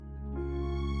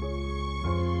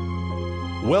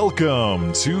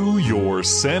Welcome to your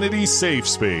sanity safe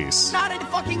space. Not a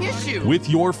fucking issue. With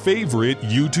your favorite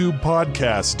YouTube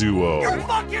podcast duo. You're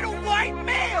fucking a white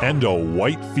male. And a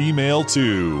white female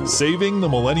too. Saving the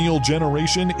millennial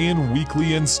generation in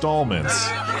weekly installments.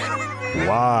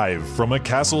 Live from a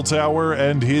castle tower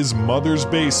and his mother's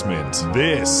basement.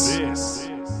 This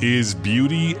is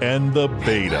Beauty and the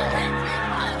Beta.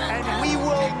 And we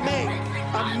will make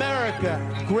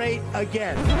America great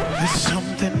again.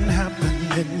 Something happened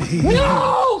in here.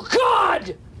 No,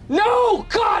 God! No,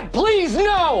 God, please,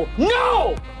 no!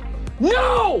 No!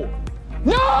 No!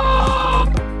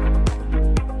 No!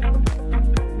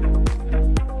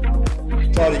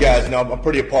 All you guys know, I'm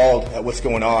pretty appalled at what's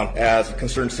going on as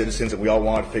concerned citizens, and we all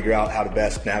want to figure out how to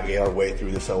best navigate our way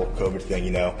through this whole COVID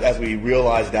thing, As we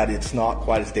realize that it's not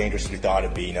quite as dangerous as we thought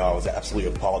it'd be, I was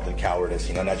absolutely appalled at the cowardice,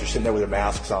 And as you're sitting there with your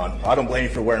masks on, I don't blame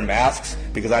you for wearing masks,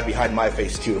 because I'd be hiding my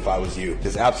face too if I was you.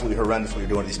 It's absolutely horrendous what you're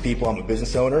doing to these people. I'm a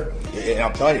business owner, and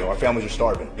I'm telling you, our families are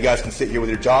starving. You guys can sit here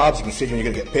with your jobs, you can sit here and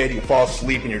you're going to get paid, you can fall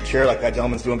asleep in your chair like that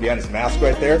gentleman's doing behind his mask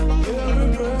right there.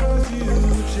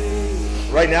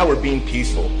 Right now, we're being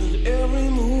peaceful.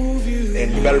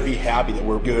 And you better be happy that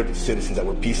we're good citizens, that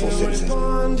we're peaceful citizens.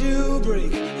 But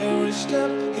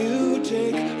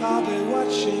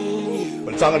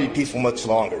it's not going to be peaceful much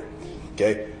longer,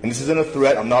 okay? And this isn't a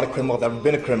threat. I'm not a criminal. I've never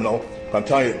been a criminal. But I'm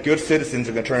telling you, good citizens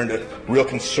are going to turn into real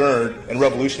concerned and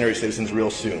revolutionary citizens real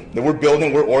soon. That we're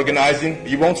building, we're organizing.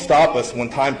 You won't stop us when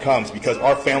time comes because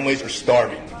our families are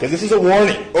starving. Because this is a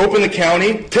warning. Open the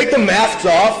county, take the masks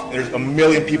off, and there's a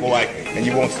million people like me, and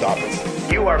you won't stop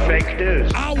us. You are fake news.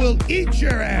 I will eat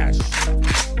your ass.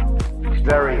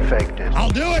 Very fake news. I'll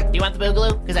do it. You want the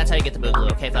boogaloo? Because that's how you get the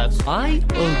boogaloo, okay, folks? I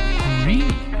agree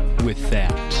with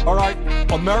that. All right,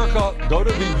 America, go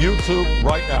to the YouTube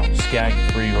right now. Skag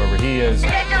free, whoever he is.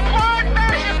 Get your clothes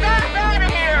out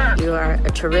of here! You are a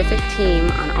terrific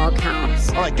team on all counts.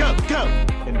 All right, go.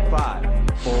 In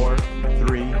 5, 4,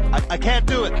 3. I can't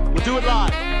do it. We'll do it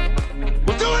live.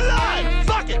 We'll do it live.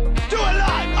 Fuck it. Do it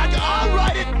live. I'll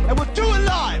write it, and we'll do it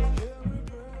live.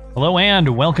 Hello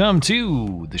and welcome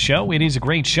to the show. It is a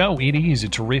great show. It is a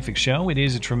terrific show. It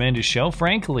is a tremendous show.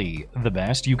 Frankly, the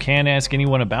best. You can ask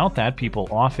anyone about that. People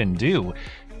often do.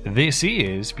 This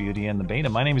is Beauty and the Beta.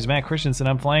 My name is Matt Christensen.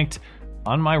 I'm flanked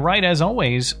on my right, as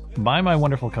always, by my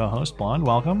wonderful co-host, Blonde.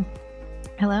 Welcome.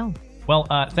 Hello. Well,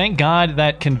 thank God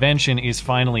that convention is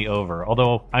finally over.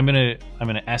 Although I'm gonna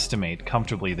estimate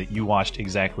comfortably that you watched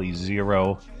exactly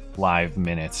 0 live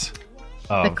minutes.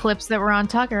 The clips that were on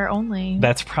Tucker only.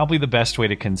 That's probably the best way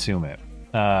to consume it.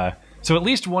 So at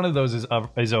least one of those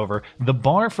is over. The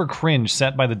bar for cringe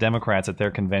set by the Democrats at their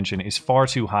convention is far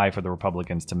too high for the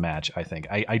Republicans to match, I think.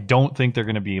 I don't think they're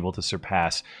going to be able to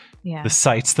surpass the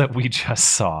sites that we just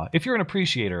saw. If you're an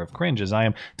appreciator of cringe, as I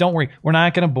am, don't worry. We're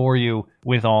not going to bore you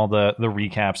with all the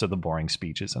recaps of the boring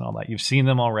speeches and all that. You've seen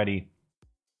them already.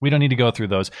 We don't need to go through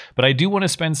those, but I do want to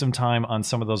spend some time on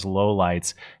some of those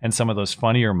lowlights and some of those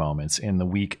funnier moments in the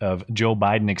week of Joe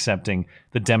Biden accepting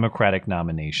the Democratic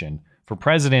nomination for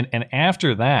president. And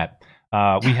after that,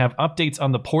 we have updates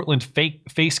on the Portland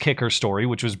face kicker story,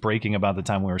 which was breaking about the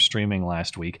time we were streaming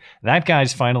last week. That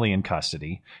guy's finally in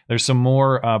custody. There's some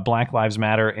more Black Lives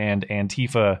Matter and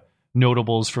Antifa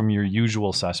notables from your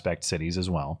usual suspect cities as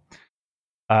well.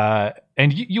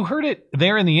 And you heard it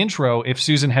there in the intro if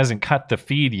Susan hasn't cut the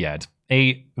feed yet.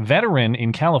 A veteran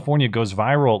in California goes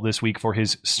viral this week for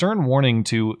his stern warning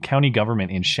to county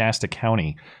government in Shasta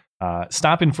County.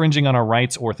 Stop infringing on our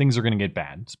rights or things are going to get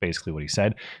bad. That's basically what he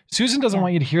said. Susan doesn't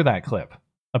want you to hear that clip,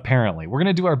 apparently. We're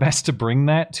going to do our best to bring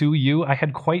that to you. I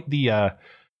had quite the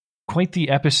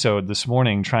episode this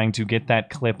morning trying to get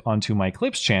that clip onto my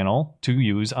clips channel to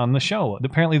use on the show.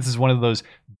 Apparently this is one of those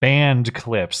banned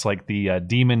clips, like the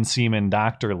Demon Seaman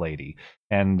Doctor lady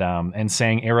and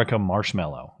saying Erica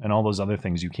Marshmallow and all those other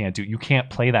things you can't do. You can't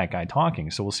play that guy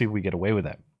talking, so we'll see if we get away with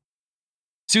it.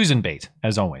 Susan bait,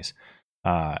 as always.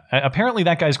 Apparently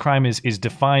that guy's crime is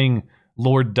defying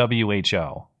Lord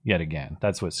WHO yet again.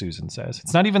 That's what Susan says.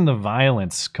 It's not even the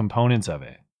violence components of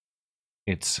it.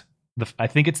 I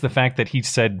think it's the fact that he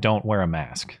said don't wear a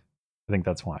mask. I think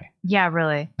that's why. Yeah,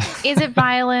 really. Is it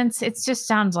violence? It just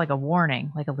sounds like a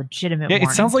warning, like a legitimate warning.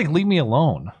 It sounds like leave me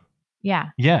alone. Yeah.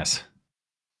 Yes.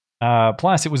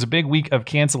 Plus, it was a big week of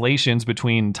cancellations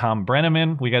between Tom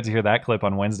Brenneman. We got to hear that clip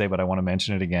on Wednesday, but I want to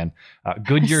mention it again.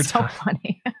 Goodyear. So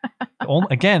funny.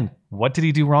 Again, what did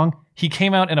he do wrong? He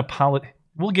came out and apologized.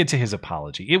 We'll get to his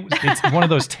apology. It's one of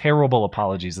those terrible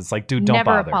apologies. It's like, dude, don't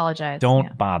Never bother. Apologize.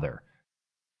 Don't bother.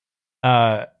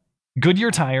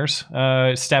 Goodyear Tires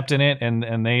stepped in it,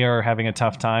 and they are having a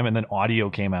tough time. And then Audio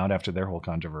came out after their whole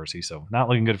controversy, so not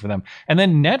looking good for them. And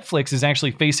then Netflix is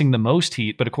actually facing the most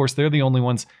heat, but of course they're the only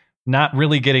ones not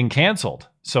really getting canceled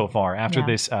so far after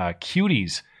this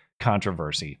Cuties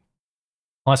controversy.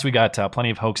 Plus, we got plenty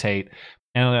of hoax hate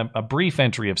and a brief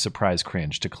entry of surprise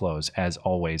cringe to close, as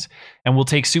always. And we'll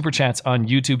take super chats on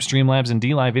YouTube, Streamlabs, and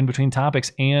DLive in between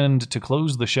topics. And to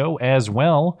close the show as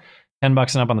well,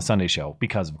 $10 and up on the Sunday show,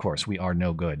 because, of course, we are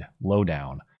no good.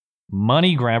 Lowdown.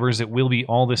 Money grabbers, it will be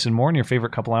all this and more in your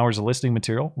favorite couple hours of listening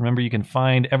material. Remember, you can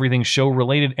find everything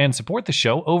show-related and support the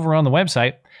show over on the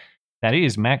website. That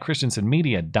is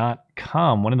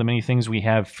mattchristiansenmedia.com. One of the many things we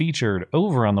have featured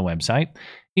over on the website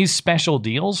is special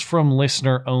deals from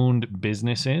listener-owned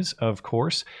businesses, of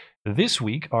course. This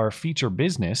week, our feature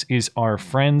business is our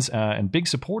friends and big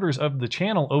supporters of the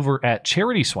channel over at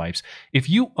Charity Swipes. If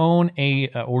you own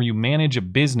or you manage a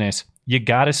business, you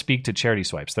got to speak to Charity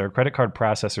Swipes. They're a credit card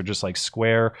processor just like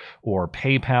Square or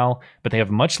PayPal, but they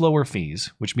have much lower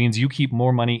fees, which means you keep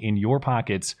more money in your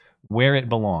pockets where it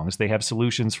belongs. They have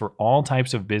solutions for all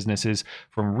types of businesses,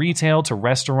 from retail to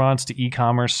restaurants to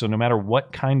e-commerce. So no matter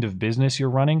what kind of business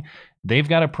you're running, they've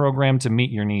got a program to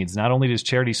meet your needs. Not only does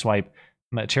Charity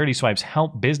Swipes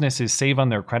help businesses save on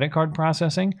their credit card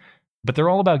processing, but they're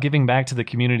all about giving back to the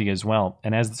community as well.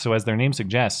 And as their name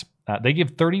suggests, they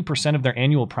give 30% of their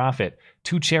annual profit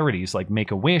to charities like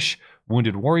Make-A-Wish,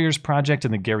 Wounded Warriors Project,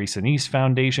 and the Gary Sinise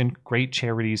Foundation. Great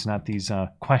charities, not these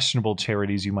questionable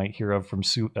charities you might hear of from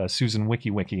Susan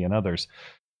WikiWiki and others.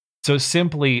 So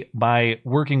simply by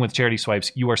working with Charity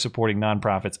Swipes, you are supporting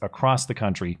nonprofits across the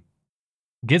country.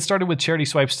 Get started with Charity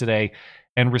Swipes today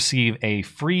and receive a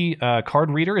free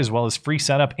card reader as well as free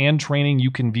setup and training.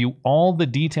 You can view all the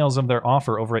details of their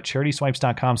offer over at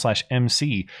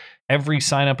CharitySwipes.com/MC. Every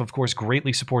sign up, of course,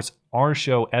 greatly supports our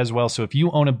show as well. So if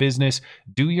you own a business,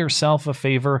 do yourself a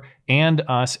favor, and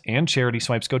us and Charity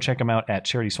Swipes, go check them out at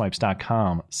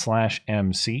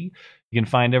CharitySwipes.com/MC. You can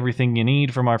find everything you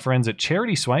need from our friends at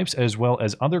Charity Swipes, as well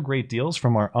as other great deals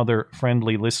from our other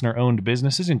friendly listener-owned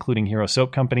businesses, including Hero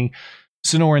Soap Company,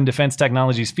 Sonoran Defense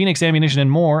Technologies, Phoenix Ammunition, and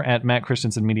more at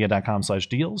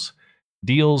mattchristiansenmedia.com/deals.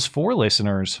 Deals for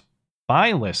listeners,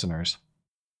 by listeners.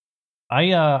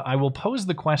 I will pose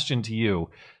the question to you.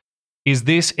 Is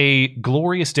this a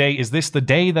glorious day? Is this the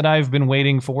day that I've been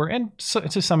waiting for? And so,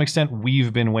 to some extent,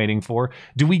 we've been waiting for.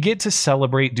 Do we get to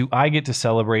celebrate? Do I get to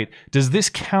celebrate? Does this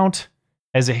count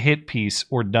as a hit piece,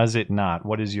 or does it not?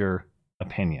 What is your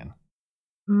opinion?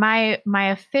 My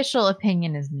official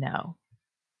opinion is no.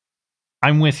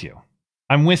 I'm with you.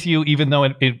 I'm with you, even though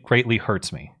it greatly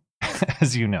hurts me,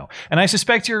 as you know. And I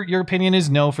suspect your opinion is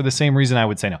no for the same reason I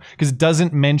would say no, because it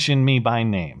doesn't mention me by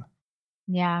name.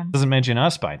 Yeah. It doesn't mention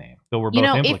us by name, though we're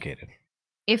both implicated.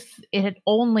 If it had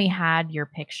only had your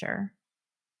picture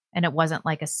and it wasn't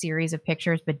like a series of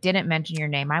pictures but didn't mention your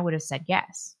name, I would have said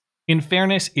yes. In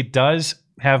fairness, it does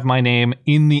have my name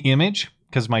in the image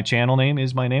because my channel name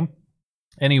is my name.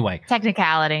 Anyway.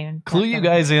 Technicality. Clue you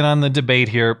guys in on the debate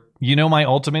here. You know, my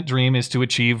ultimate dream is to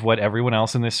achieve what everyone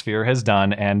else in this sphere has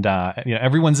done. And,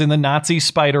 everyone's in the Nazi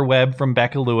spider web from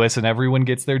Becca Lewis, and everyone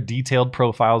gets their detailed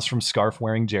profiles from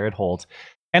scarf-wearing Jared Holt.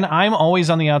 And I'm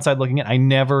always on the outside looking in. I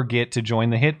never get to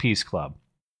join the Hit Piece Club.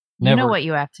 Never. You know what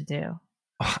you have to do.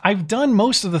 I've done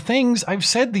most of the things. I've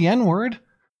said the N-word.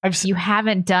 You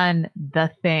haven't done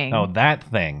the thing. Oh, that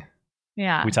thing.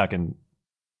 Yeah. We talking...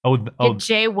 Get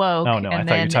J-woke. Oh, no, I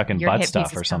thought you were talking butt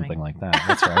stuff or something like that.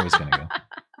 That's where I was going to go.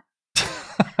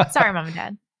 Sorry, Mom and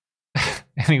Dad.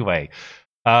 Anyway,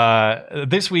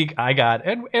 this week I got,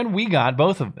 and we got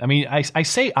both of them. I mean, I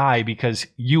say I because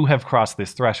you have crossed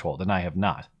this threshold and I have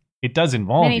not. It does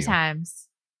involve Many times.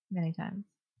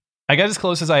 I got as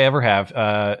close as I ever have.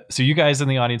 So you guys in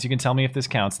the audience, you can tell me if this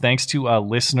counts. Thanks to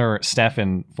listener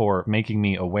Stefan for making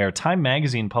me aware. Time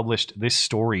Magazine published this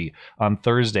story on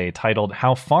Thursday titled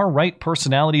 "How Far-Right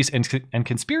Personalities and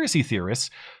Conspiracy Theorists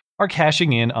Are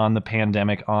Cashing In on the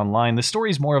Pandemic Online." The story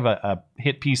is more of a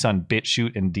hit piece on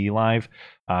BitChute and DLive.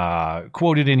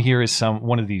 Quoted in here is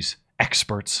one of these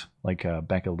experts like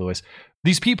Becca Lewis.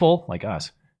 These people, like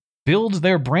us, build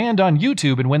their brand on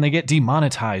YouTube, and when they get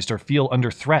demonetized or feel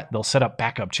under threat, they'll set up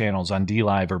backup channels on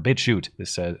DLive or BitChute.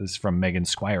 This is from Megan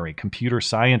Squire, a computer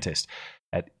scientist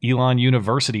at Elon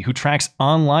University who tracks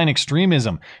online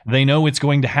extremism. They know it's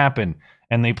going to happen,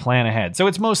 and they plan ahead. So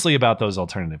it's mostly about those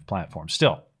alternative platforms.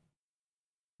 Still,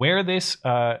 where this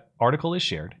article is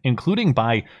shared, including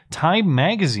by Time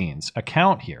Magazine's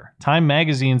account here, Time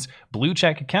Magazine's blue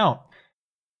check account,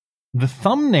 the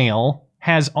thumbnail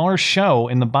has our show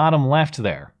in the bottom left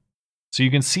there. So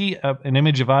you can see an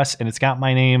image of us, and it's got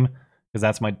my name because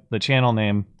that's the channel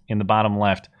name in the bottom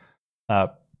left.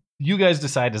 You guys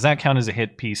decide, does that count as a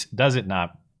hit piece? Does it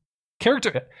not?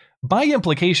 Character, by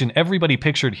implication, everybody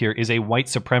pictured here is a white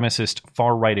supremacist,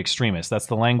 far-right extremist. That's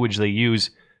the language they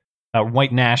use.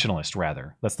 White nationalist,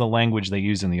 rather. That's the language they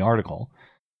use in the article.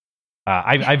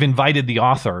 I've invited the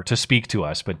author to speak to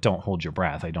us, but don't hold your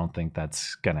breath. I don't think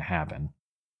that's going to happen.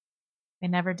 They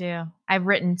never do. I've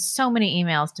written so many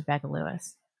emails to Becca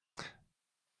Lewis.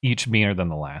 Each meaner than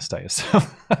the last, I assume.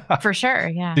 For sure,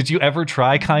 yeah. Did you ever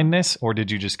try kindness, or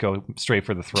did you just go straight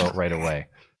for the throat right away?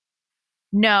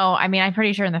 No, I mean, I'm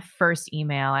pretty sure in the first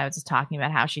email I was just talking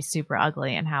about how she's super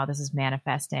ugly and how this is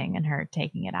manifesting and her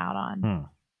taking it out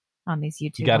on these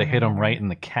YouTube. You got to hit them right in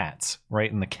the cat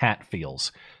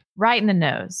feels. Right in the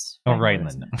nose. Oh, right in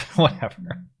the nose.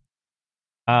 Whatever.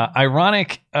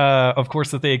 Ironic, of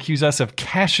course, that they accuse us of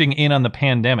cashing in on the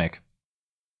pandemic,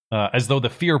 as though the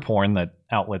fear porn that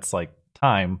outlets like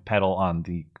Time peddle on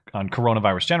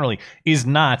coronavirus generally is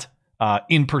not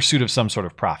in pursuit of some sort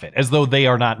of profit, as though they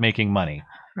are not making money.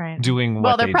 Right. Doing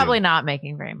what they're they probably do. Not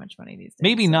making very much money these days.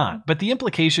 Maybe not, but the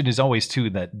implication is always too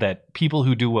that people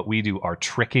who do what we do are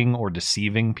tricking or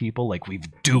deceiving people. Like we've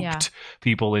duped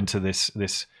people into this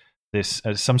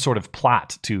some sort of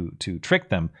plot to trick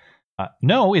them.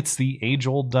 No, it's the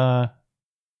age-old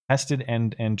tested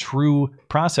and true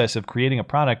process of creating a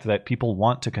product that people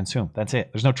want to consume. That's it.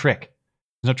 There's no trick.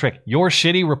 Your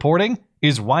shitty reporting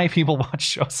is why people watch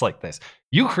shows like this.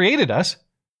 You created us.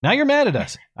 Now you're mad at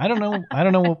us. I don't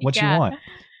know what you want.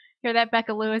 Hear that,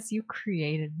 Becca Lewis? You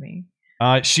created me.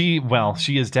 She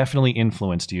has definitely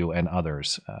influenced you and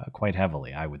others quite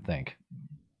heavily, I would think.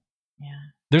 Yeah.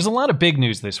 There's a lot of big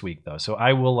news this week, though, so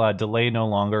I will delay no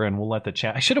longer, and we'll let the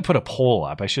chat. I should have put a poll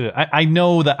up. I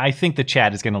know that I think the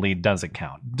chat is going to lead. Doesn't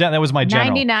count. That was my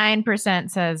general. 99%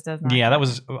 says does not. Yeah, count. that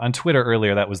was on Twitter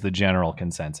earlier. That was the general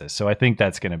consensus. So I think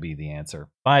that's going to be the answer.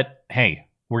 But hey,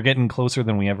 we're getting closer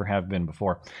than we ever have been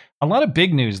before. A lot of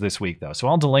big news this week, though, so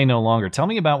I'll delay no longer. Tell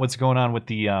me about what's going on with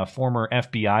the former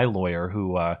FBI lawyer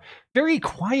who very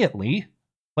quietly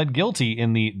pled guilty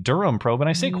in the Durham probe. And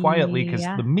I say quietly because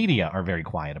the media are very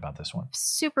quiet about this one.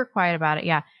 Super quiet about it,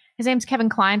 yeah. His name's Kevin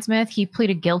Kleinsmith. He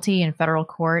pleaded guilty in federal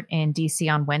court in D.C.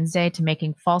 on Wednesday to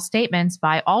making false statements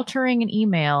by altering an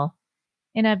email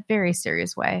in a very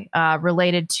serious way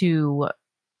related to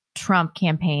Trump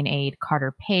campaign aide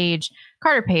Carter Page.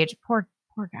 Carter Page, poor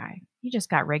guy. He just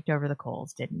got raked over the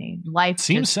coals, didn't he? Life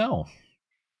seems so.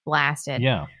 Blasted.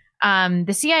 Yeah.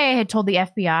 The CIA had told the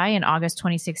FBI in August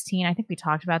 2016, I think we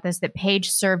talked about this, that Page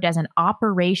served as an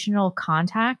operational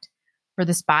contact for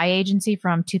the spy agency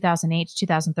from 2008 to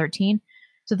 2013.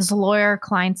 So this lawyer,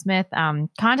 Kleinsmith,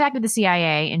 contacted the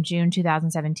CIA in June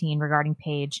 2017 regarding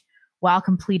Page while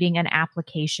completing an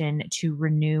application to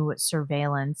renew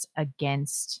surveillance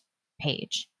against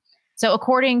Page. So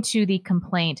according to the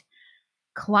complaint,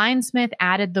 Kleinsmith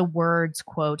added the words,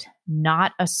 quote,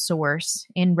 not a source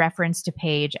in reference to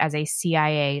Page as a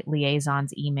CIA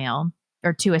liaison's email,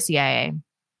 or to a CIA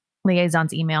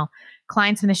liaison's email.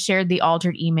 Kleinsmith shared the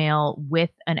altered email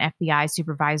with an FBI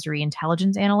supervisory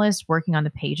intelligence analyst working on the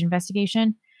Page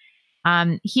investigation.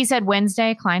 He said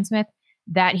Wednesday, Kleinsmith,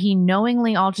 that he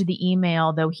knowingly altered the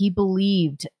email, though he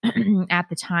believed at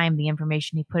the time the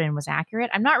information he put in was accurate.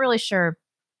 I'm not really sure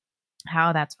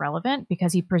how that's relevant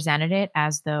because he presented it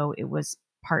as though it was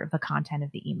part of the content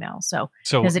of the email. So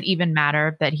does it even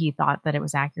matter that he thought that it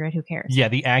was accurate? Who cares? Yeah,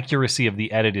 the accuracy of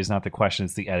the edit is not the question.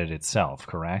 It's the edit itself,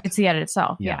 correct? It's the edit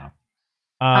itself, yeah.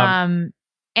 And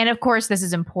of course, this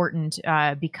is important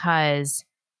because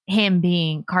him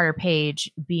being Carter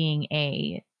Page being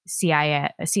a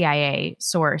CIA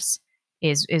source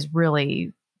is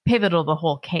really pivotal to the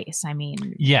whole case. I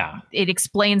mean, yeah, it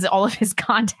explains all of his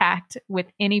contact with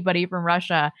anybody from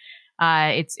Russia.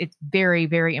 It's very,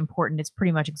 very important. It's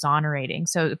pretty much exonerating.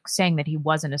 So saying that he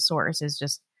wasn't a source is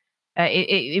just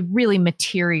it really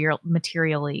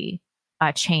materially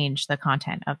changed the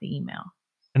content of the email.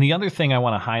 And the other thing I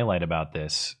want to highlight about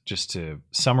this, just to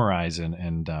summarize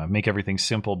and make everything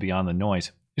simple beyond the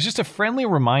noise, is just a friendly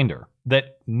reminder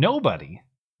that nobody,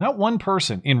 not one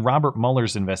person in Robert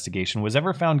Mueller's investigation was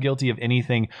ever found guilty of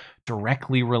anything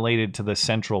directly related to the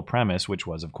central premise, which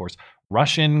was, of course,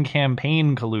 Russian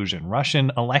campaign collusion,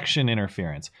 Russian election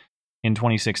interference in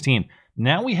 2016.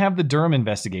 Now we have the Durham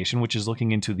investigation, which is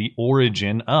looking into the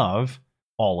origin of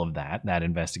all of that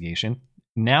investigation.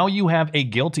 Now you have a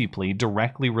guilty plea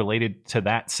directly related to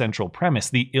that central premise,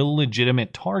 the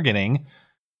illegitimate targeting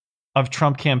of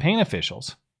Trump campaign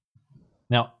officials.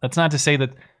 Now, that's not to say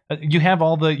that you have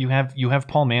you have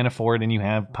Paul Manafort and you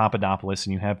have Papadopoulos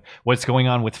and you have what's going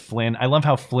on with Flynn. I love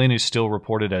how Flynn is still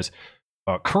reported as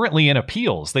currently in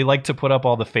appeals. They like to put up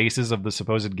all the faces of the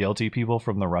supposed guilty people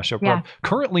from the Russia probe. Yeah.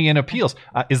 Currently in appeals.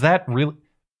 Is that really?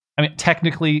 I mean,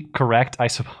 technically correct, I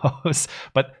suppose,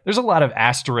 but there's a lot of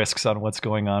asterisks on what's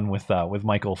going on with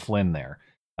Michael Flynn there.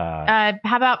 How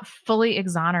about fully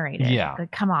exonerated? Yeah.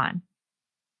 Come on.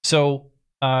 So,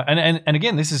 and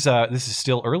again, this is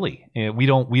still early. We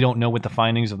don't know what the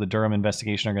findings of the Durham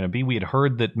investigation are going to be. We had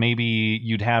heard that maybe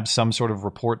you'd have some sort of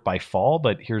report by fall,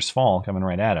 but here's fall coming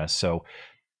right at us. So,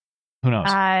 who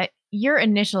knows? Your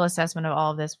initial assessment of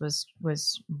all of this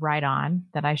was right on,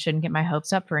 that I shouldn't get my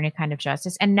hopes up for any kind of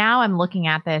justice. And now I'm looking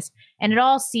at this, and it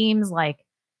all seems like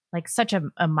such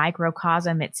a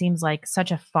microcosm. It seems like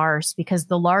such a farce, because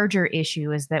the larger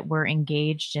issue is that we're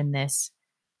engaged in this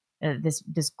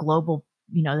global,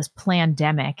 this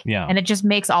pandemic. Yeah. And it just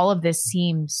makes all of this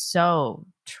seem so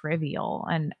trivial.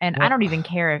 And I don't even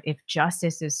care if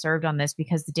justice is served on this,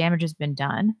 because the damage has been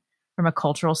done from a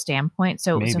cultural standpoint.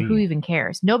 So who even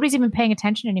cares? Nobody's even paying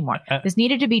attention anymore. This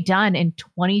needed to be done in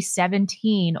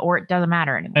 2017, or it doesn't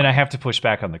matter anymore. And I have to push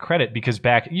back on the credit, because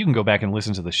you can go back and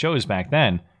listen to the shows back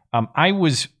then. I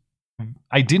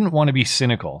didn't want to be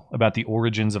cynical about the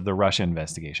origins of the Russia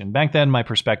investigation. Back then, my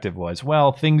perspective was,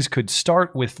 well, things could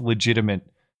start with legitimate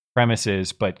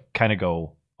premises, but kind of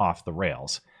go off the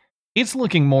rails. It's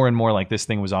looking more and more like this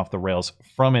thing was off the rails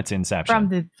from its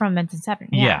inception. From its inception.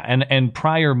 Yeah. And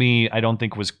prior me, I don't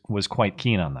think was quite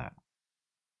keen on that.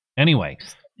 Anyway,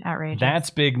 outrageous. That's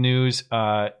big news.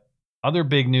 Other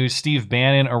big news: Steve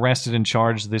Bannon arrested and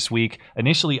charged this week.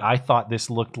 Initially, I thought this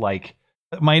looked like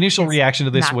my initial reaction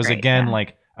to this was great,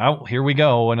 like, oh, here we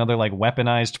go, another like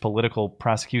weaponized political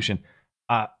prosecution.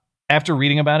 After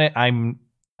reading about it,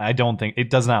 I don't think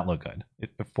it does not look good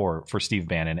for Steve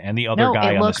Bannon and the other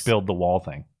guy on the Build the Wall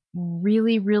thing.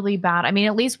 Really, really bad. I mean,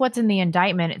 at least what's in the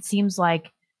indictment, it seems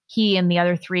like he and the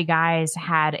other three guys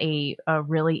had a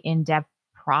really in-depth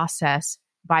process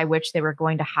by which they were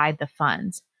going to hide the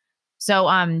funds. So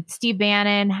Steve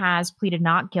Bannon has pleaded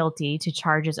not guilty to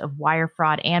charges of wire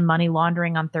fraud and money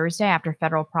laundering on Thursday, after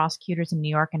federal prosecutors in New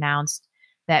York announced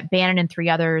that Bannon and three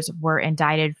others were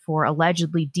indicted for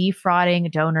allegedly defrauding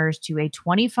donors to a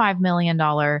 $25 million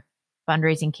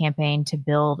fundraising campaign to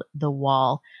build the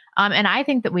wall. And I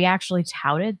think that we actually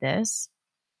touted this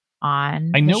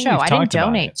on the show. I didn't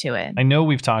donate to it. I know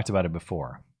we've talked about it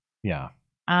before. Yeah.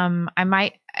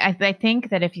 I think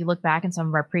that if you look back in some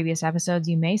of our previous episodes,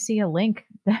 you may see a link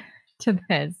to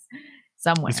this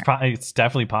somewhere. It's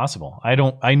definitely possible.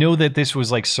 I know that this was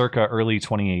like circa early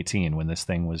 2018 when this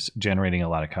thing was generating a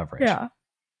lot of coverage. Yeah.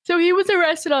 So he was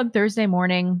arrested on Thursday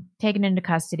morning, taken into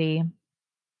custody.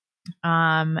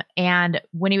 And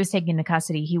when he was taken into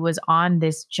custody, he was on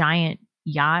this giant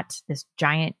yacht, this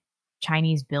giant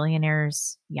Chinese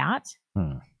billionaire's yacht.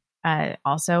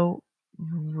 Also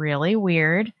really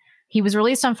weird. He was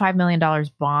released on $5 million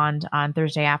bond on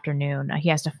Thursday afternoon. He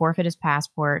has to forfeit his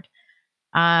passport.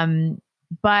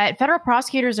 But federal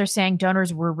prosecutors are saying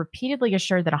donors were repeatedly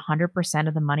assured that 100%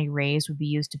 of the money raised would be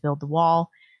used to build the wall.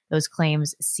 Those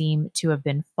claims seem to have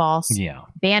been false. Yeah.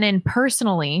 Bannon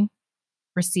personally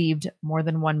received more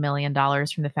than $1 million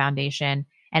from the foundation,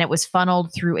 and it was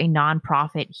funneled through a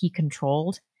nonprofit he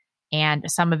controlled.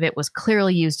 And some of it was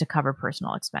clearly used to cover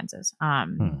personal expenses.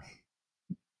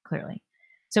 Clearly.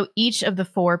 So each of the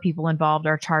four people involved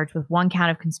are charged with one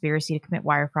count of conspiracy to commit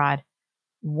wire fraud,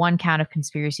 one count of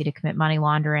conspiracy to commit money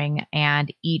laundering,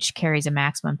 and each carries a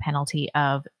maximum penalty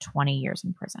of 20 years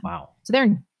in prison. Wow. So they're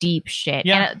in deep shit.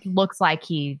 Yeah. And it looks like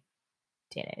he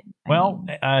did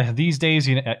it. These days,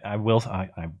 I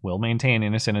will maintain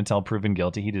innocent until proven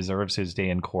guilty. He deserves his day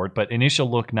in court, but initial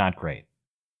look, not great.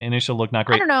 I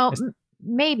don't know.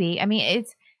 Maybe. I mean,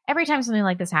 it's every time something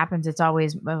like this happens, it's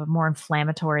always more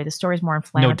inflammatory. The story's more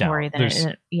inflammatory than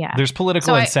There's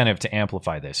political incentive to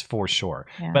amplify this for sure.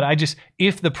 Yeah. But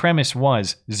if the premise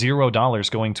was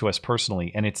 $0 going to us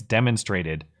personally, and it's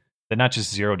demonstrated that not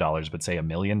just $0, but say $1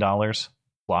 million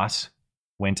plus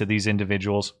went to these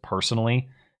individuals personally,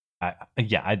 I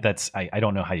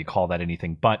don't know how you call that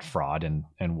anything but fraud, and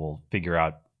we'll figure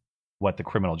out what the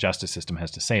criminal justice system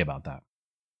has to say about that.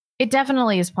 It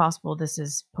definitely is possible this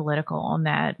is political, and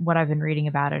that what I've been reading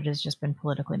about it has just been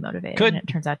politically motivated, and it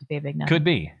turns out to be a big number. Could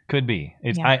be.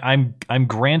 I'm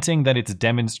granting that it's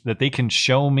that they can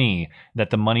show me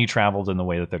that the money traveled in the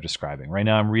way that they're describing. Right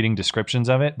now, I'm reading descriptions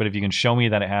of it, but if you can show me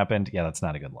that it happened, that's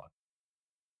not a good look.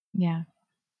 Yeah.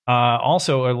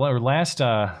 Also, our last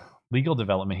legal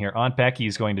development here: Aunt Becky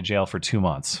is going to jail for 2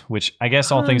 months, which I guess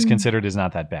all things considered is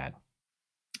not that bad.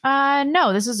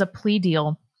 No, this is a plea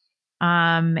deal.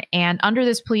 And under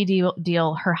this plea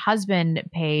deal, her husband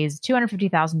pays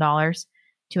 $250,000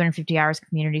 250 hours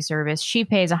community service. She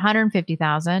pays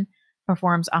 $150,000,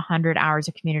 performs 100 hours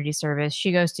of community service.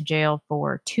 She goes to jail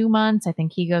for 2 months. I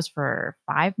think he goes for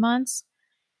 5 months.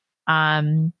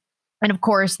 And of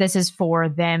course, this is for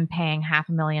them paying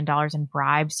 $500,000 in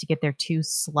bribes to get their 2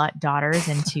 slut daughters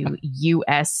into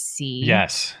USC.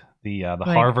 Yes, the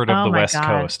Harvard of the West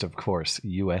Coast, of course,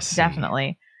 USC.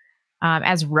 Definitely.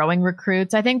 As rowing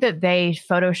recruits. I think that they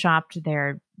photoshopped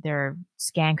their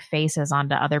skank faces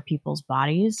onto other people's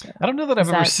bodies. I don't know that I've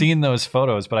ever seen those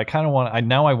photos, but I kind of want.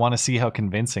 I want to see how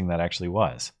convincing that actually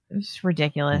was. It's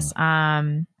ridiculous.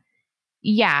 Yeah,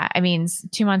 I mean,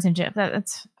 2 months in jail.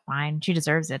 That's fine. She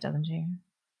deserves it, doesn't she?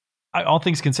 All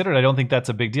things considered, I don't think that's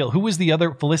a big deal. Who was the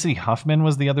other? Felicity Huffman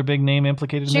was the other big name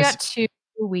implicated in this. She got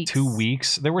 2 weeks. 2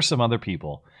 weeks. There were some other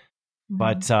people,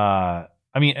 but I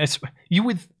mean, you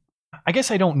would. I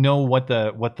guess I don't know what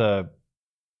the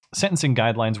sentencing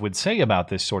guidelines would say about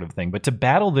this sort of thing, but to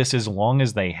battle this as long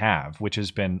as they have, which has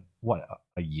been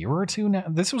a year or two now.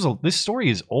 This story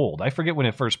is old. I forget when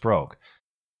it first broke,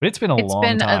 but it's been a long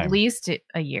time. It's been at least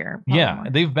a year. Yeah, more.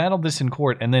 They've battled this in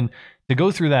court, and then to go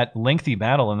through that lengthy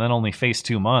battle and then only face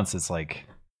 2 months, it's like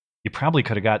you probably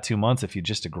could have got 2 months if you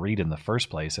just agreed in the first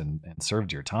place and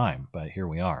served your time. But here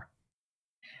we are.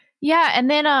 Yeah, and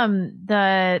then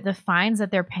the fines that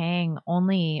they're paying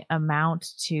only amount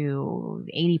to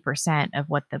 80% of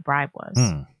what the bribe was.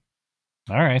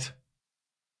 All right.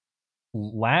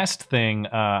 Last thing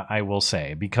I will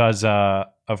say, because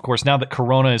of course now that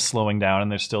Corona is slowing down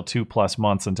and there's still 2+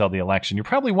 months until the election, you're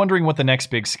probably wondering what the next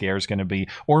big scare is going to be,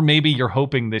 or maybe you're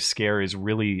hoping this scare is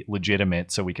really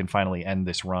legitimate so we can finally end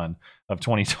this run of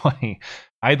 2020.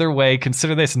 Either way,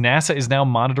 consider this. NASA is now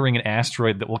monitoring an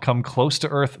asteroid that will come close to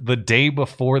Earth the day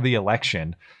before the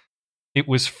election. It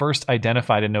was first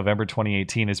identified in November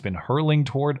 2018, has been hurling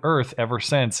toward Earth ever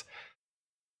since.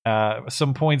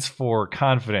 Some points for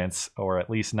confidence, or at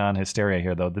least non-hysteria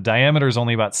here, though. The diameter is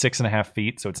only about 6.5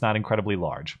 feet, so it's not incredibly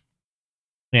large.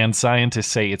 And scientists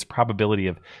say its probability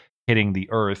of hitting the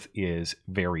Earth is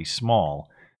very small.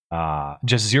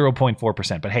 Just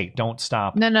 0.4%. But hey, don't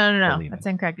stop. No. That's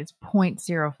incorrect. It's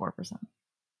 0.04%.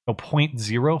 Oh,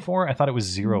 0.04? I thought it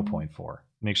was 0.4.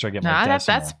 Make sure I get my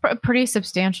decimal. That's a pretty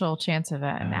substantial chance of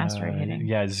an asteroid hitting.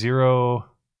 Yeah, 0.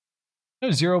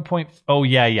 No, 0. Oh,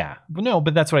 yeah. No,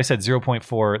 but that's what I said.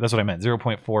 0.4. That's what I meant.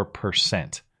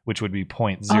 0.4%, which would be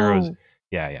 0.0. Oh.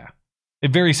 Yeah.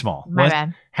 Very small. My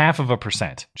bad.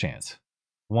 0.5% chance.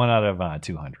 1 out of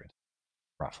 200,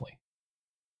 roughly.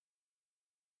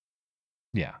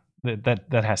 Yeah,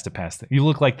 that has to pass. You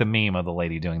look like the meme of the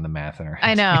lady doing the math in her head.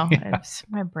 I know. Yeah. It's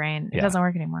my brain. It doesn't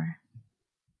work anymore.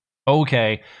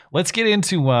 Okay, let's get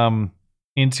into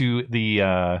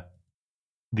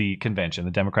the convention,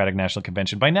 the Democratic National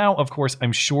Convention. By now, of course,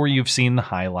 I'm sure you've seen the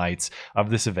highlights of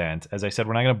this event. As I said,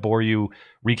 we're not going to bore you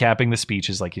recapping the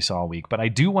speeches like you saw all week, but I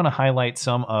do want to highlight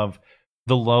some of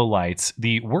the lowlights,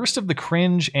 the worst of the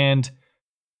cringe, and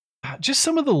just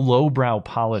some of the lowbrow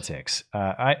politics.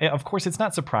 Of course, it's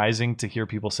not surprising to hear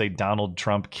people say Donald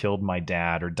Trump killed my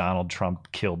dad or Donald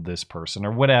Trump killed this person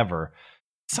or whatever.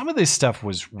 Some of this stuff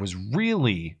was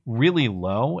really, really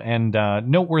low and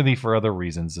noteworthy for other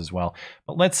reasons as well.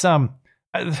 But let's I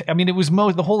mean, it was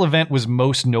the whole event was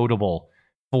most notable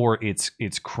for its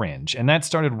cringe, and that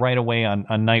started right away on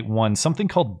night one. Something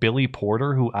called Billy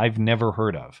Porter, who I've never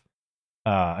heard of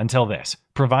until this,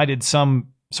 provided some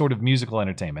sort of musical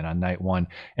entertainment on night one,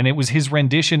 and it was his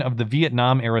rendition of the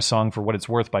Vietnam era song For What It's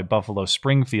Worth by Buffalo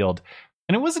Springfield.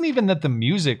 And it wasn't even that the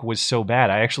music was so bad.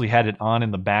 I actually had it on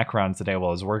in the background today while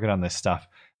I was working on this stuff.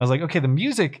 I was like, okay, the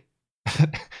music,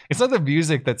 it's not the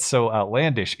music that's so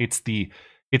outlandish. It's the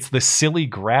silly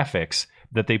graphics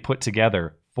that they put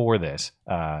together for this.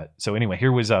 So anyway,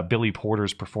 here was Billy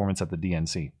Porter's performance at the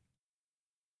DNC.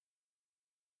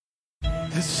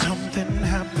 There's something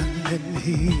happening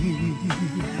here.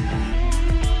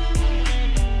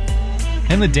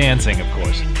 And the dancing, of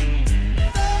course.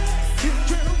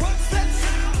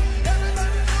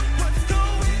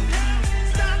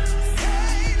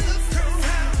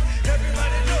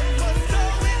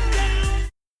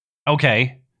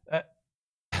 Okay.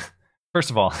 First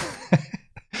of all,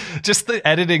 just the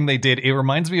editing they did, it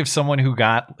reminds me of someone who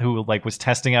was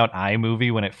testing out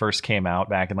iMovie when it first came out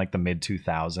back in like the mid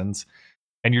 2000s.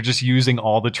 And you're just using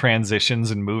all the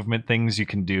transitions and movement things you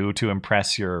can do to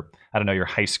impress your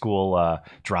high school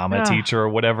drama teacher or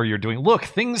whatever you're doing. Look,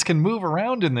 things can move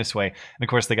around in this way. And of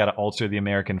course, they got to alter the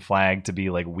American flag to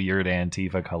be like weird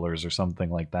Antifa colors or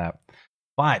something like that.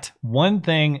 But one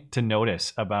thing to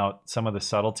notice about some of the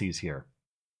subtleties here,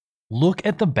 look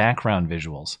at the background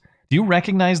visuals. Do you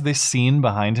recognize this scene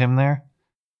behind him there?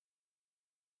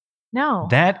 No.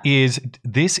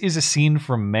 This is a scene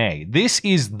from May. This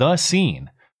is the scene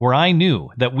where I knew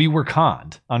that we were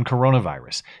conned on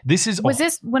coronavirus. Was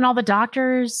this when all the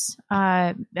doctors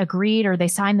agreed, or they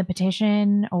signed the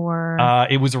petition, or?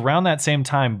 It was around that same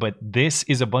time, but this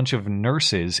is a bunch of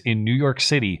nurses in New York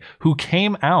City who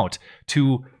came out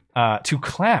to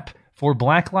clap for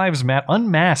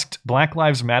unmasked Black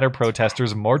Lives Matter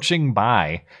protesters marching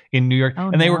by in New York,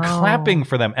 and they were clapping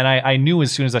for them. And I knew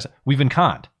as soon as we've been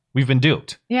conned, we've been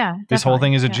duped. Yeah, this whole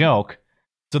thing is a joke.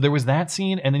 So there was that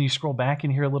scene, and then you scroll back in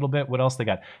here a little bit. What else they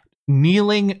got?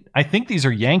 Kneeling. I think these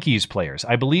are Yankees players.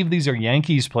 I believe these are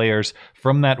Yankees players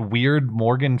from that weird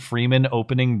Morgan Freeman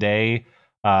opening day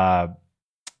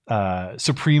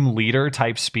Supreme Leader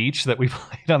type speech that we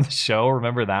played on the show.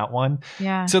 Remember that one?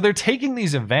 Yeah. So they're taking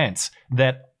these events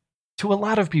that to a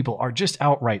lot of people are just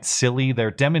outright silly. They're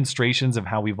demonstrations of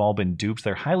how we've all been duped.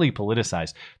 They're highly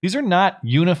politicized. These are not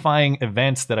unifying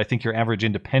events that I think your average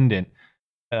independent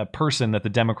person that the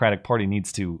Democratic Party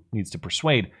needs to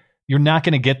persuade. You're not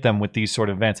going to get them with these sort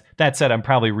of events. That said, I'm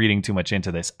probably reading too much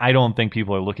into this. I don't think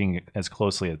people are looking as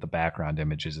closely at the background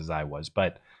images as I was,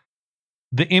 but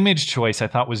the image choice I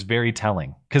thought was very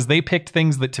telling because they picked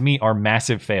things that to me are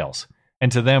massive fails,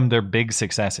 and to them they're big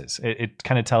successes. It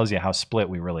kind of tells you how split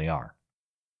we really are.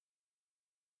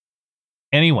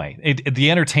 Anyway,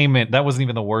 the entertainment, that wasn't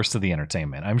even the worst of the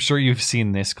entertainment. I'm sure you've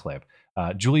seen this clip.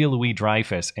 Julia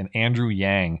Louis-Dreyfus and Andrew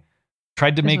Yang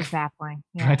tried to make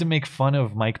fun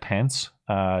of Mike Pence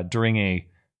during a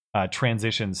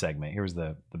transition segment. Here's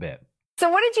the bit. So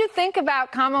what did you think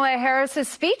about Kamala Harris's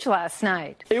speech last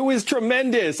night? It was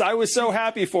tremendous. I was so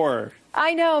happy for her.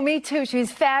 I know, me too.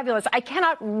 She's fabulous. I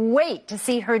cannot wait to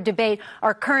see her debate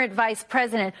our current vice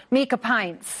president, Mika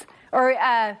Pence. Or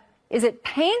is it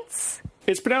Paints?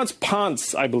 It's pronounced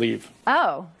Ponce, I believe.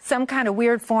 Oh, some kind of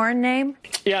weird foreign name?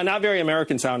 Yeah, not very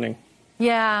American sounding.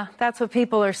 Yeah, that's what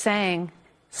people are saying.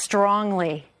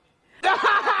 Strongly.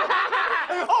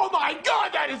 Oh my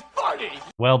God, that is funny!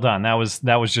 Well done. That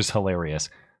was just hilarious.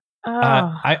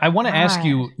 I want to ask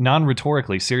you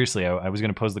non-rhetorically, seriously, I was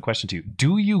going to pose the question to you.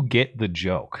 Do you get the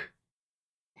joke?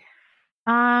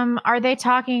 Are they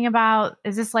talking about,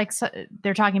 is this like,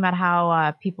 they're talking about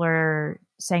how people are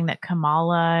saying that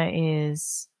Kamala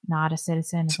is not a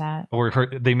citizen? Is that? Or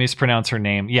they mispronounce her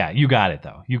name. Yeah, you got it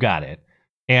though. You got it.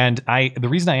 And the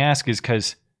reason I ask is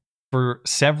because for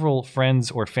several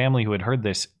friends or family who had heard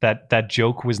this, that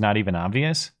joke was not even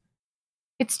obvious.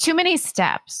 It's too many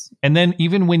steps. And then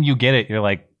even when you get it, you're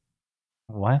like,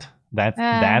 what?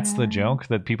 That's the joke,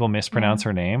 that people mispronounce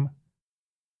her name?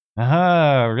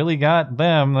 Really got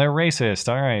them. They're racist.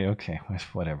 All right. Okay.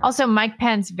 Whatever. Also, Mike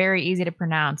Pence, very easy to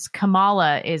pronounce.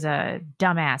 Kamala is a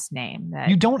dumbass name.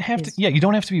 You don't have to. Yeah, you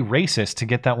don't have to be racist to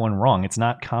get that one wrong. It's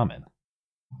not common.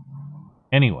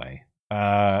 Anyway.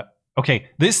 Okay.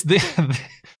 This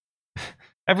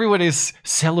everyone is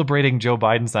celebrating Joe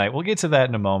Biden's night. We'll get to that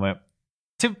in a moment.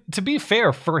 To be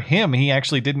fair, for him, he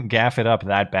actually didn't gaff it up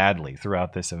that badly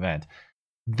throughout this event.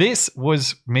 This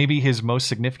was maybe his most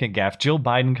significant gaffe. Jill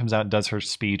Biden comes out and does her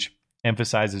speech,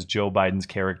 emphasizes Joe Biden's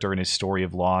character and his story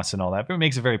of loss and all that, but it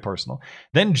makes it very personal.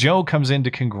 Then Joe comes in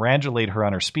to congratulate her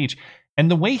on her speech, and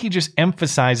the way he just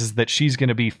emphasizes that she's going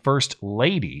to be first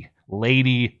lady,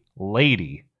 it's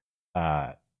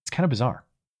kind of bizarre.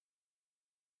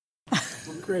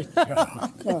 Great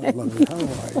job. God, I love you. How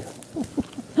are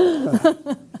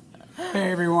you?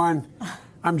 Hey, everyone.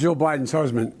 I'm Jill Biden's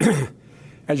husband.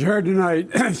 As you heard tonight,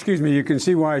 excuse me, you can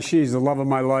see why she's the love of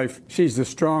my life. She's the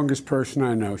strongest person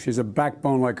I know. She's a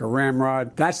backbone like a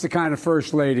ramrod. That's the kind of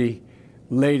first lady,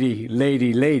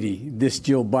 this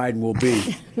Jill Biden will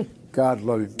be. God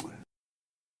love you.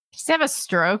 Does he have a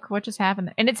stroke? What just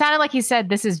happened? And it sounded like he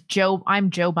said, I'm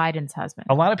Joe Biden's husband.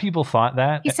 A lot of people thought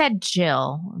that. He said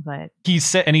Jill, but he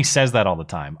says that all the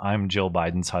time. I'm Jill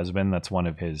Biden's husband. That's one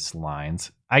of his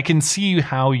lines. I can see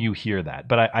how you hear that,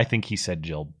 but I think he said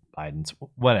Jill Biden's,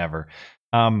 whatever.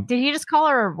 Did he just call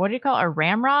her, what did he call her, a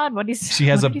ramrod? She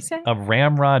has a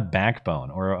ramrod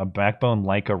backbone, or a backbone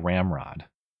like a ramrod.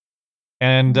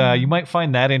 And you might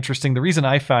find that interesting. The reason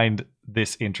I find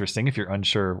this interesting, if you're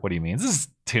unsure what he means, this is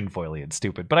tinfoily and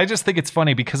stupid, but I just think it's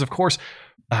funny because, of course,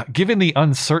 given the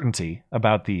uncertainty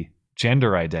about the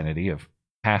gender identity of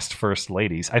past first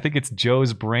ladies, I think it's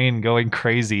Joe's brain going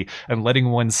crazy and letting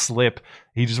one slip.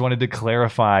 He just wanted to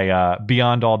clarify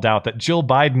beyond all doubt that Jill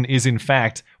Biden is in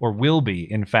fact, or will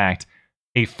be in fact,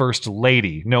 a first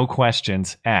lady. No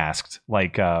questions asked.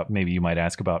 Like maybe you might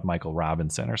ask about Michael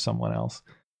Robinson or someone else.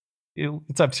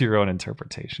 It's up to your own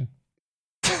interpretation.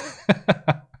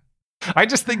 I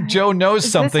just think Joe knows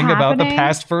something about the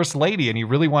past first lady, and he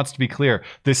really wants to be clear.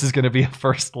 This is going to be a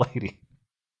first lady.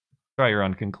 Try your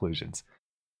own conclusions.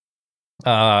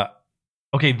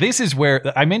 Okay, this is where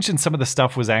I mentioned some of the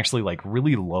stuff was actually like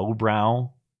really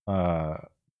lowbrow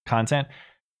content.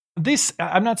 This,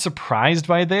 I'm not surprised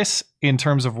by this in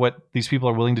terms of what these people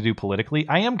are willing to do politically.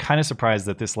 I am kind of surprised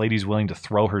that this lady's willing to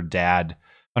throw her dad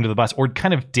under the bus or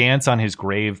kind of dance on his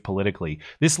grave politically.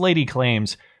 This lady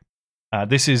claims,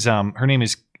 her name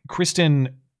is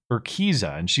Kristen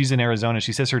Urquiza, and she's in Arizona.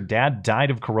 She says her dad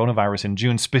died of coronavirus in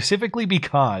June specifically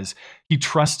because he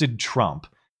trusted Trump,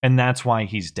 and that's why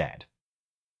he's dead.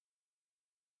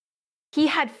 He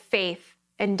had faith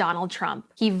in Donald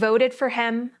Trump. He voted for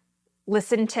him,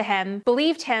 listened to him,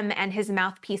 believed him and his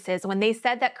mouthpieces when they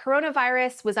said that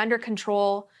coronavirus was under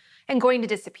control and going to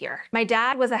disappear. My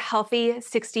dad was a healthy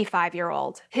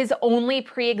 65-year-old. His only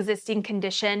pre-existing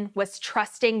condition was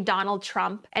trusting Donald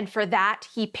Trump, and for that,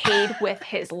 he paid with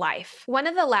his life. One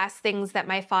of the last things that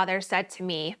my father said to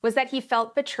me was that he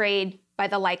felt betrayed by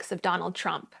the likes of Donald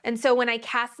Trump. And so when I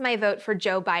cast my vote for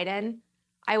Joe Biden,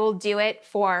 I will do it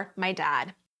for my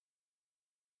dad.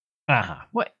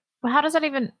 What? How does that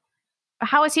even...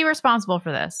 How is he responsible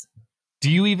for this? Do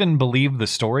you even believe the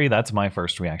story? That's my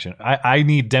first reaction. I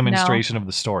need demonstration of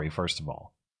the story, first of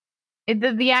all.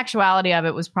 The actuality of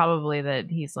it was probably that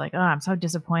he's like, oh, I'm so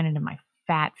disappointed in my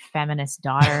fat feminist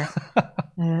daughter.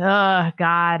 Oh,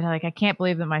 God. Like, I can't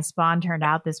believe that my spawn turned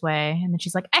out this way. And then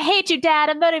she's like, I hate you, Dad.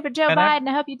 I'm voting for Joe Biden.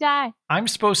 I hope you die. I'm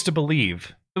supposed to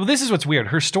believe... Well, this is what's weird.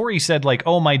 Her story said like,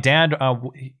 oh, my dad,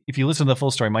 if you listen to the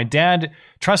full story, my dad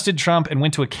trusted Trump and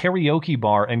went to a karaoke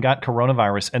bar and got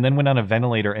coronavirus and then went on a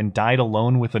ventilator and died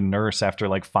alone with a nurse after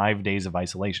like 5 days of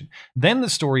isolation. Then the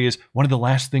story is one of the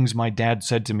last things my dad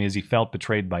said to me is he felt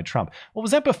betrayed by Trump. Well,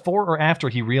 was that before or after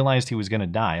he realized he was going to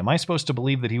die? Am I supposed to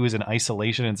believe that he was in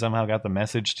isolation and somehow got the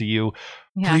message to you?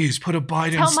 Yeah. Please put a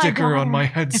Biden sticker on my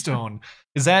headstone.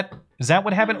 Is that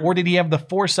what happened? Or did he have the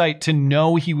foresight to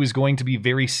know he was going to be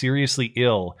very seriously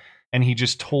ill and he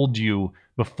just told you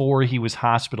before he was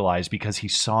hospitalized because he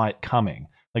saw it coming,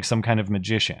 like some kind of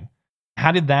magician?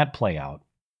 How did that play out?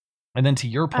 And then to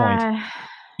your point,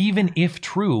 even if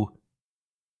true,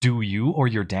 do you or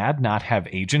your dad not have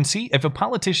agency? If a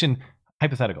politician,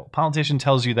 hypothetical, politician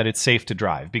tells you that it's safe to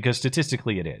drive because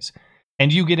statistically it is,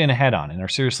 and you get in a head-on and are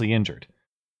seriously injured,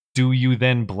 do you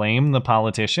then blame the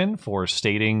politician for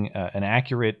stating an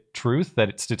accurate truth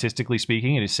that statistically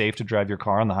speaking, it is safe to drive your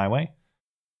car on the highway?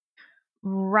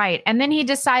 Right. And then he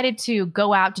decided to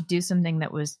go out to do something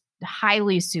that was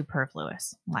highly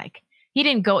superfluous. Like he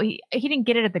didn't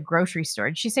get it at the grocery store.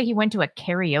 Did she say he went to a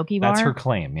karaoke bar? That's her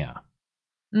claim. Yeah.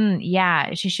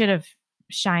 Yeah. She should have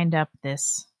shined up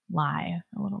this lie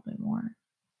a little bit more.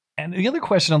 And the other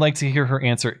question I'd like to hear her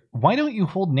answer, why don't you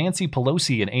hold Nancy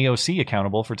Pelosi and AOC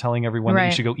accountable for telling everyone that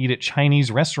you should go eat at Chinese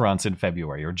restaurants in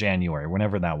February or January,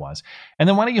 whenever that was? And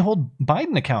then why don't you hold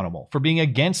Biden accountable for being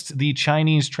against the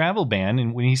Chinese travel ban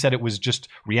and when he said it was just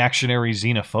reactionary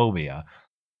xenophobia?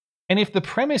 And if the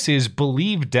premise is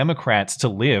believe Democrats to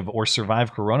live or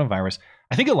survive coronavirus,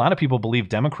 I think a lot of people believe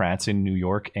Democrats in New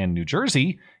York and New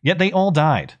Jersey, yet they all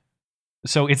died.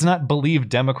 So it's not believe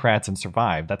Democrats and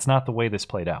survive. That's not the way this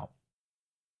played out.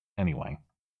 Anyway,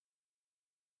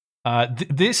 the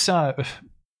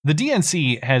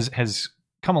DNC has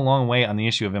come a long way on the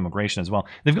issue of immigration as well.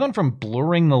 They've gone from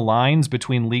blurring the lines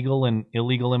between legal and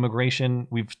illegal immigration.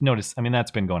 We've noticed, I mean,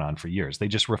 that's been going on for years. They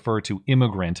just refer to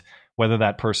immigrant, whether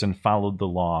that person followed the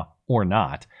law or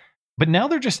not. But now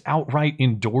they're just outright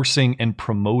endorsing and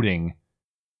promoting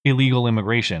illegal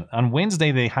immigration. On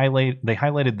Wednesday, they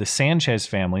highlighted the Sanchez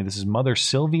family. This is mother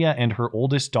Sylvia and her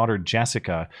oldest daughter,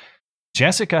 Jessica.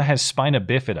 Jessica has spina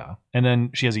bifida, and then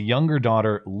she has a younger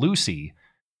daughter, Lucy,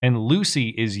 and Lucy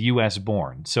is U.S.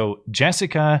 born. So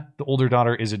Jessica, the older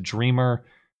daughter, is a dreamer.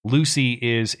 Lucy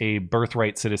is a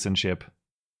birthright citizenship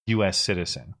U.S.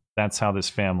 citizen. That's how this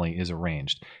family is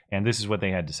arranged. And this is what they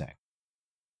had to say.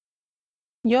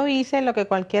 Yo hice lo que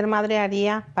cualquier madre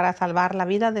haría para salvar la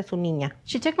vida de su niña.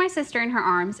 She took my sister in her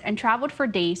arms and traveled for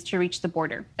days to reach the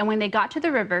border. And when they got to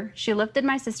the river, she lifted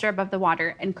my sister above the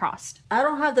water and crossed. I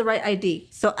don't have the right ID,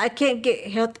 so I can't get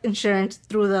health insurance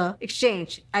through the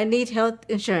exchange. I need health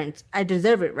insurance. I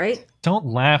deserve it, right? Don't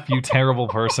laugh, you terrible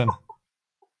person.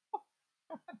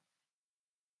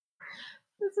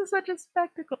 This is such a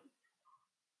spectacle.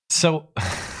 So...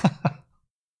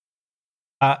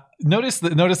 notice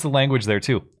the language there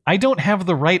too. I don't have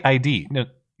the right ID. No,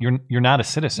 you're not a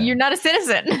citizen. You're not a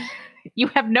citizen. You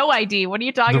have no ID. What are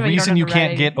you talking about? The reason you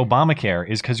can't ID? get Obamacare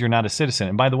is because you're not a citizen.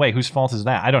 And by the way, whose fault is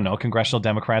that? I don't know. Congressional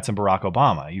Democrats and Barack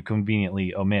Obama. You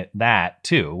conveniently omit that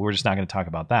too. We're just not going to talk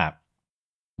about that.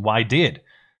 Why did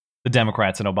the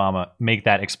Democrats and Obama make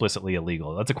that explicitly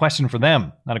illegal? That's a question for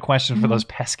them, not a question for those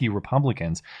pesky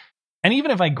Republicans. And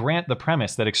even if I grant the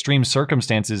premise that extreme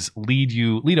circumstances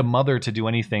lead a mother to do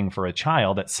anything for a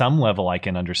child, at some level I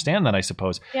can understand that, I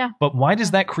suppose. Yeah. But why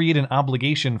does that create an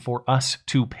obligation for us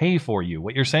to pay for you?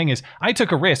 What you're saying is, I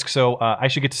took a risk, so I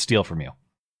should get to steal from you.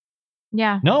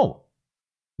 Yeah. No.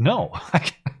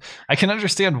 I can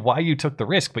understand why you took the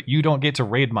risk, but you don't get to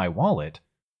raid my wallet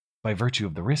by virtue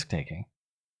of the risk taking.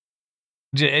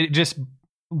 Just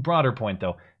broader point,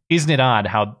 though. Isn't it odd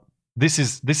how this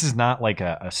is not like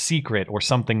a secret or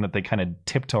something that they kind of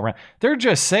tiptoe around? They're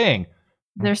just saying.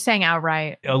 They're saying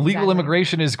outright. Illegal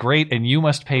immigration is great and you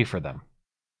must pay for them.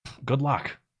 Good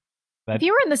luck. If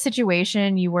you were in the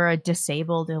situation, you were a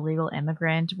disabled illegal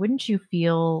immigrant, wouldn't you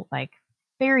feel like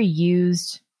very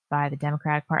used by the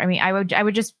Democratic Party? I mean, I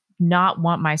would just not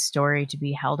want my story to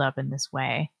be held up in this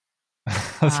way.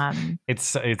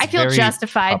 It's I feel very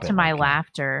justified to my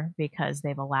laughter because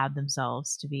they've allowed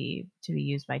themselves to be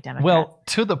used by Democrats. Well,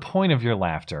 to the point of your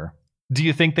laughter, do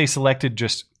you think they selected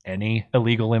just any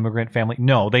illegal immigrant family?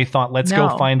 No, they thought, let's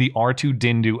go find the R2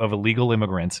 Dindu of illegal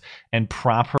immigrants and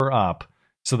prop her up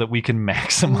so that we can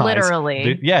maximize.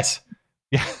 Literally. Yes.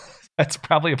 Yeah. That's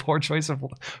probably a poor choice of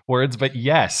words, but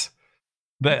yes.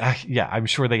 But yeah, I'm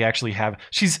sure they actually have.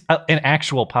 She's an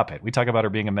actual puppet. We talk about her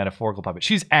being a metaphorical puppet.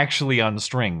 She's actually on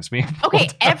strings. Okay,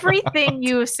 everything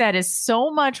you said is so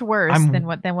much worse than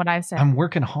what I've said. I'm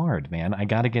working hard, man. I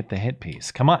got to get the hit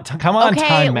piece. Come on, okay,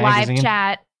 Time Magazine. Live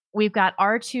chat. We've got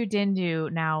R2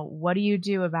 Dindu. Now, what do you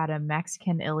do about a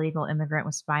Mexican illegal immigrant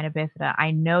with spina bifida? I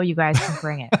know you guys can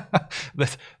bring it. The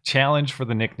challenge for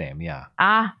the nickname, yeah.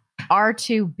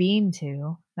 R2 Bean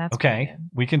 2. That's okay.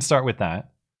 We can start with that.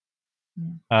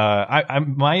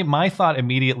 My thought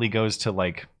immediately goes to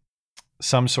like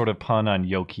some sort of pun on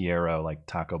Yo Quiero, like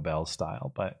Taco Bell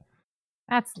style, but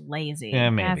that's lazy. Yeah,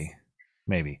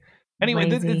 maybe. Anyway,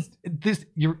 this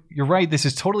you're right. This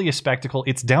is totally a spectacle.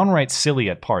 It's downright silly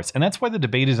at parts, and that's why the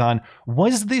debate is on.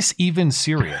 Was this even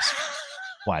serious?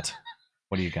 What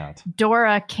do you got?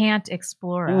 Dora can't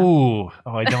explore. Ooh,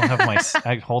 I don't have my.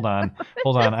 Hold on.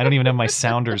 I don't even have my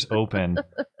sounders open.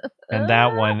 And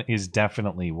that one is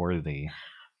definitely worthy.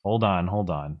 Hold on.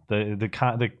 The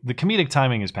comedic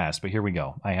timing is past, but here we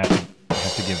go. I have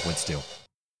to give what's due.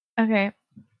 Okay.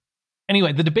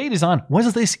 Anyway, the debate is on.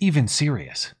 Was this even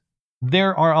serious?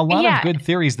 There are a lot of good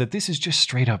theories that this is just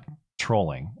straight up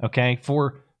trolling. Okay,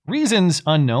 for reasons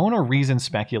unknown or reasons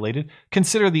speculated.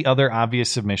 Consider the other obvious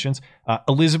submissions.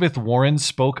 Elizabeth Warren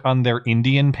spoke on their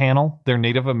Indian panel, their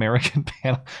Native American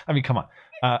panel. I mean, come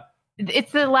on.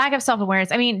 It's the lack of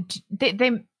self-awareness. I mean,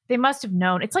 they must have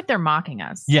known. It's like they're mocking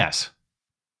us. Yes.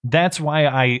 That's why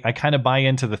I kind of buy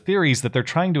into the theories that they're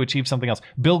trying to achieve something else.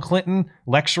 Bill Clinton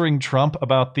lecturing Trump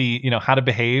about how to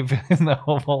behave in the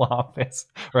Oval Office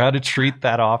or how to treat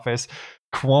that office.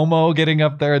 Cuomo getting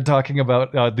up there and talking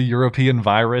about the European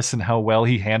virus and how well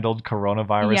he handled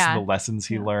coronavirus and the lessons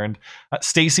he learned.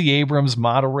 Stacey Abrams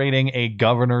moderating a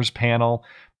governor's panel.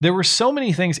 There were so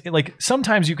many things. Like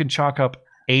sometimes you can chalk up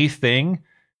a thing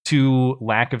to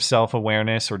lack of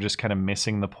self-awareness or just kind of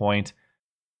missing the point.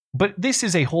 But this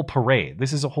is a whole parade.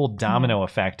 This is a whole domino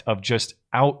effect of just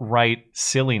outright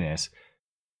silliness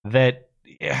that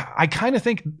I kind of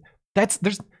think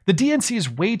the DNC is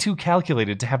way too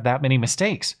calculated to have that many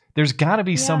mistakes. There's got to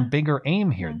be some bigger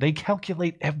aim here. They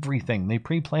calculate everything. They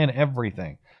pre-plan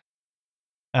everything.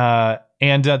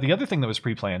 And the other thing that was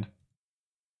pre-planned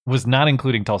was not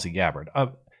including Tulsi Gabbard.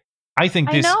 I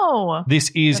think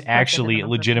this is actually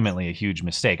legitimately a huge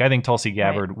mistake. I think Tulsi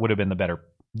Gabbard would have been the better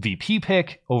VP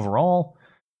pick overall.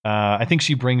 I think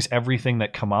she brings everything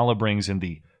that Kamala brings in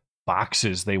the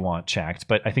boxes they want checked,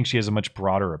 but I think she has a much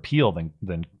broader appeal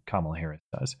than Kamala Harris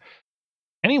does.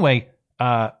 Anyway,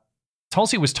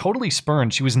 Tulsi was totally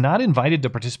spurned. She was not invited to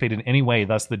participate in any way.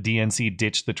 Thus, the DNC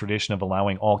ditched the tradition of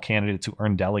allowing all candidates who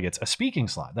earn delegates a speaking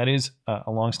slot. That is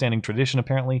a longstanding tradition,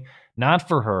 apparently. Not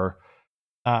for her.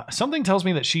 Something tells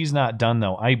me that she's not done,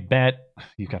 though. I bet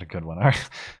you got a good one. All right.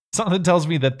 Something tells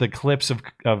me that the clips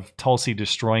of Tulsi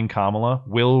destroying Kamala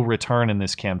will return in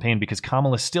this campaign because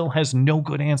Kamala still has no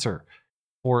good answer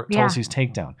for Tulsi's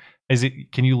takedown.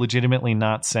 Can you legitimately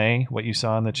not say what you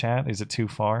saw in the chat? Is it too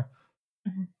far?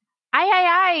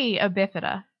 I a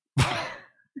bifida.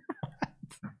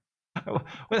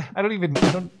 I don't even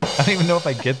know if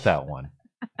I get that one.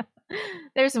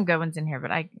 There's some good ones in here,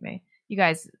 but You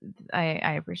guys,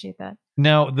 I appreciate that.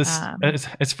 Now, this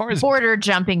as far as border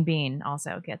jumping bean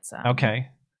also gets okay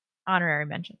honorary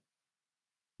mention.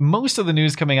 Most of the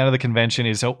news coming out of the convention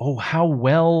is how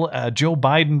well Joe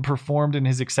Biden performed in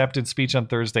his acceptance speech on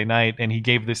Thursday night, and he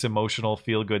gave this emotional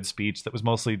feel-good speech that was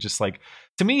mostly just like,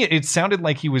 to me, it sounded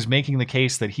like he was making the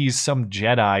case that he's some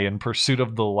Jedi in pursuit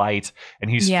of the light,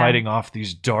 and he's fighting off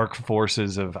these dark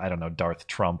forces of, I don't know, Darth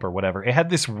Trump or whatever. It had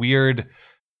this weird,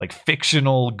 like,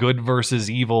 fictional good versus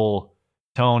evil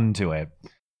tone to it.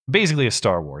 Basically a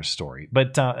Star Wars story.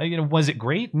 But, was it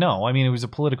great? No. I mean, it was a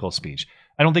political speech.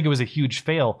 I don't think it was a huge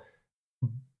fail,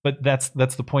 but that's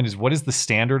the point, is what is the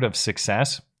standard of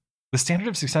success? The standard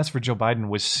of success for Joe Biden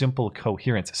was simple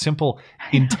coherence, simple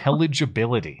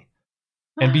intelligibility.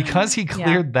 And because he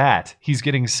cleared that, he's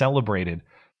getting celebrated.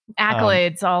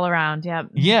 Accolades all around, yeah.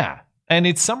 Yeah, and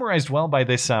it's summarized well by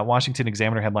this Washington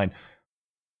Examiner headline.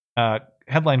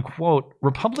 Headline quote,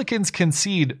 Republicans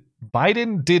concede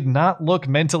Biden did not look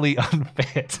mentally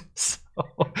unfit. So,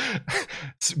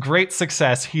 great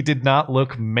success. He did not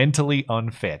look mentally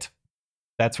unfit.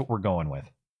 That's what we're going with.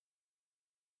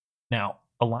 Now,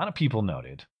 a lot of people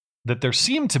noted that there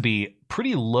seemed to be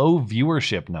pretty low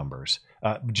viewership numbers.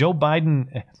 Joe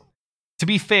Biden, to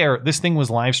be fair, this thing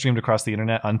was live streamed across the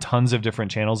internet on tons of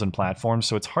different channels and platforms,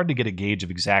 so it's hard to get a gauge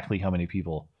of exactly how many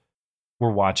people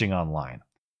were watching online.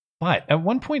 But at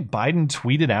one point, Biden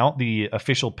tweeted out the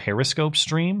official Periscope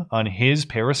stream on his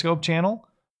Periscope channel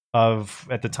of,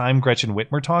 at the time, Gretchen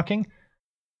Whitmer talking.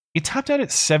 It topped out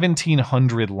at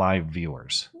 1,700 live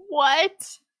viewers.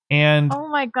 What? And oh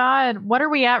my God, what are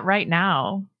we at right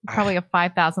now? Probably a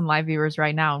 5,000 live viewers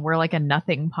right now, and we're like a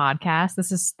nothing podcast.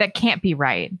 That can't be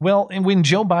right. Well, and when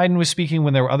Joe Biden was speaking,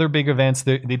 when there were other big events,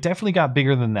 they definitely got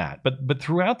bigger than that. But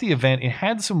throughout the event, it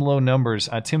had some low numbers.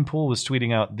 Tim Pool was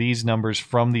tweeting out these numbers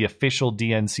from the official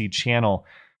DNC channel.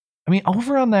 I mean,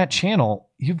 over on that channel,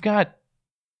 you've got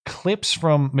clips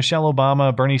from Michelle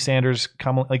Obama, Bernie Sanders,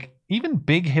 Kamala, like even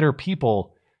big hitter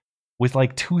people with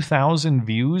like 2,000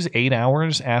 views 8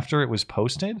 hours after it was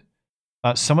posted.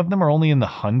 Some of them are only in the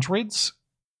hundreds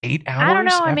 8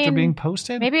 hours after being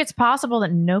posted. Maybe it's possible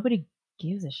that nobody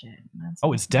gives a shit.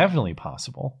 It's definitely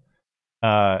possible.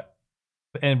 And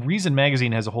Reason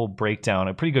Magazine has a whole breakdown,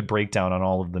 a pretty good breakdown on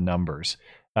all of the numbers.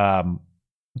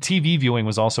 TV viewing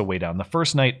was also way down. The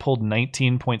first night pulled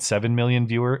 19.7 million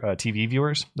TV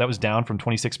viewers. That was down from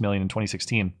 26 million in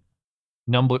 2016.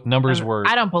 Numbers were...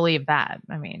 I don't believe that.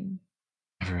 I mean,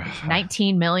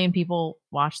 19 million people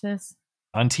watch this?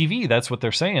 On TV, that's what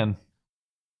they're saying.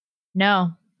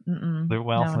 No.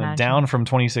 Well, down from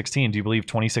 2016. Do you believe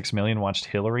 26 million watched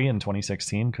Hillary in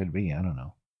 2016? Could be. I don't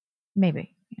know.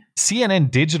 Maybe. Yeah.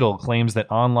 CNN Digital claims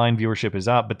that online viewership is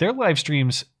up, but their live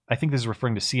streams, I think this is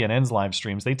referring to CNN's live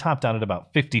streams, they topped out at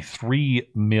about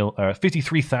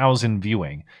 53,000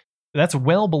 viewing. That's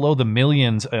well below the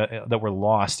millions that were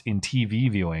lost in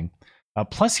TV viewing.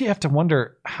 Plus, you have to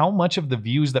wonder how much of the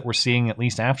views that we're seeing, at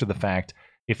least after the fact,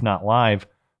 if not live,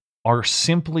 are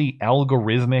simply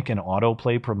algorithmic and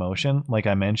autoplay promotion, like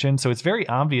I mentioned. So it's very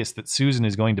obvious that Susan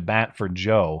is going to bat for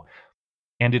Joe.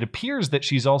 And it appears that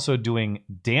she's also doing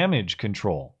damage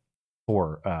control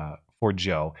for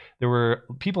Joe. There were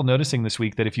people noticing this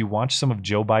week that if you watch some of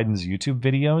Joe Biden's YouTube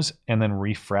videos and then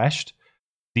refreshed,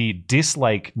 the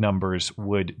dislike numbers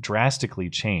would drastically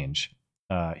change.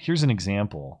 Here's an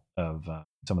example of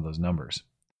some of those numbers.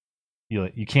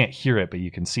 You can't hear it, but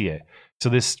you can see it. So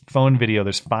this phone video,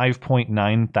 there's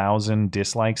 5.9 thousand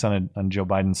dislikes on Joe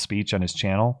Biden's speech on his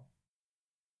channel.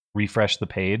 Refresh the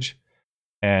page,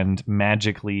 and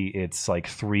magically it's like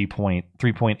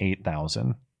 3.8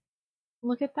 thousand.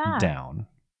 Look at that. Down.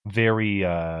 Very,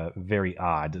 very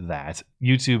odd that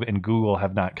YouTube and Google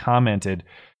have not commented.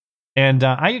 And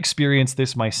I experienced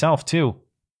this myself too.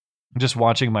 Just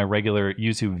watching my regular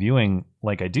YouTube viewing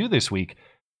like I do this week,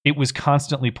 it was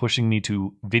constantly pushing me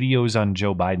to videos on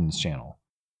Joe Biden's channel.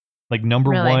 Like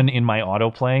number one in my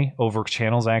autoplay over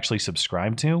channels I actually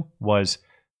subscribed to was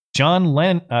John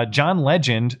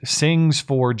Legend sings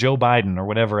for Joe Biden or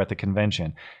whatever at the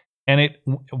convention. And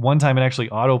one time it actually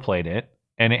autoplayed it,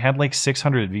 and it had like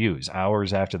 600 views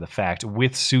hours after the fact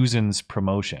with Susan's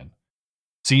promotion.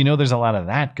 So there's a lot of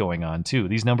that going on too.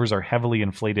 These numbers are heavily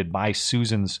inflated by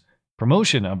Susan's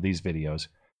promotion of these videos.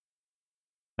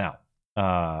 Now,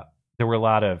 there were a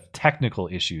lot of technical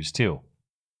issues too.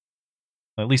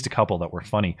 At least a couple that were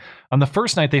funny. On the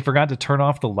first night, they forgot to turn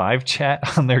off the live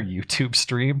chat on their YouTube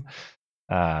stream.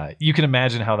 You can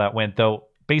imagine how that went, though.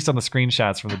 Based on the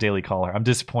screenshots from the Daily Caller, I'm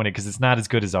disappointed because it's not as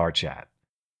good as our chat.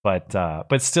 But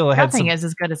still, it had Nothing some, is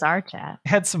as good as our chat.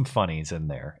 had some funnies in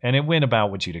there, and it went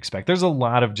about what you'd expect. There's a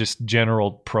lot of just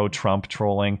general pro-Trump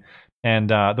trolling, and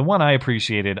the one I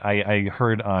appreciated, I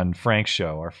heard on Frank's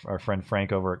show, our friend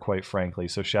Frank over at Quite Frankly,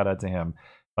 so shout out to him.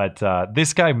 But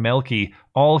this guy Melky,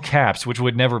 all caps, which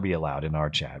would never be allowed in our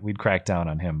chat. We'd crack down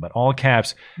on him, but all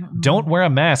caps, don't wear a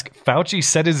mask. Fauci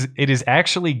said it is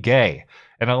actually gay.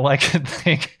 And all I can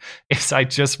think is I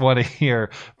just want to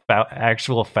hear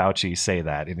actual Fauci say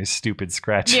that in his stupid,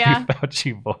 scratchy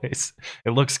Fauci voice.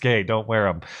 It looks gay. Don't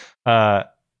wear them.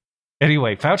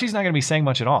 Anyway, Fauci's not going to be saying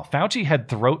much at all. Fauci had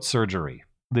throat surgery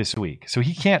this week, so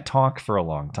he can't talk for a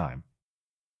long time.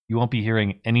 You won't be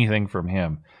hearing anything from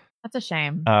him. That's a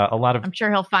shame. I'm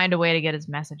sure he'll find a way to get his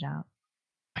message out.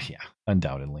 Yeah,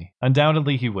 undoubtedly.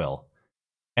 Undoubtedly he will.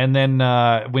 And then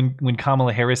when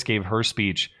Kamala Harris gave her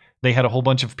speech, they had a whole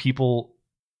bunch of people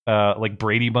like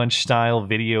Brady Bunch style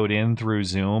videoed in through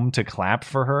Zoom to clap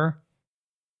for her.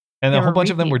 And a whole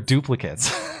bunch of them were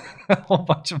duplicates. A whole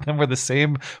bunch of them were the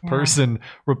same person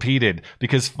repeated,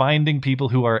 because finding people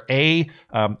who are A,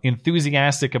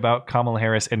 enthusiastic about Kamala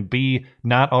Harris, and B,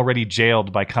 not already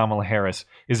jailed by Kamala Harris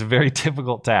is a very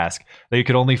difficult task. They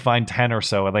could only find 10 or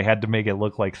so, and they had to make it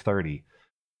look like 30.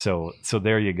 So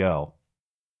there you go.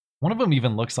 One of them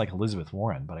even looks like Elizabeth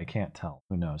Warren, but I can't tell.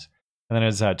 Who knows? And then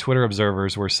as Twitter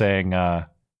observers were saying,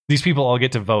 these people all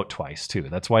get to vote twice too.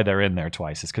 That's why they're in there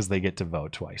twice. Is because they get to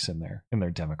vote twice in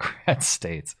their Democrat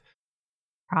states.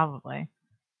 Probably.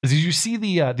 Did you see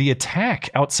the attack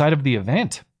outside of the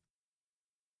event?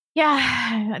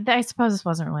 Yeah, I suppose this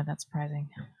wasn't really that surprising.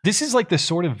 This is like the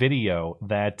sort of video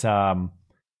that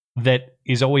that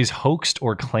is always hoaxed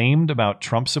or claimed about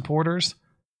Trump supporters,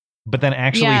 but then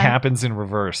actually happens in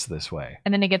reverse this way.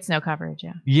 And then it gets no coverage,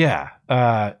 Yeah.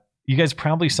 You guys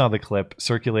probably saw the clip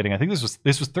circulating. I think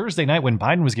this was Thursday night when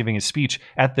Biden was giving his speech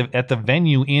at the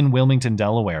venue in Wilmington,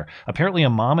 Delaware. Apparently, a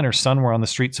mom and her son were on the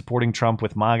street supporting Trump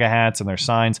with MAGA hats and their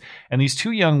signs. And these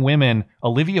two young women,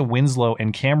 Olivia Winslow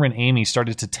and Cameron Amy,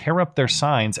 started to tear up their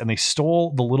signs, and they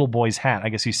stole the little boy's hat. I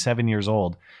guess he's 7 years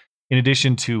old. In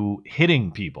addition to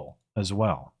hitting people as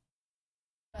well.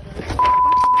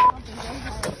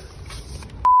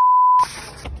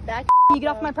 Back. Can you get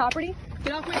off my property?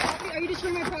 Get off my property? Are you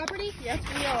destroying my property? Yes,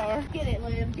 we are. Get it,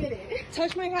 Liam. Get it.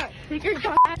 Touch my hat. Take your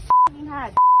hat.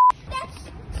 That's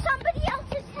somebody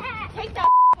else's hat. Take that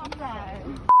hat.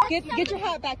 Get your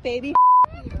hat back, baby.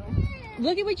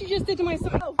 Look at what you just did to my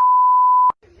son. Oh.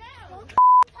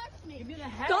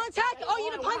 Don't attack. Oh, you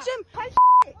gonna punch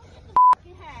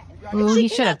him? Ooh, he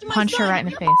should have punched her right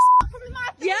in the face.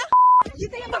 Yeah? You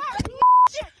think I'm afraid of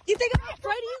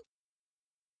you?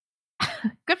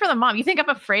 Good for the mom. You think I'm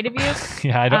afraid of you?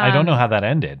 Yeah, I don't know how that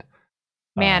ended.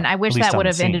 Man, I wish that would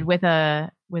have ended with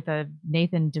a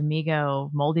Nathan Domingo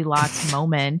Moldy Locks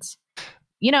moment.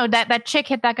 You know, that chick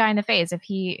hit that guy in the face. If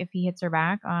he hits her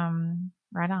back,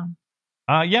 right on.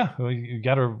 Yeah, you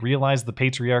got to realize the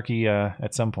patriarchy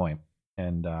at some point.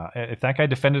 And if that guy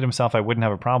defended himself, I wouldn't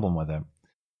have a problem with it.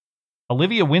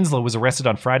 Olivia Winslow was arrested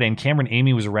on Friday, and Cameron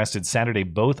Amy was arrested Saturday.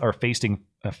 Both are facing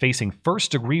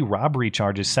first-degree robbery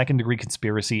charges, second-degree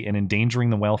conspiracy, and endangering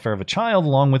the welfare of a child,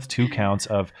 along with 2 counts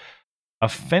of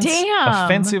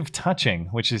offensive touching,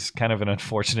 which is kind of an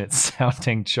unfortunate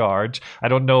sounding charge. I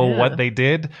don't know what they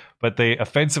did, but they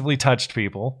offensively touched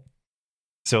people.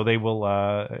 So they will.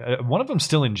 One of them's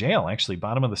still in jail, actually.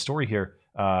 Bottom of the story here.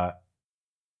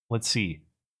 Let's see.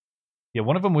 Yeah,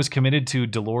 one of them was committed to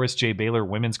Dolores J. Baylor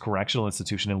Women's Correctional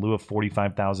Institution in lieu of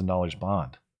 $45,000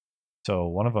 bond. So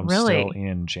one of them's still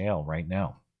in jail right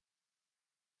now.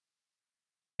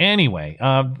 Anyway,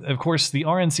 of course, the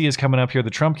RNC is coming up here. The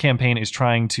Trump campaign is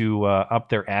trying to up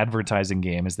their advertising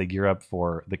game as they gear up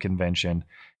for the convention.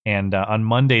 And on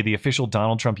Monday, the official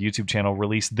Donald Trump YouTube channel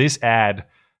released this ad.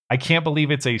 I can't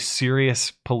believe it's a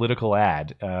serious political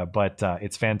ad, but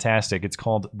it's fantastic. It's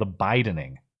called The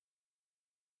Bidening.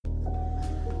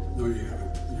 No, you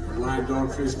haven't. You're a lying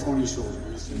dog-faced pony soldier.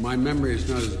 My memory is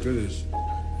not as good as...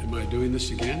 Am I doing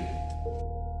this again?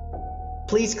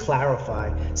 Please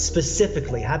clarify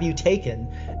specifically, have you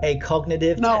taken a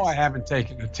cognitive test? No, I haven't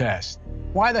taken a test.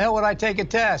 Why the hell would I take a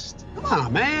test? Come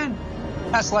on, man.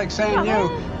 That's like saying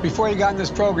before you got in this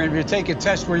program, you take a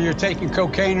test where you're taking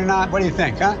cocaine or not. What do you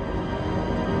think, huh?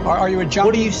 Are you a junkie?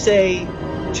 What do you say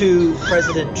to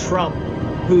President Trump,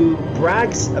 who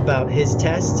brags about his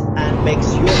test and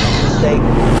makes your mistake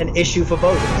an issue for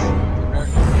voters?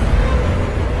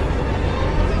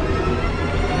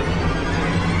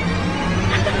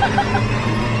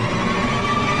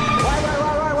 Why?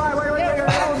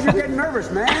 You're getting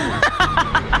nervous, man.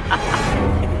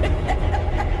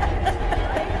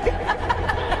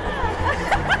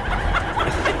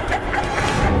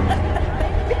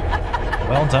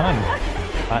 done.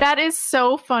 That is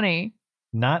so funny.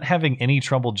 Not having any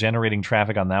trouble generating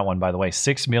traffic on that one, by the way.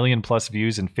 6 million plus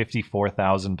views and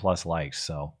 54,000 plus likes.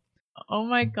 So, oh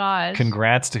my gosh!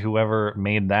 Congrats to whoever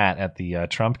made that at the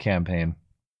Trump campaign.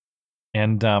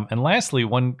 And lastly,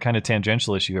 one kind of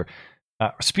tangential issue here.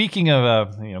 Speaking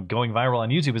of going viral on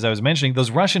YouTube, as I was mentioning,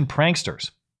 those Russian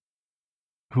pranksters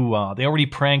who they already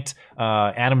pranked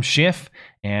Adam Schiff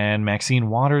and Maxine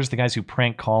Waters, the guys who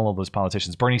prank call all those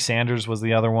politicians. Bernie Sanders was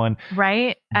the other one,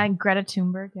 right? And Greta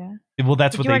Thunberg, yeah. Well,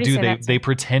 that's what they do. They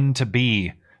pretend to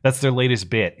be. That's their latest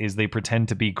bit. Is they pretend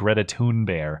to be Greta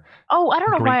Thunberg. Oh, I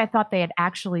don't know why I thought they had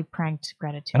actually pranked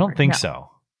Greta Thunberg. I don't think so.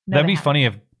 No, that'd be funny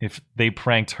if they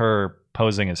pranked her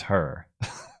posing as her.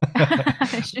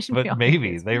 But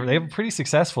maybe they're pretty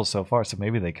successful so far, so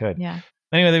maybe they could. Yeah.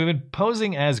 Anyway, they've been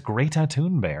posing as Greta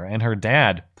Thunberg and her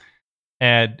dad,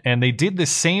 and they did the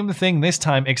same thing this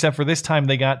time, except for this time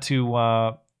they got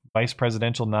to vice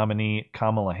presidential nominee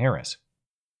Kamala Harris.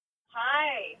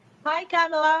 Hi,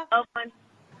 Kamala.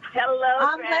 Hello,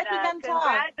 I'm Greta. glad we can talk.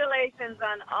 Congratulations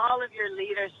on all of your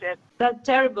leadership. That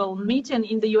terrible meeting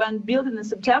in the UN building in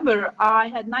September, I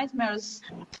had nightmares.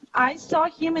 I saw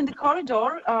him in the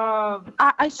corridor.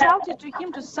 I shouted to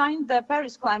him to sign the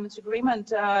Paris Climate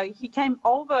Agreement. He came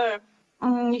over.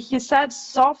 He said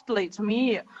softly to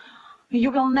me,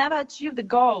 "You will never achieve the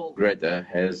goal." Greta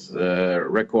has a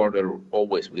recorder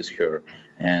always with her,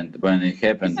 and when it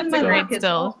happened,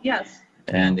 Yes.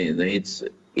 And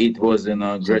it was in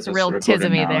a Greta's real recorder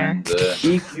tismy now, there. and,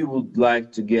 if you would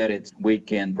like to get it, we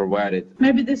can provide it.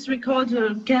 Maybe this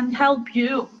recorder can help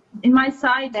you. In my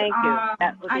side, Thank you.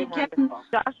 That would be I can. wonderful.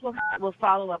 Josh will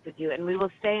follow up with you, and we will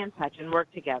stay in touch and work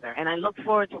together. And I look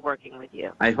forward to working with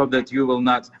you. I hope that you will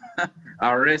not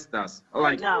arrest us,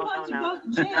 like No.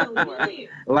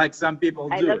 like some people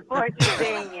do. I look forward to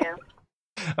seeing you.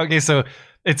 Okay, so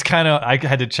it's kind of, I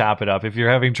had to chop it up. If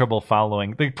you're having trouble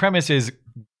following, the premise is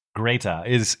Greta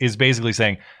is basically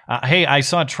saying, hey, I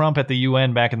saw Trump at the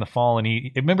UN back in the fall, and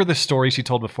remember the story she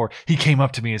told before? He came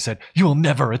up to me and said, "You will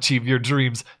never achieve your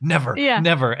dreams. Never,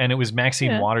 never." And it was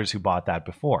Maxine Waters who bought that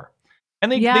before. And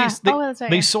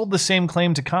they sold the same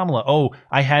claim to Kamala. Oh,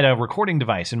 I had a recording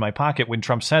device in my pocket when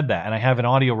Trump said that, and I have an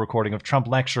audio recording of Trump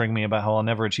lecturing me about how I'll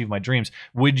never achieve my dreams.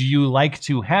 Would you like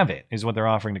to have it? Is what they're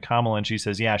offering to Kamala. And she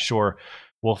says, yeah, sure.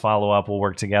 We'll follow up. We'll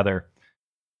work together.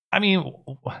 I mean,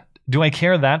 do I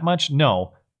care that much?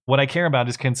 No. What I care about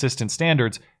is consistent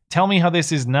standards. Tell me how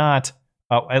this is not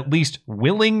at least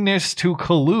willingness to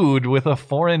collude with a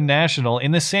foreign national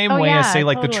in the same way as, say,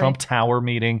 like the Trump Tower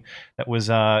meeting that was,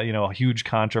 a huge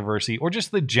controversy, or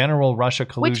just the general Russia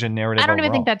collusion narrative. I don't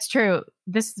even overall. think that's true.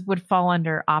 This would fall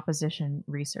under opposition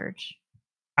research.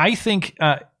 I think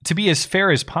to be as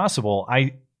fair as possible,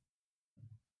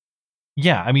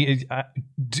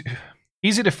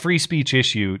 is it a free speech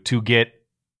issue to get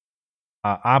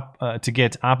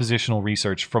oppositional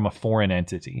research from a foreign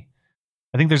entity?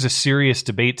 I think there's a serious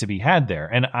debate to be had there,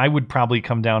 and I would probably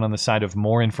come down on the side of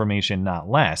more information, not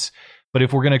less. But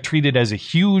if we're going to treat it as a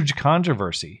huge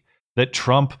controversy that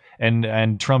Trump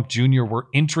and Trump Jr. were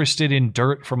interested in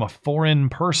dirt from a foreign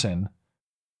person,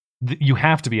 you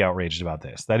have to be outraged about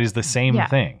this. That is the same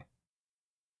thing.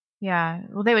 Yeah.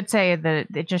 Well, they would say that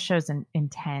it just shows an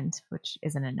intent, which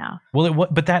isn't enough. Well,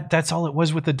 but that's all it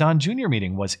was with the Don Jr.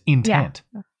 meeting was intent.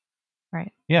 Yeah.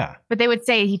 Right. Yeah. But they would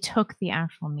say he took the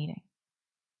actual meeting.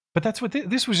 But that's what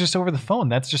this was, just over the phone.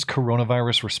 That's just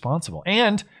coronavirus responsible.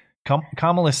 And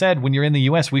Kamala said, when you're in the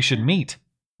U.S., we should meet.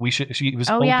 She was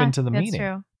open to the meeting. That's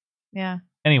true. Yeah.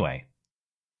 Anyway,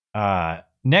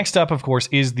 next up, of course,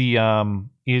 is the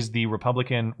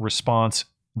Republican response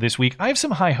this week. I have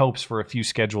some high hopes for a few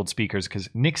scheduled speakers because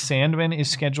Nick Sandman is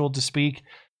scheduled to speak.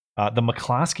 The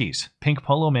McCloskeys, Pink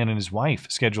Polo Man and his wife,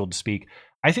 scheduled to speak.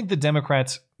 I think the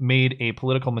Democrats made a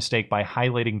political mistake by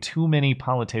highlighting too many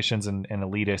politicians and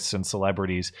elitists and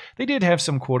celebrities. They did have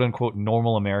some quote-unquote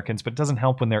normal Americans, but it doesn't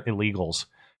help when they're illegals,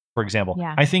 for example.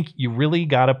 Yeah. I think you really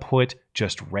got to put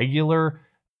just regular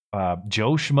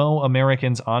Joe Schmo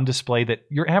Americans on display that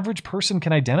your average person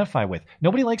can identify with.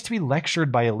 Nobody likes to be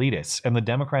lectured by elitists, and the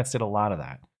Democrats did a lot of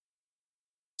that.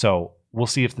 So we'll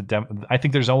see if I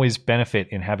think there's always benefit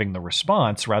in having the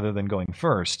response rather than going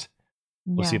first.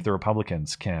 We'll see if the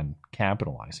Republicans can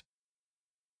capitalize.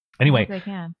 Anyway, they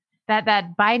can.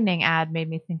 That Bidening ad made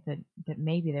me think that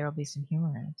maybe there will be some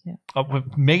humor in it too.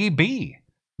 Maybe.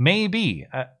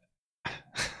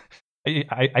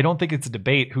 I don't think it's a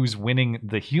debate who's winning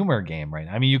the humor game right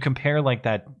now. I mean, you compare like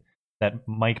that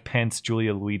Mike Pence,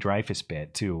 Julia Louis-Dreyfus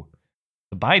bit to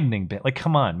The Bidening bit, like,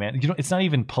 come on, man. It's not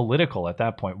even political at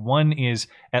that point. One is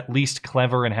at least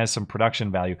clever and has some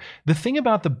production value. The thing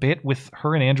about the bit with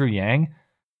her and Andrew Yang,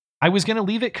 I was going to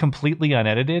leave it completely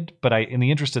unedited, but in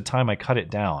the interest of time, I cut it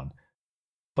down.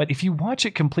 But if you watch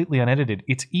it completely unedited,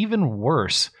 it's even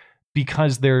worse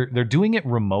because they're doing it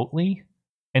remotely,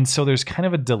 and so there's kind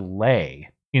of a delay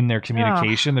in their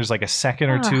communication. There's like a second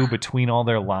or two between all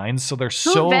their lines, so they're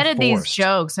so Who vetted forced. these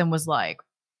jokes and was like,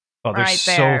 oh, they're right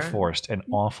so there. forced and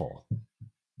awful.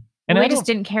 And Well, I they just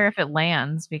didn't care if it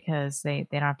lands because they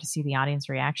don't have to see the audience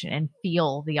reaction and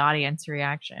feel the audience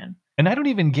reaction. And I don't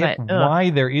even get But, why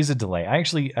there is a delay.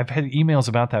 I've had emails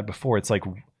about that before. It's like,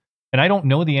 and I don't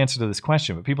know the answer to this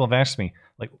question, but people have asked me,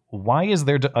 like, why is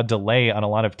there a delay on a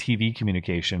lot of TV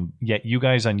communication, yet you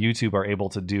guys on YouTube are able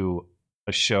to do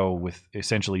a show with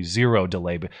essentially zero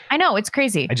delay? But I know, it's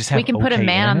crazy. I just have we can put a okay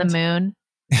man on the internet. moon,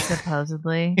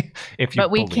 supposedly. If you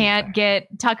but we believe can't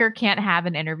Tucker can't have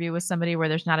an interview with somebody where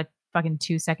there's not a fucking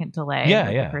 2-second delay. Yeah,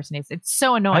 that yeah. The person needs. It's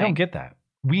so annoying. I don't get that.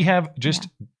 We have just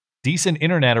decent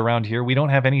internet around here. We don't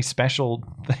have any special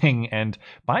thing. And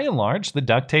by and large, the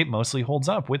duct tape mostly holds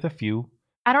up with a few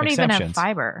I don't even have exceptions.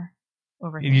 fiber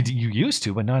over here. You used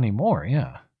to, but not anymore.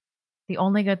 Yeah. The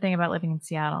only good thing about living in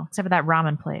Seattle, except for that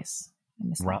ramen place. I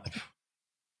miss that.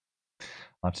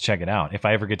 I'll have to check it out if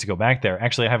I ever get to go back there.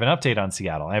 Actually, I have an update on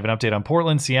Seattle. I have an update on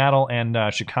Portland, Seattle, and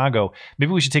Chicago.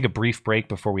 Maybe we should take a brief break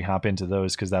before we hop into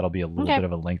those, because that'll be a little bit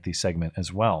of a lengthy segment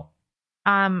as well.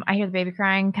 I hear the baby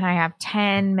crying. Can I have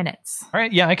 10 minutes? All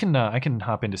right, yeah, I can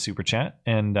hop into Super Chat,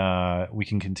 and we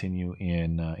can continue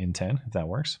in 10 if that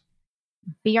works.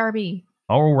 BRB.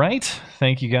 All right,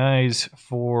 thank you guys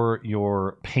for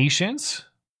your patience.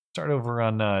 Start over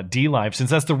on D-Live, since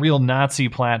that's the real Nazi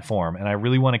platform, and I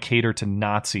really want to cater to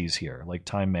Nazis here, like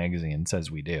Time Magazine says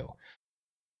we do.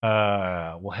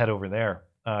 We'll head over there.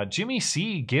 Jimmy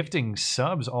C gifting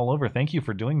subs all over. Thank you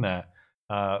for doing that.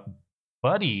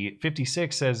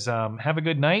 Buddy56 says, have a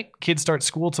good night. Kids start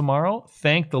school tomorrow.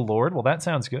 Thank the Lord. Well, that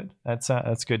sounds good.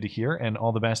 That's good to hear, and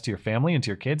all the best to your family and to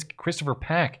your kids. Christopher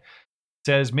Pack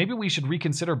says, maybe we should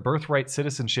reconsider birthright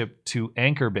citizenship to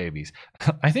anchor babies.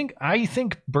 I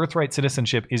think birthright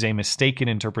citizenship is a mistaken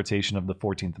interpretation of the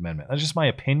 14th Amendment. That's just my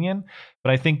opinion,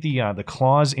 but I think the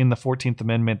clause in the 14th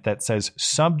Amendment that says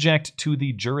subject to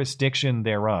the jurisdiction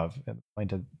thereof, it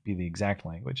might be the exact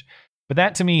language, but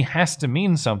that to me has to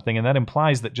mean something, and that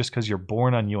implies that just because you're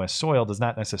born on U.S. soil does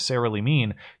not necessarily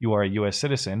mean you are a U.S.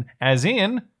 citizen, as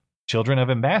in children of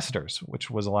ambassadors,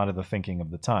 which was a lot of the thinking of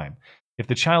the time. If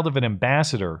the child of an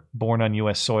ambassador born on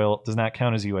U.S. soil does not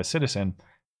count as a U.S. citizen,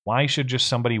 why should just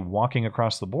somebody walking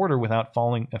across the border without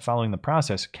following the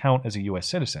process count as a U.S.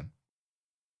 citizen?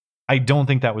 I don't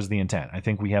think that was the intent. I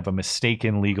think we have a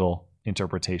mistaken legal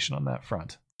interpretation on that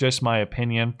front. Just my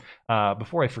opinion.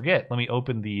 Before I forget, let me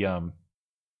open the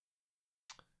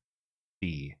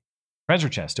treasure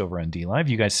chest over on D-Live.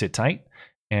 You guys sit tight,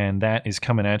 and that is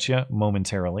coming at you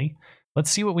momentarily.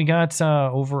 Let's see what we got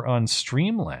over on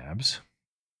Streamlabs.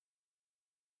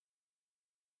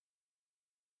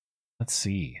 Let's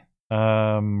see.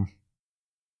 Cameron.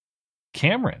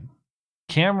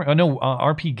 Oh, no,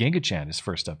 RP GigaChat is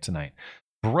first up tonight.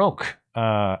 Broke.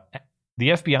 The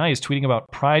FBI is tweeting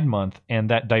about Pride Month and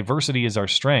that diversity is our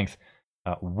strength.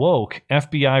 Woke.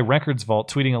 FBI Records Vault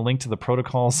tweeting a link to the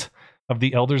protocols of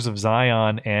the Elders of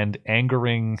Zion and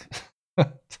angering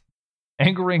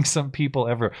some people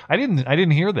ever. I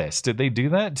didn't hear this. Did they do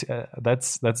that?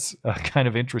 That's kind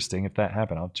of interesting if that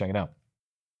happened. I'll check it out.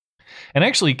 And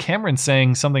actually, Cameron's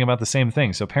saying something about the same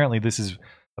thing. So apparently this is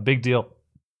a big deal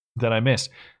that I missed.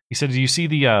 He said, "Do you see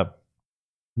the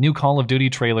new Call of Duty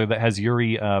trailer that has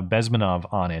Yuri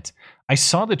Bezmenov on it?" I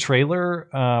saw the trailer,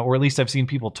 or at least I've seen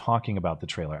people talking about the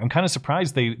trailer. I'm kind of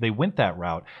surprised they went that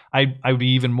route. I would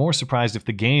be even more surprised if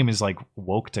the game is like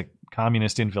woke to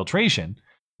communist infiltration.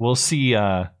 We'll see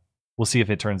if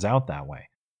it turns out that way.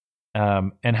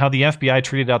 And how the FBI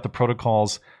treated out the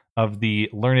protocols of the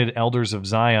learned elders of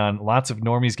Zion. Lots of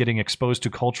normies getting exposed to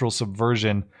cultural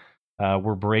subversion.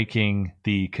 We're breaking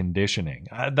the conditioning.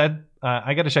 I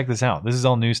got to check this out. This is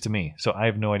all news to me, so I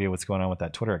have no idea what's going on with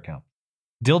that Twitter account.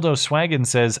 Dildo Swaggin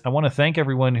says, I want to thank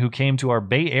everyone who came to our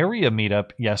Bay Area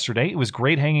meetup yesterday. It was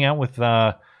great hanging out with...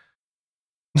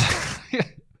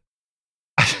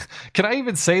 Can I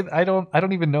even say I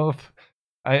don't even know if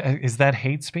is that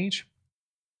hate speech?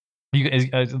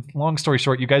 Long story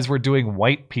short, you guys were doing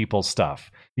white people stuff.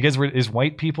 Is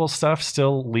white people stuff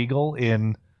still legal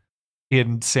in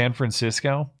San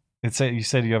Francisco? You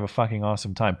said you have a fucking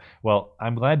awesome time. Well,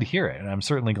 I'm glad to hear it, and I'm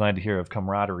certainly glad to hear of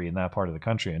camaraderie in that part of the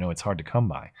country. I know it's hard to come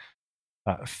by.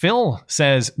 Phil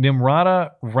says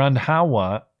Nimrata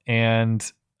Randhawa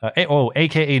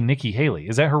AKA Nikki Haley.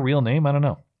 Is that her real name? I don't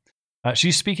know.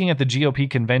 She's speaking at the GOP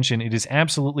convention. It is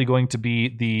absolutely going to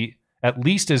be at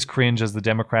least as cringe as the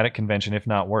Democratic convention, if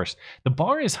not worse. The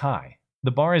bar is high.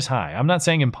 The bar is high. I'm not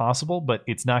saying impossible, but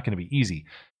it's not going to be easy.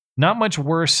 Not much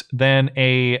worse than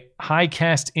a high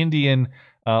caste Indian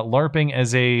LARPing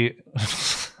as a...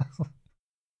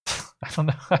 I don't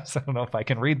know if I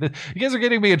can read this. You guys are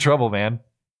getting me in trouble, man.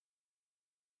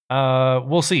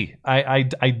 We'll see. I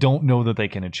don't know that they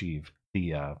can achieve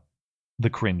the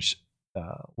cringe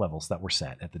levels that were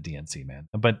set at the DNC, man.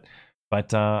 But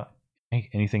hey,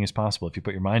 anything is possible if you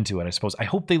put your mind to it, I suppose. I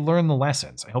hope they learn the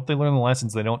lessons.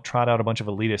 They don't trot out a bunch of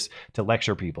elitists to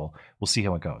lecture people. We'll see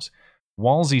how it goes.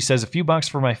 Walsey says, a few bucks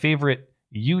for my favorite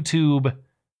YouTube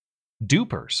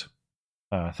dupers.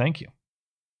 Thank you.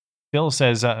 Phil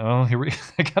says, I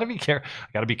gotta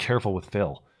be careful with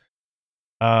Phil.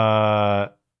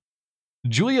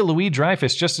 Julia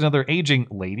Louis-Dreyfus, just another aging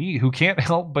lady who can't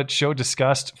help but show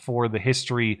disgust for the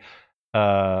historic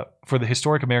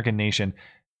American nation,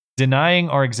 denying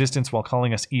our existence while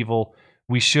calling us evil.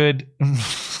 We should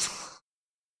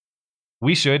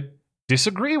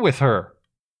disagree with her.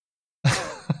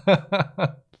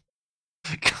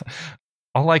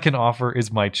 All I can offer is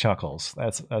my chuckles.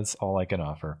 That's all I can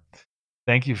offer.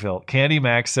 Thank you, Phil. Candy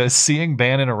Max says, seeing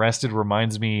Bannon arrested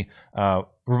reminds me,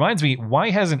 why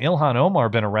hasn't Ilhan Omar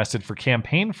been arrested for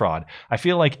campaign fraud? I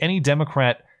feel like any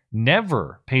Democrat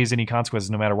never pays any consequences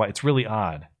no matter what. It's really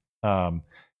odd.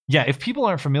 Yeah, if people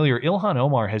aren't familiar, Ilhan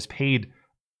Omar has paid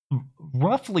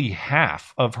roughly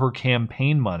half of her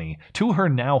campaign money to her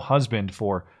now husband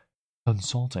for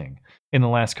consulting in the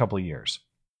last couple of years.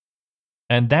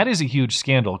 And that is a huge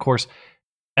scandal. Of course,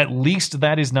 at least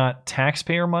that is not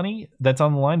taxpayer money that's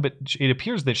on the line, but it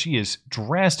appears that she is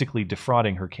drastically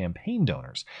defrauding her campaign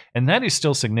donors. And that is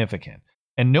still significant.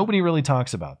 And nobody really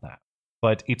talks about that.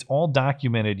 But it's all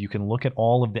documented. You can look at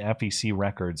all of the FEC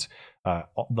records. A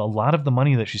lot of the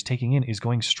money that she's taking in is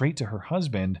going straight to her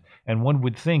husband. And one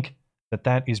would think that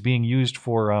that is being used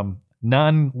for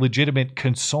non-legitimate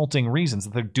consulting reasons,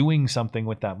 that they're doing something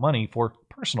with that money for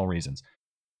personal reasons.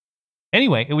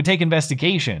 Anyway, it would take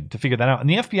investigation to figure that out. And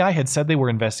the FBI had said they were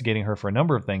investigating her for a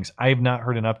number of things. I have not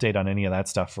heard an update on any of that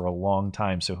stuff for a long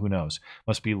time, so who knows?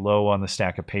 Must be low on the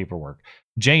stack of paperwork.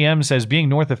 JM says, being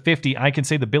north of 50, I can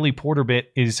say the Billy Porter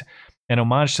bit is an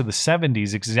homage to the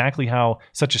 70s, exactly how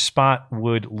such a spot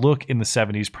would look in the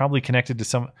 70s, probably connected to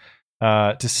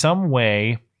some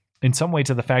way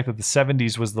to the fact that the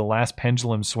 70s was the last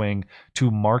pendulum swing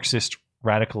to Marxist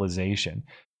radicalization.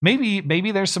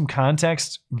 Maybe there's some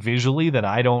context visually that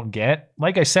I don't get.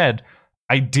 Like I said,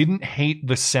 I didn't hate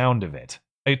the sound of it.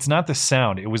 It's not the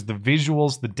sound. It was the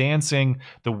visuals, the dancing,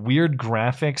 the weird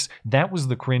graphics. That was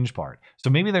the cringe part.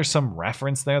 So maybe there's some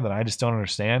reference there that I just don't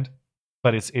understand,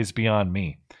 but it's beyond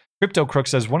me. Crypto Crook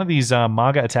says, one of these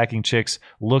MAGA attacking chicks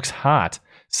looks hot.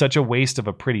 Such a waste of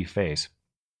a pretty face.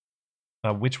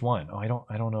 Which one? Oh, I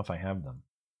don't know if I have them.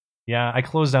 Yeah, I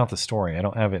closed out the story. I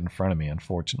don't have it in front of me,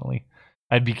 unfortunately.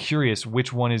 I'd be curious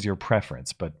which one is your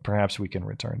preference, but perhaps we can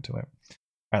return to it.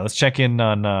 All right, let's check in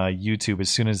on YouTube as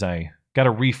soon as I got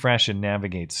to refresh and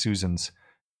navigate Susan's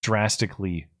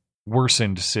drastically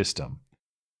worsened system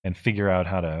and figure out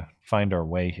how to find our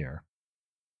way here.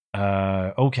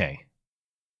 Okay.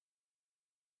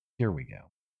 Here we go.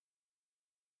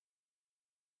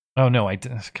 Oh, no,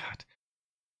 God.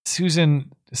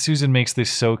 Susan makes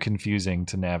this so confusing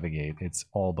to navigate. It's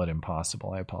all but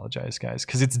impossible. I apologize, guys,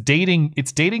 because it's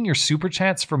dating your super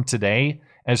chats from today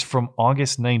as from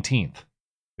August 19th,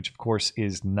 which of course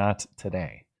is not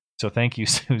today. So thank you,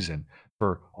 Susan,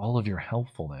 for all of your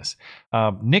helpfulness.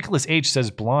 Nicholas H says,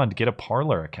 Blonde, get a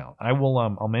Parler account. I will.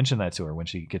 I'll mention that to her when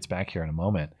she gets back here in a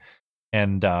moment.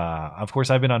 And of course,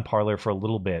 I've been on Parler for a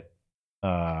little bit,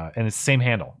 and it's the same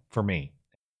handle for me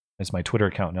as my Twitter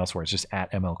account and elsewhere. It's just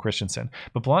at ML Christensen.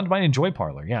 But Blonde might enjoy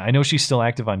Parler. Yeah, I know she's still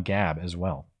active on Gab as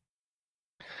well.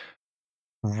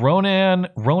 Ronan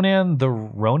the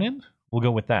Ronin? We'll go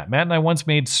with that. Matt and I once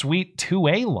made sweet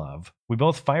 2A love. We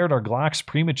both fired our Glocks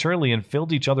prematurely and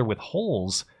filled each other with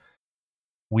holes.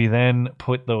 We then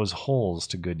put those holes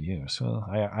to good use. Well,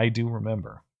 I do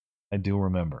remember. I do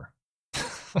remember.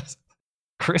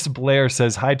 Chris Blair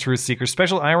says, hi, Truth Seeker.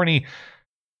 Special irony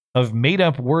of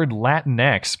made-up word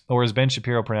Latinx, or as Ben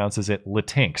Shapiro pronounces it,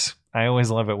 Latinx. I always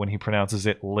love it when he pronounces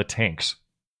it Latinx.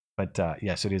 But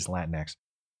yes, it is Latinx.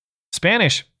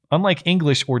 Spanish, unlike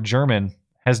English or German,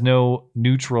 has no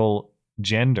neutral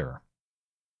gender.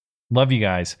 Love you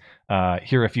guys.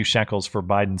 Here are a few shekels for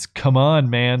Biden's "Come on,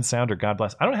 man" sounder. God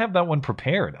bless. I don't have that one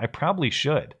prepared. I probably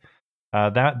should.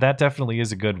 That definitely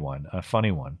is a good one, a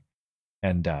funny one.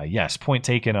 And yes, point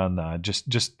taken on just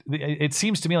it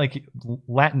seems to me like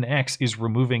Latinx is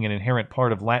removing an inherent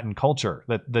part of Latin culture,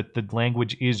 that the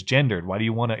language is gendered. Why do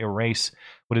you want to erase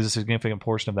what is a significant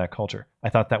portion of that culture? I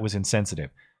thought that was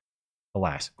insensitive.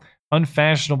 Alas.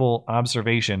 Unfashionable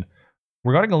observation.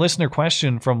 Regarding a listener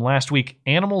question from last week,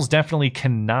 animals definitely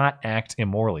cannot act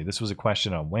immorally. This was a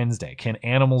question on Wednesday. Can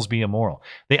animals be immoral?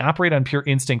 They operate on pure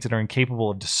instinct and are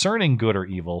incapable of discerning good or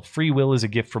evil. Free will is a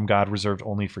gift from God reserved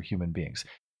only for human beings.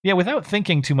 Yeah, without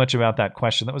thinking too much about that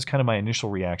question, that was kind of my initial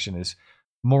reaction, is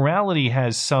morality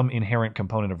has some inherent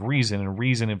component of reason, and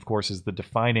reason, of course, is the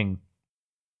defining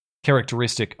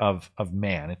characteristic of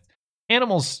man.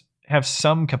 Animals have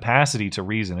some capacity to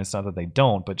reason. It's not that they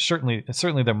don't, but certainly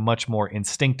they're much more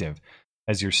instinctive,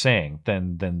 as you're saying,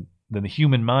 than the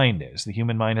human mind is. The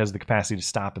human mind has the capacity to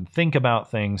stop and think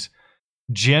about things.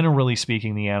 Generally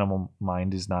speaking, the animal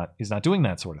mind is not doing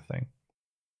that sort of thing.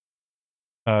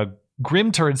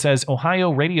 Grim Turd says,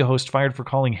 Ohio radio host fired for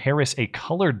calling Harris a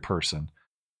colored person.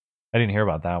 I didn't hear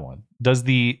about that one.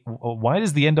 Why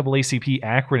does the NAACP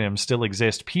acronym still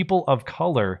exist? People of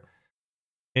color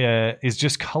is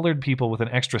just colored people with an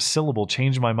extra syllable.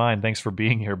 Changed my mind. Thanks for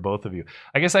being here, both of you.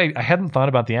 I guess I hadn't thought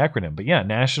about the acronym, but yeah,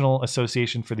 National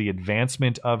Association for the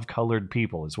Advancement of Colored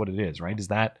People is what it is, right?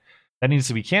 That needs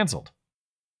to be canceled.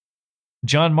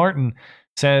 John Martin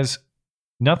says,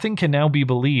 nothing can now be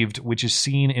believed which is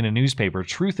seen in a newspaper.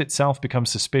 Truth itself becomes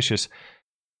suspicious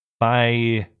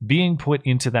by being put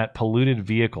into that polluted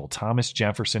vehicle. Thomas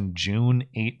Jefferson, June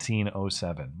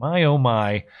 1807. My, oh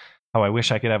my, how I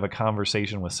wish I could have a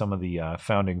conversation with some of the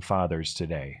founding fathers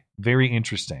today. Very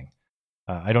interesting.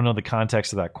 I don't know the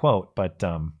context of that quote, but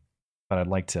I'd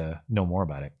like to know more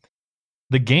about it.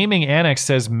 The Gaming Annex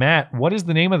says, Matt, what is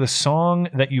the name of the song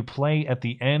that you play at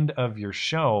the end of your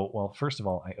show? Well, first of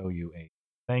all, I owe you a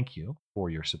thank you for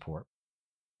your support.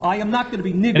 I am not going to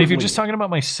be niggardly. And if you're just talking about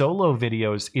my solo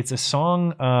videos, it's a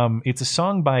song. It's a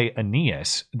song by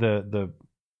Aeneas. The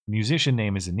musician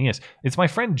name is Aeneas. It's my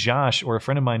friend Josh, or a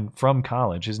friend of mine from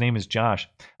college. His name is Josh.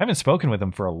 I haven't spoken with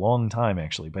him for a long time,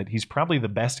 actually, but he's probably the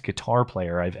best guitar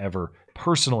player I've ever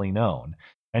personally known.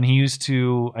 And he used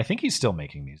to, I think he's still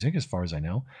making music as far as I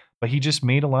know, but he just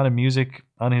made a lot of music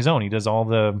on his own. He does all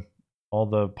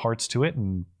the parts to it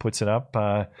and puts it up.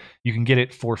 You can get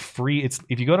it for free.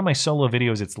 If you go to my solo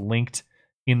videos, it's linked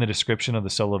in the description of the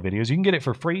solo videos. You can get it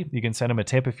for free. You can send him a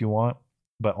tip if you want,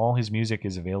 but all his music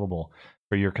is available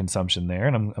for your consumption there.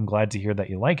 And I'm glad to hear that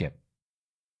you like it.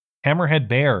 Hammerhead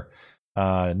Bear,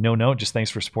 no note, just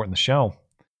thanks for supporting the show.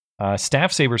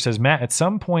 Staff Saber says, Matt, at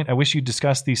some point, I wish you'd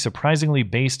discuss the surprisingly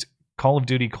based Call of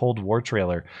Duty Cold War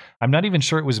trailer. I'm not even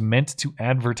sure it was meant to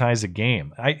advertise a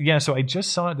game. So I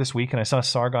just saw it this week, and I saw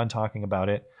Sargon talking about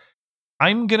it.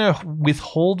 I'm going to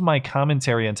withhold my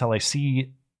commentary until I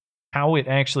see how it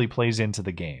actually plays into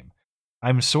the game.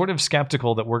 I'm sort of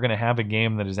skeptical that we're going to have a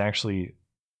game that is actually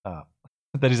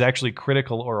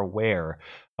critical or aware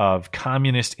of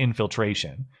communist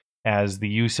infiltration, as the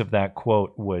use of that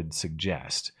quote would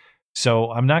suggest.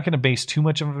 So I'm not going to base too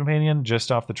much of an opinion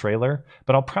just off the trailer,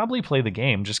 but I'll probably play the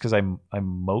game just because I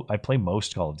play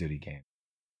most Call of Duty games,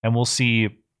 and we'll see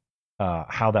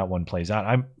how that one plays out.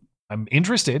 I'm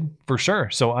interested for sure,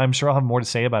 so I'm sure I'll have more to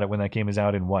say about it when that game is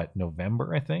out in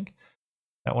November, I think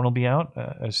that one will be out,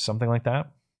 something like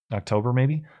that, October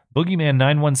maybe. Boogeyman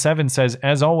 917 says,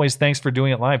 as always, thanks for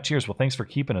doing it live. Cheers. Well, thanks for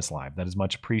keeping us live. That is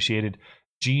much appreciated.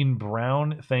 Gene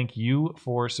Brown, thank you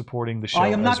for supporting the show. I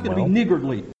am not going to be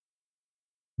niggardly.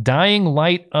 Dying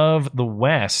Light of the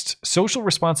West. Social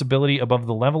responsibility above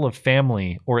the level of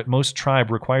family, or at most tribe,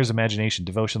 requires imagination,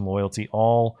 devotion, loyalty,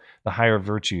 all the higher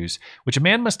virtues, which a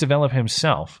man must develop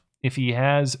himself. If he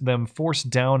has them forced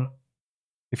down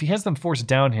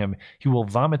him, he will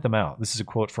vomit them out. This is a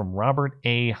quote from Robert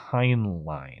A.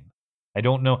 Heinlein. I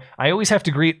don't know. I always have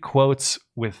to greet quotes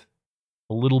with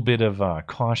a little bit of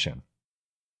caution,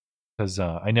 because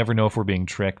I never know if we're being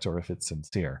tricked or if it's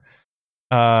sincere.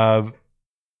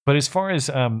 But as far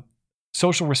as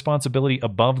social responsibility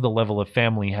above the level of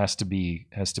family has to be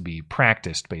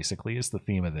practiced, basically, is the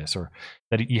theme of this, or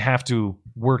that you have to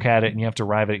work at it and you have to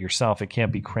arrive at it yourself. It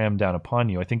can't be crammed down upon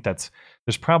you. I think there's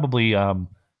probably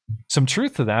some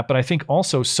truth to that, but I think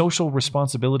also social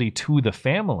responsibility to the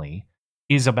family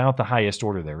is about the highest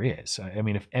order there is. I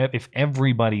mean, if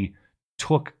everybody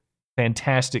took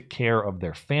fantastic care of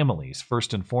their families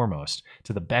first and foremost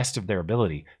to the best of their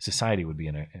ability, society would be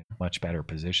in a much better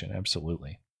position.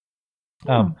 Absolutely.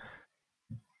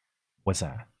 What's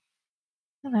that?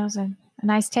 That was a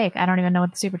nice take. I don't even know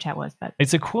what the super chat was, but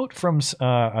it's a quote from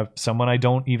someone I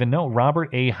don't even know, Robert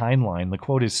A. Heinlein. The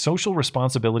quote is, social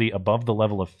responsibility above the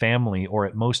level of family or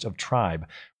at most of tribe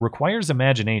requires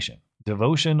imagination,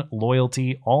 devotion,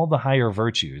 loyalty, all the higher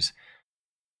virtues,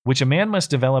 which a man must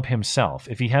develop himself.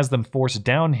 If he has them forced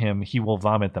down him, he will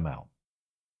vomit them out.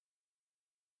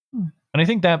 And I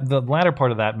think that the latter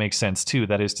part of that makes sense too.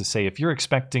 That is to say, if you're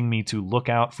expecting me to look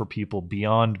out for people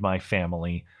beyond my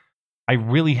family, I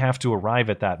really have to arrive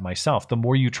at that myself. The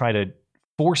more you try to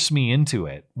force me into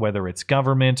it, whether it's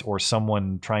government or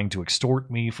someone trying to extort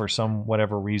me for some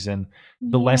whatever reason,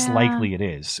 the less likely it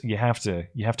is. You have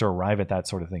to arrive at that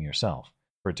sort of thing yourself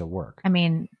for it to work. I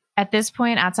mean, at this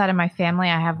point, outside of my family,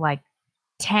 I have like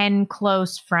 10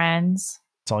 close friends.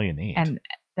 That's all you need. And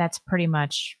that's pretty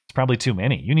much... It's probably too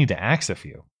many. You need to axe a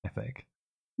few, I think.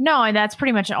 No, and that's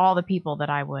pretty much all the people that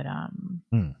I would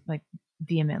like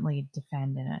vehemently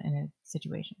defend in a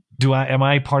situation. Am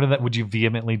I part of that? Would you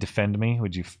vehemently defend me?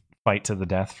 Would you fight to the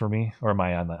death for me? Or am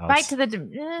I on the fight to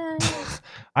the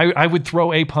I would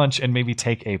throw a punch and maybe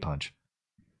take a punch.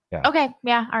 Yeah. Okay,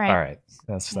 yeah, all right. All right.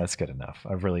 That's good enough.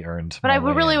 I've really earned. But I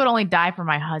would only die for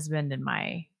my husband and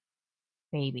my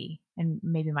baby and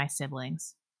maybe my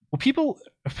siblings. Well, people,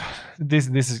 this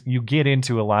is, you get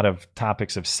into a lot of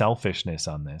topics of selfishness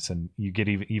on this, and you get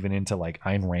even into like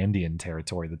Ayn Randian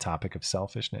territory, the topic of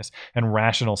selfishness and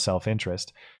rational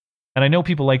self-interest. And I know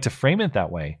people like to frame it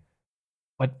that way,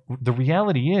 but the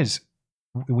reality is,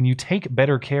 when you take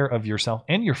better care of yourself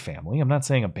and your family, I'm not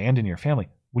saying abandon your family,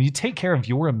 when you take care of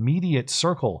your immediate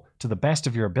circle to the best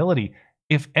of your ability,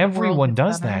 if everyone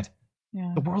does that,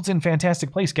 the world's in a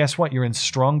fantastic place. Guess what? You're in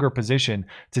stronger position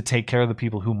to take care of the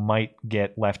people who might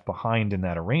get left behind in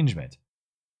that arrangement.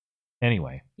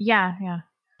 Anyway. Yeah.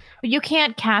 But you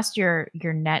can't cast your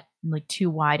net like too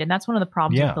wide. And that's one of the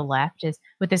problems with the left is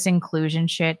with this inclusion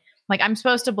shit. Like, I'm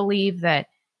supposed to believe that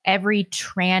every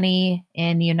tranny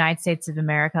in the United States of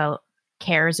America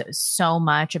cares so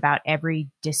much about every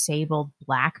disabled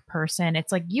Black person.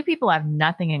 It's like, you people have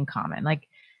nothing in common. Like,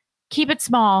 keep it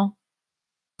small.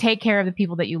 Take care of the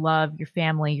people that you love, your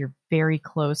family, your very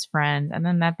close friends, and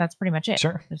then that's pretty much it.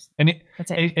 Sure. That's it.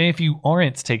 And if you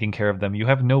aren't taking care of them, you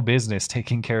have no business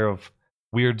taking care of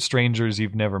weird strangers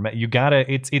you've never met. You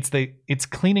gotta. It's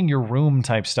cleaning your room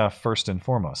type stuff first and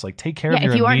foremost. Like, take care of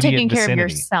your immediate vicinity. If you aren't taking care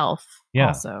of yourself,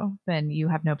 also, then you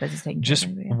have no business taking just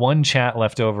care of Just one chat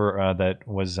left over that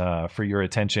was for your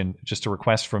attention. Just a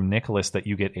request from Nicholas that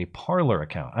you get a Parler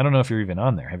account. I don't know if you're even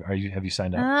on there. Have you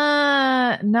signed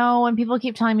up? No. When people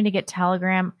keep telling me to get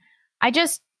Telegram, I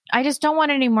just don't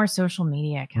want any more social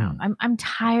media account. I'm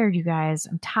tired, you guys.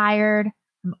 I'm tired.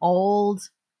 I'm old.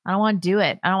 I don't want to do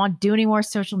it. I don't want to do any more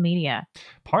social media.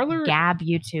 Parler, Gab,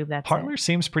 YouTube. That's Parler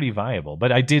seems pretty viable.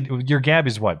 But your Gab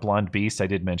is what? Blonde Beast. I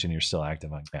did mention you're still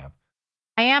active on Gab.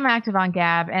 I am active on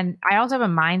Gab, and I also have a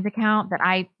Minds account that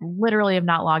I literally have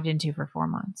not logged into for 4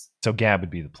 months. So Gab would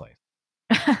be the place.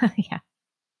 Yeah.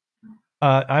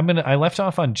 I left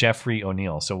off on Jeffrey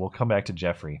O'Neill, so we'll come back to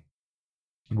Jeffrey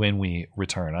when we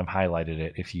return. I've highlighted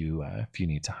it if you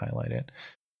need to highlight it.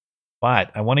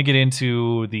 But I want to get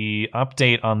into the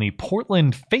update on the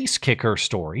Portland face kicker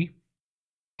story,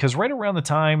 because right around the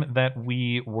time that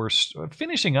we were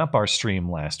finishing up our stream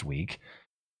last week,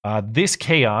 this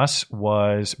chaos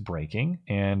was breaking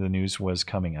and the news was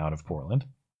coming out of Portland.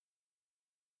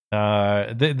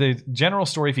 The general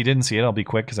story, if you didn't see it, I'll be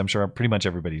quick because I'm sure pretty much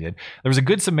everybody did. There was a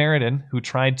Good Samaritan who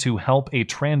tried to help a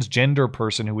transgender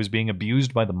person who was being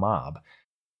abused by the mob.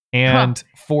 And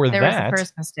for that... That was the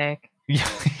first mistake.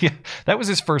 Yeah, that was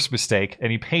his first mistake,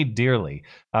 and he paid dearly.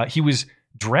 He was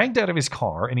dragged out of his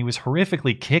car, and he was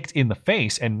horrifically kicked in the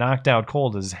face and knocked out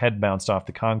cold as his head bounced off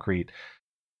the concrete.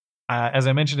 As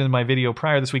I mentioned in my video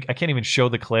prior this week, I can't even show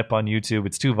the clip on YouTube.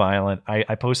 It's too violent.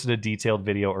 I posted a detailed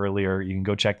video earlier. You can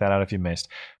go check that out if you missed.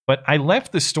 But I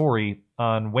left the story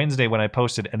on Wednesday when I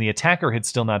posted, and the attacker had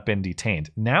still not been detained.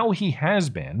 Now he has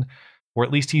been, or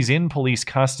at least he's in police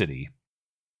custody.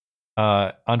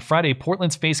 On Friday,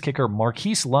 Portland's face kicker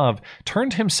Marquise Love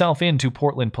turned himself in to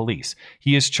Portland police.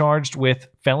 He is charged with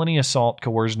felony assault,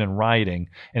 coercion, and rioting,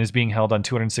 and is being held on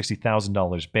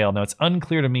 $260,000 bail. Now, it's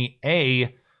unclear to me,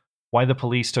 A, why the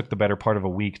police took the better part of a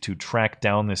week to track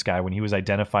down this guy when he was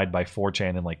identified by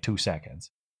 4chan in like 2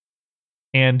 seconds.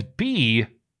 And B,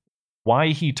 why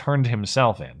he turned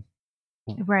himself in.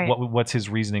 Right. What's his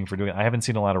reasoning for doing it? I haven't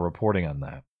seen a lot of reporting on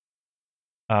that.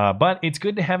 But it's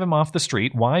good to have him off the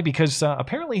street. Why? Because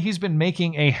apparently he's been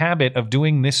making a habit of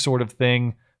doing this sort of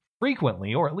thing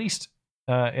frequently, or at least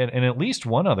in at least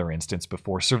one other instance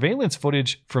before. Surveillance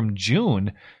footage from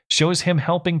June shows him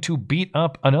helping to beat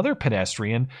up another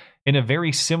pedestrian in a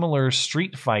very similar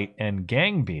street fight and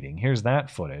gang beating. Here's that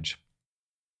footage.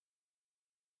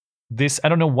 I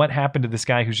don't know what happened to this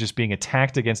guy who's just being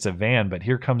attacked against a van, but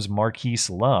here comes Marquise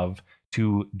Love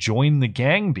to join the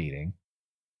gang beating.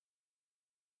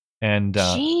 And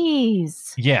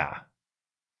jeez. Yeah.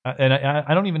 And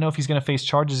I don't even know if he's going to face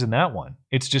charges in that one.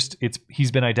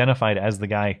 He's been identified as the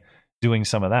guy doing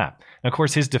some of that. And of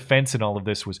course, his defense in all of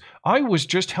this was, I was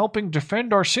just helping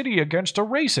defend our city against a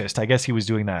racist. I guess he was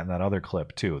doing that in that other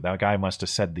clip too. That guy must have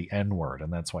said the N-word,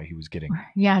 and that's why he was getting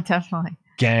definitely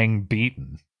gang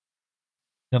beaten.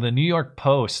 Now, the New York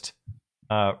Post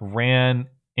ran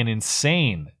an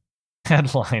insane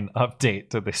headline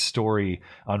update to this story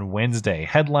on Wednesday.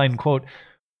 Headline, quote,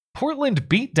 Portland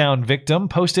beatdown victim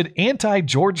posted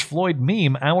anti-George Floyd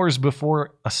meme hours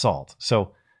before assault.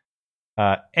 So,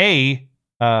 A,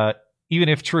 even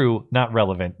if true, not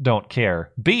relevant, don't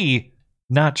care. B,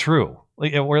 not true.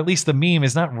 Or at least the meme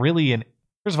is not really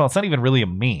first of all, it's not even really a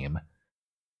meme.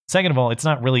 Second of all, it's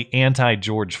not really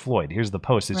anti-George Floyd. Here's the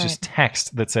post. It's just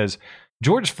text that says,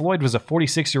 George Floyd was a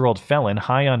 46-year-old felon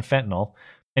high on fentanyl,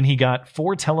 and he got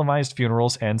 4 televised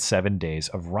funerals and 7 days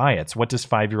of riots. What does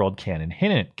 5-year-old Cannon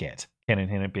Hinnant get? Cannon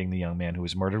Hinnant being the young man who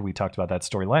was murdered. We talked about that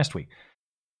story last week.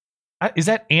 Is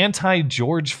that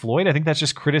anti-George Floyd? I think that's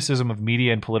just criticism of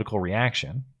media and political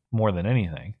reaction more than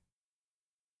anything.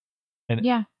 And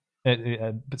yeah.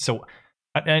 So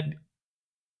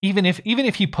even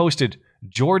if he posted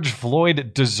George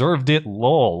Floyd deserved it,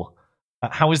 lol,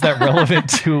 how is that relevant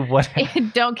to what?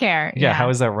 Don't care. Yeah, how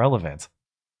is that relevant?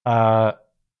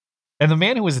 And the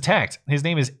man who was attacked, his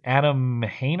name is Adam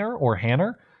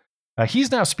Hanner.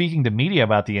 He's now speaking to media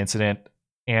about the incident,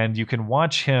 and you can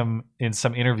watch him in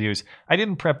some interviews. I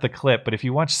didn't prep the clip, but if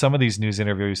you watch some of these news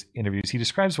interviews, he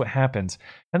describes what happens,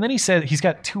 and then he said he's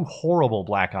got 2 horrible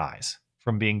black eyes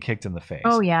from being kicked in the face.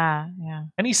 Oh yeah.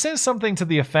 And he says something to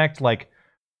the effect like,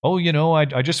 oh,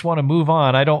 I just want to move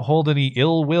on. I don't hold any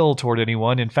ill will toward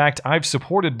anyone. In fact, I've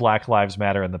supported Black Lives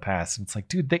Matter in the past. And it's like,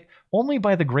 dude, only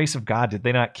by the grace of God did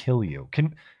they not kill you.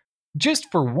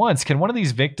 Just for once, can one of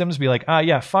these victims be like,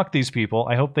 yeah, fuck these people.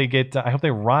 I hope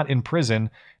they rot in prison.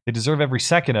 They deserve every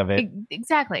second of it.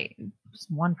 Exactly.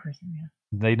 Just one person. Yeah.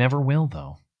 They never will,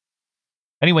 though.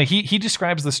 Anyway, he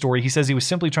describes the story. He says he was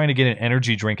simply trying to get an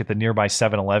energy drink at the nearby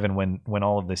 7-Eleven when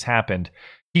all of this happened.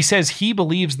 He says he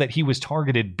believes that he was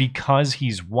targeted because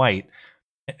he's white.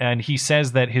 And he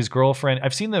says that his girlfriend,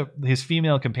 I've seen his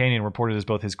female companion reported as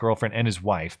both his girlfriend and his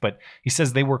wife, but he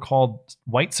says they were called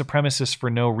white supremacists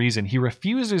for no reason. He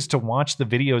refuses to watch the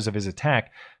videos of his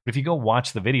attack. But if you go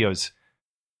watch the videos,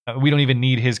 we don't even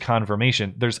need his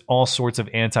confirmation. There's all sorts of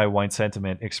anti-white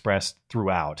sentiment expressed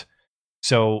throughout.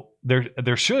 So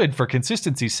there should, for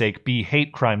consistency's sake, be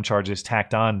hate crime charges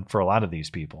tacked on for a lot of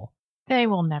these people. They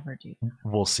will never do that.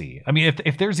 We'll see. I mean,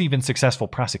 if there's even successful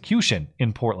prosecution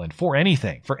in Portland for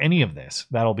anything, for any of this,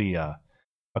 that'll be a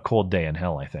cold day in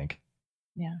hell, I think.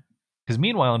 Yeah. Because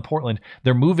meanwhile, in Portland,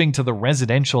 they're moving to the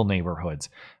residential neighborhoods.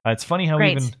 It's funny how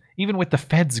even with the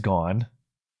feds gone,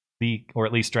 or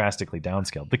at least drastically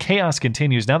downscaled, the chaos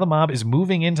continues. Now the mob is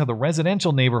moving into the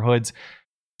residential neighborhoods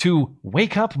to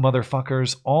wake up,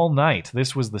 motherfuckers, all night.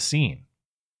 This was the scene.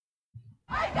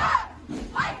 Wake up!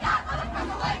 Wake up,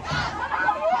 motherfucker, wake up!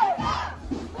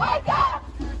 Wake up!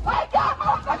 Wake up,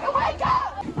 motherfucker, wake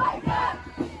up! Wake up!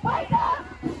 Wake up!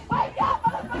 Wake up,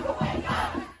 motherfucker, wake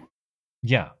up!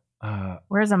 Yeah.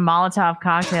 Where's a Molotov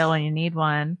cocktail when you need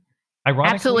one?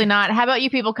 Ironically, absolutely not. How about you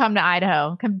people come to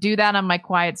Idaho? Come do that on my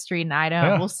quiet street in Idaho.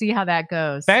 Yeah. We'll see how that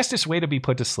goes. Fastest way to be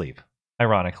put to sleep,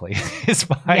 ironically, is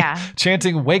by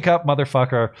chanting "Wake up,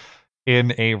 motherfucker"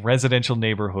 in a residential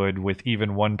neighborhood with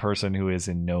even one person who is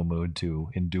in no mood to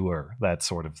endure that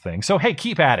sort of thing. So, hey,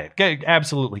 keep at it.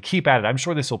 Absolutely, keep at it. I'm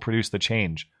sure this will produce the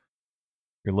change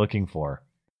you're looking for.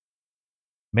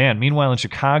 Man, meanwhile in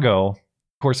Chicago, of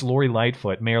course,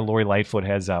 Mayor Lori Lightfoot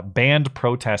has banned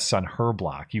protests on her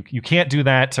block. You can't do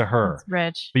that to her. That's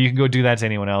rich. But you can go do that to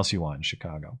anyone else you want in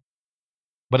Chicago.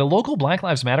 But a local Black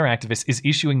Lives Matter activist is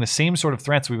issuing the same sort of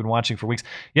threats we've been watching for weeks.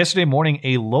 Yesterday morning,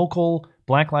 a local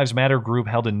Black Lives Matter group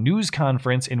held a news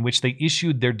conference in which they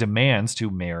issued their demands to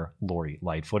Mayor Lori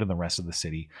Lightfoot and the rest of the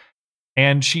city.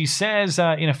 And she says,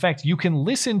 in effect, you can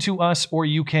listen to us or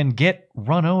you can get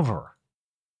run over.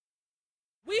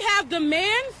 We have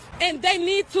demands and they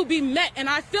need to be met. And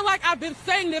I feel like I've been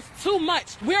saying this too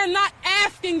much. We're not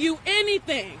asking you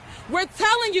anything. We're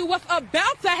telling you what's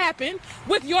about to happen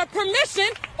with your permission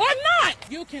or not.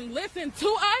 You can listen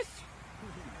to us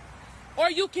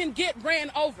or you can get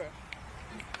ran over.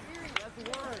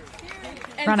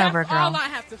 And Run that's over, girl. all I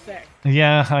have to say.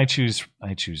 Yeah, I choose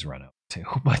run over too.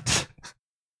 But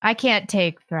I can't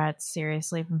take threats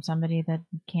seriously from somebody that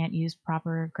can't use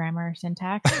proper grammar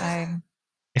syntax.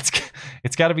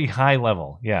 it's got to be high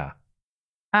level. Yeah.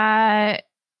 I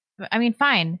mean,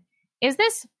 fine. Is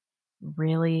this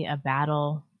really a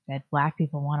battle that black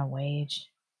people want to wage?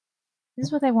 Is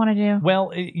this what they want to do?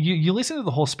 Well, you listen to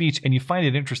the whole speech and you find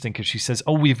it interesting because she says,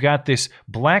 oh, we've got this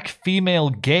black female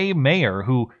gay mayor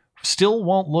who still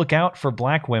won't look out for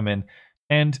black women.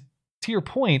 And to your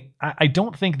point, I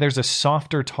don't think there's a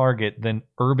softer target than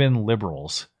urban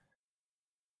liberals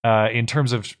in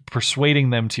terms of persuading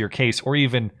them to your case or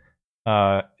even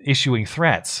issuing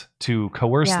threats to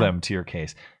coerce them to your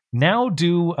case. Now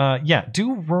do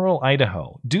rural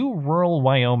Idaho, do rural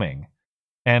Wyoming,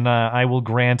 and I will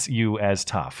grant you as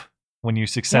tough when you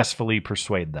successfully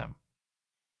persuade them.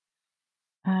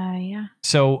 Yeah.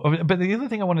 So, but the other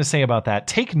thing I wanted to say about that,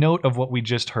 take note of what we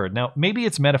just heard. Now, maybe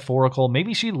it's metaphorical.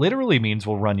 Maybe she literally means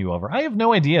we'll run you over. I have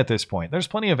no idea at this point. There's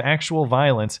plenty of actual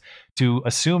violence to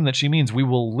assume that she means we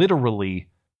will literally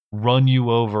run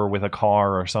you over with a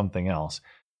car or something else.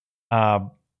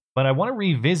 But I want to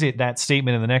revisit that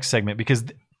statement in the next segment because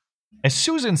as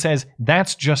Susan says,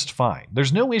 that's just fine.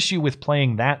 There's no issue with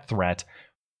playing that threat.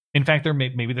 In fact,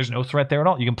 maybe there's no threat there at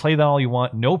all. You can play that all you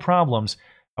want, no problems.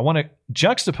 I want to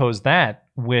juxtapose that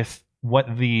with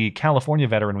what the California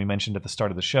veteran we mentioned at the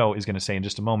start of the show is going to say in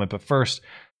just a moment. But first,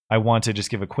 I want to just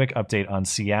give a quick update on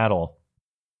Seattle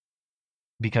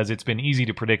because it's been easy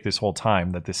to predict this whole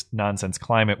time that this nonsense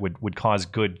climate would cause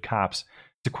good cops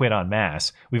to quit en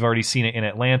masse. We've already seen it in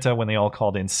Atlanta when they all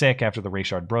called in sick after the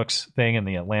Rayshard Brooks thing and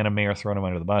the Atlanta mayor throwing him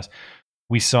under the bus.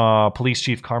 We saw Police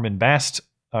Chief Carmen Best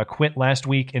quit last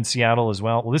week in Seattle as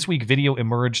well. Well, this week, video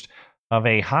emerged of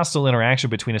a hostile interaction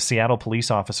between a Seattle police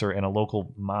officer and a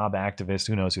local mob activist.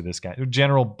 Who knows who this guy?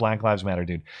 General Black Lives Matter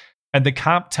dude. And the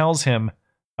cop tells him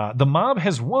the mob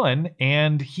has won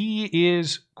and he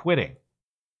is quitting.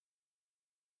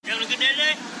 You having a good day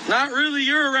today? Not really.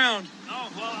 You're around. Oh,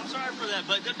 well, I'm sorry for that.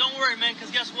 But don't worry, man,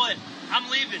 because guess what? I'm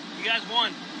leaving. You guys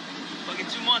won. Fucking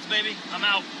 2 months, baby. I'm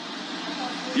out.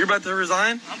 You're about to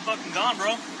resign? I'm fucking gone,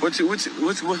 bro.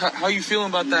 How you feeling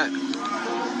about that?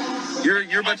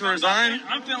 You're about to resign?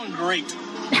 I'm feeling great.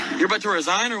 You're about to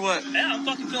resign or what? Yeah, I'm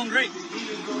fucking feeling great.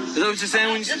 Is that what you're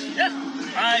saying? Yes.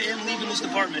 I am leaving this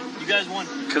department. You guys won.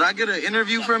 Could I get an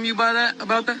interview from you about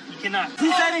that? You cannot. He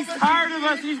said he's tired of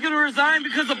us. He's going to resign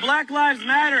because of Black Lives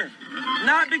Matter.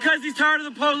 Not because he's tired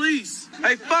of the police.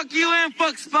 Hey, fuck you and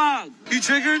fuck Spog. You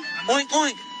triggered? Oink,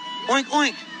 oink. Oink,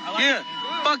 oink. Yeah.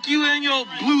 Fuck you and your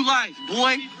blue life,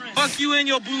 boy. Fuck you and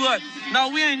your blue life. No,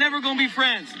 we ain't never going to be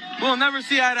friends. We'll never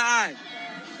see eye to eye.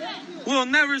 We'll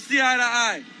never see eye to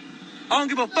eye. I don't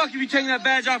give a fuck if you take that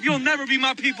badge off. You'll never be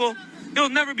my people. You'll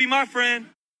never be my friend.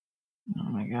 Oh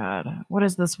my God. What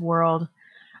is this world?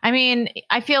 I mean,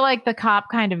 I feel like the cop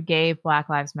kind of gave Black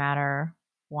Lives Matter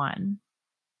one.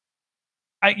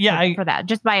 For that,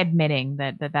 just by admitting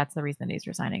that that's the reason that he's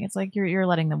resigning. It's like you're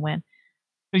letting them win.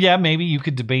 Yeah, maybe you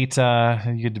could debate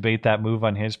that move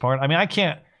on his part. I mean, I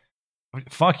can't.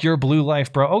 Fuck your blue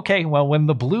life, bro. Okay, well, when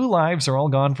the blue lives are all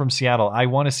gone from Seattle, I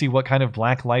want to see what kind of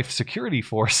black life security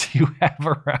force you have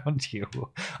around you.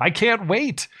 I can't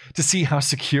wait to see how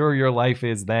secure your life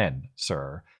is then,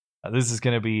 sir. This is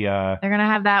going to be... They're going to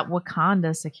have that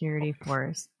Wakanda security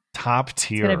force. Top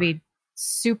tier. It's going to be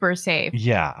super safe.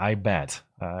 Yeah, I bet.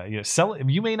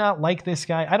 You may not like this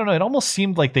guy. I don't know. It almost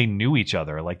seemed like they knew each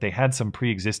other. Like they had some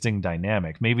pre-existing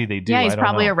dynamic. Maybe they do. Yeah, he's I don't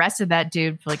probably know. Arrested that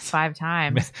dude for like 5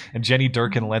 times. And Jenny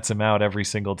Durkin lets him out every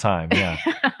single time. Yeah.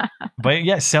 But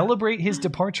yeah, celebrate his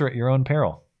departure at your own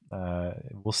peril.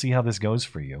 We'll see how this goes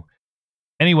for you.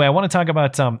 Anyway, I want to talk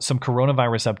about some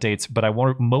coronavirus updates, but I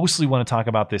mostly want to talk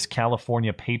about this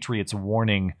California Patriots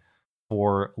warning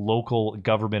for local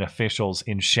government officials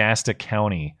in Shasta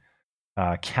County,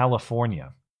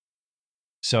 California.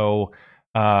 So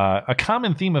a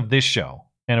common theme of this show,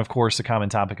 and of course a common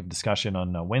topic of discussion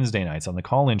on Wednesday nights on the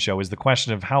call-in show, is the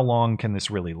question of how long can this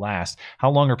really last?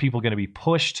 How long are people going to be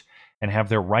pushed and have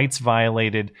their rights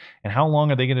violated? And how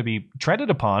long are they going to be treaded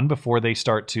upon before they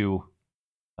start to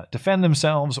defend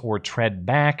themselves or tread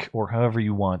back, or however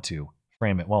you want to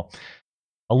frame it? Well,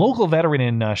 a local veteran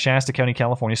in Shasta County,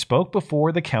 California, spoke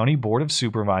before the County Board of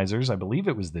Supervisors, I believe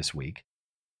it was this week,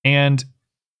 and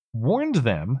warned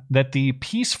them that the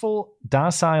peaceful,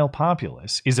 docile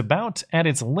populace is about at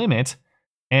its limit,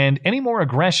 and any more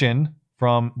aggression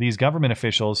from these government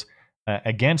officials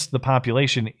against the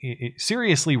population it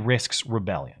seriously risks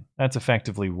rebellion. That's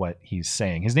effectively what he's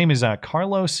saying. His name is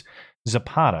Carlos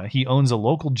Zapata. He owns a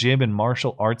local gym and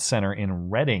martial arts center in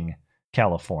Redding,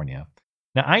 California.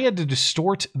 Now, I had to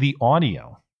distort the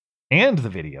audio and the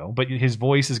video, but his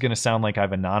voice is going to sound like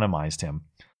I've anonymized him.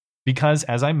 Because,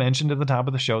 as I mentioned at the top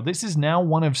of the show, this is now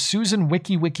one of Susan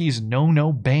WikiWiki's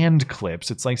no-no banned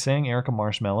clips. It's like saying Erica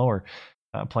Marshmallow or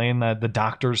playing the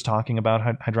doctors talking about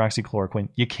hydroxychloroquine.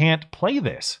 You can't play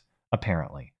this,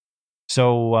 apparently.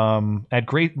 So at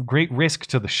great risk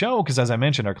to the show, because as I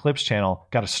mentioned, our clips channel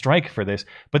got a strike for this.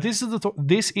 But this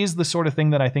is the sort of thing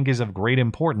that I think is of great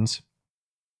importance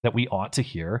that we ought to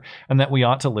hear and that we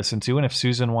ought to listen to. And if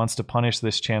Susan wants to punish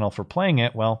this channel for playing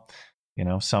it, well, you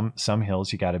know, some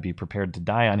hills you got to be prepared to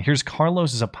die on. Here's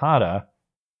Carlos Zapata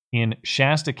in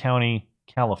Shasta County,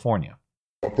 California.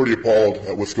 I'm pretty appalled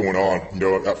at what's going on. You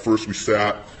know, at first we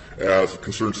sat as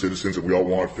concerned citizens and we all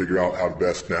want to figure out how to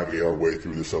best navigate our way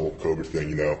through this whole COVID thing,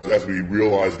 you know. As we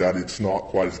realized that it's not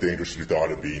quite as dangerous as we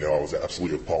thought it'd be, you know, I was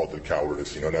absolutely appalled at the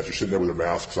cowardice, you know, and as you're sitting there with your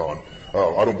masks on,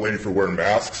 I don't blame you for wearing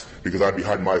masks because I'd be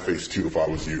hiding my face too if I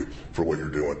was you for what you're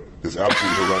doing. It's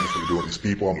absolutely horrendous what you're doing. These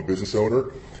people, I'm a business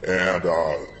owner, and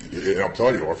I'm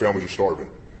telling you, our families are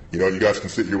starving. You know, you guys can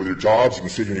sit here with your jobs, you can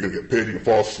sit here and you're going to get paid, you can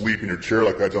fall asleep in your chair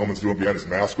like that gentleman's doing behind his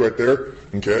mask right there,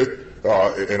 okay?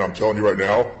 And I'm telling you right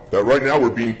now, that right now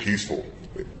we're being peaceful.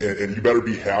 And you better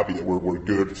be happy that we're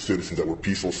good citizens, that we're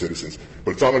peaceful citizens.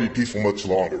 But it's not going to be peaceful much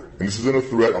longer. And this isn't a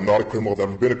threat. I'm not a criminal. I've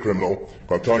never been a criminal.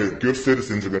 But I'm telling you, good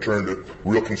citizens are going to turn into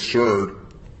real concerned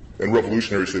and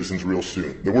revolutionary citizens real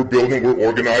soon. That we're building, we're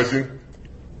organizing,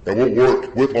 and we'll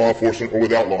work with law enforcement or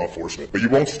without law enforcement. But you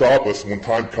won't stop us when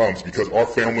time comes because our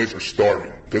families are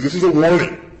starving. Because this is a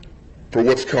warning for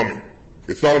what's coming.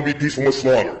 It's not going to be peaceful much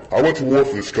longer. I went to war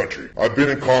for this country. I've been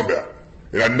in combat.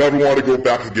 And I never want to go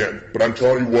back again. But I'm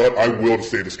telling you what, I will to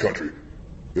save this country.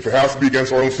 If it has to be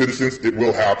against our own citizens, it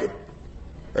will happen.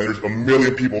 And there's a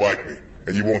million people like me,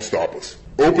 and you won't stop us.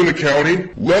 Open the county,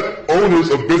 let owners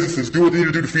of businesses do what they need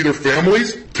to do to feed their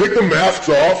families, take the masks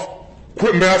off,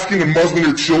 quit masking and muzzling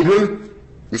your children.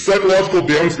 The psychological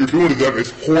damage you're doing to them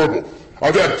is horrible.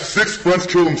 I've had 6 friends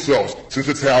kill themselves since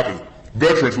it's happened.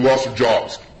 Veterans who lost their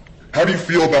jobs. How do you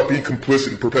feel about being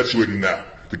complicit in perpetuating that?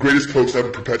 The greatest hoax ever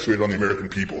perpetuated on the American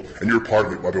people, and you're part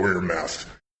of it by wearing your masks.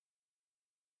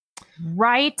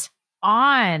 Right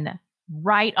on.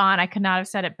 Right on. I could not have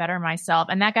said it better myself.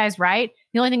 And that guy's right.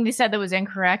 The only thing they said that was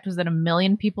incorrect was that 1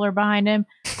 million people are behind him.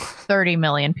 30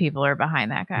 million people are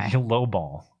behind that guy.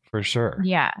 Lowball, for sure.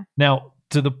 Yeah. Now,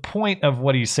 to the point of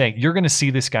what he's saying, you're going to see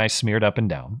this guy smeared up and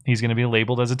down. He's going to be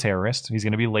labeled as a terrorist. He's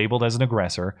going to be labeled as an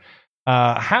aggressor.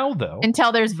 How though?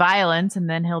 Until there's violence, and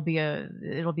then it'll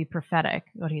be prophetic,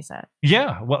 what he said.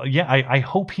 Yeah, well, yeah, I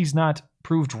hope he's not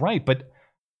proved right, but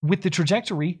with the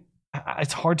trajectory,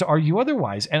 it's hard to argue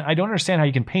otherwise. And I don't understand how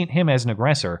you can paint him as an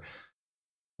aggressor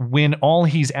when all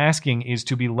he's asking is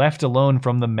to be left alone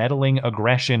from the meddling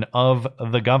aggression of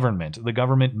the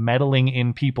government meddling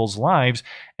in people's lives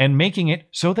and making it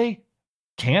so they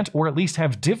can't, or at least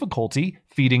have difficulty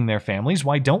feeding their families.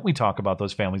 Why don't we talk about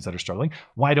those families that are struggling?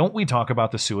 Why don't we talk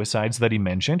about the suicides that he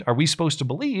mentioned? Are we supposed to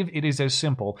believe it is as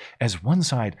simple as one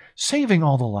side saving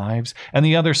all the lives and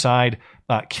the other side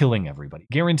killing everybody?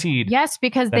 Guaranteed. Yes,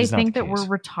 because they think that we're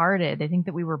retarded. They think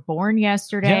that we were born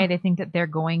yesterday. Yeah. They think that they're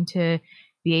going to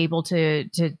be able to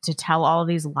tell all of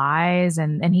these lies.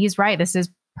 And he's right. This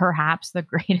is perhaps the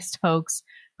greatest hoax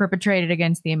perpetrated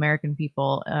against the American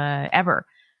people ever.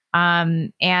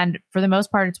 And for the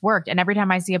most part, it's worked. And every time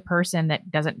I see a person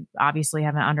that doesn't obviously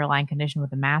have an underlying condition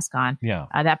with a mask on,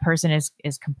 that person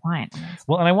is compliant.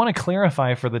 Well, and I want to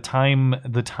clarify for the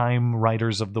time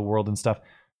writers of the world and stuff.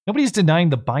 Nobody's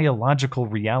denying the biological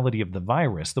reality of the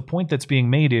virus. The point that's being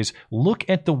made is look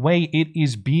at the way it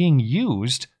is being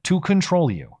used to control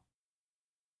you,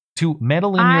 to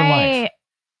meddle in your life.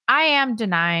 I am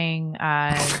denying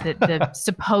the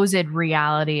supposed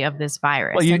reality of this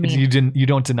virus. Well, you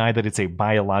don't deny that it's a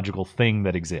biological thing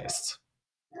that exists.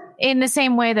 In the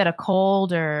same way that a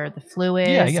cold or the flu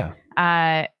is.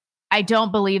 Yeah. I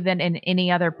don't believe that in any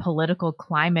other political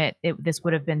climate this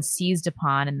would have been seized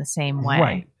upon in the same way.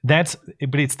 Right.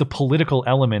 But it's the political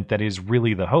element that is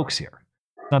really the hoax here.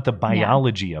 It's not the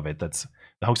biology of it that's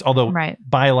the hoax. Although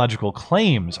biological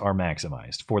claims are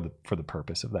maximized for the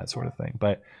purpose of that sort of thing.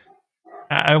 But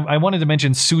I wanted to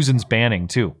mention Susan's banning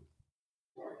too.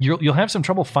 You'll have some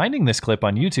trouble finding this clip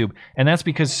on YouTube, and that's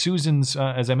because Susan's,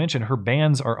 as I mentioned, her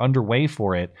bans are underway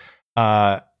for it.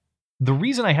 The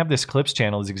reason I have this clips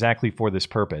channel is exactly for this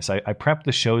purpose. I prep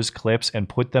the show's clips and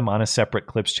put them on a separate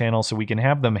clips channel so we can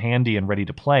have them handy and ready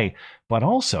to play, but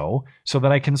also so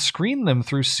that I can screen them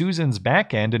through Susan's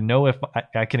back end and know if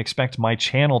I can expect my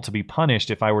channel to be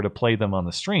punished if I were to play them on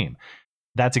the stream.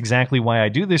 That's exactly why I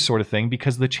do this sort of thing,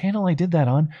 because the channel I did that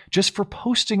on, just for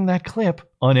posting that clip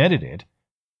unedited,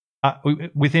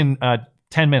 within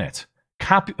 10 minutes,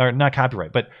 not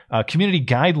copyright, but community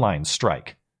guidelines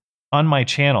strike on my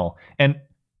channel. And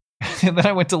then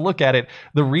I went to look at it.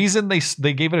 The reason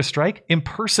they gave it a strike,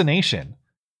 impersonation.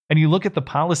 And you look at the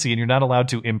policy and you're not allowed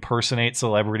to impersonate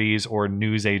celebrities or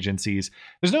news agencies.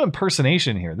 There's no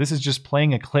impersonation here. This is just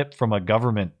playing a clip from a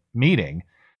government meeting.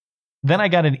 Then I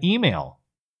got an email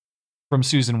from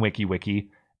Susan WikiWiki,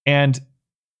 and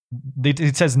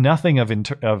it says nothing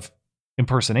of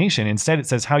impersonation. Instead, it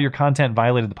says how your content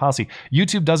violated the policy.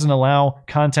 YouTube doesn't allow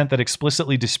content that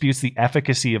explicitly disputes the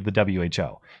efficacy of the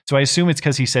WHO. So I assume it's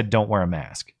because he said don't wear a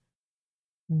mask.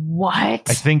 What?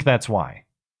 I think that's why.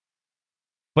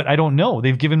 But I don't know.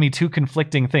 They've given me two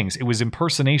conflicting things. It was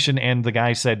impersonation and the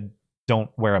guy said don't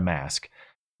wear a mask,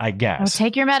 I guess. Oh,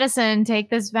 take your medicine, take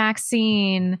this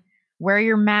vaccine, wear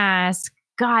your mask.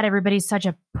 God, everybody's such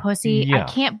a pussy. Yeah.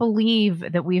 I can't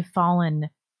believe that we've fallen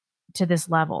to this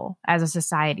level as a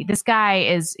society. This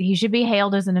guy he should be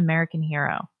hailed as an American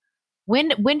hero. When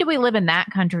do we live in that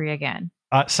country again?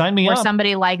 Sign me where up.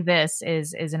 Somebody like this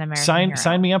is an American hero.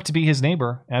 Sign me up to be his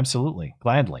neighbor. Absolutely.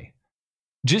 Gladly.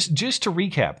 Just to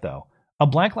recap, though, a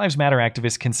Black Lives Matter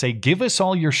activist can say, give us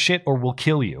all your shit or we'll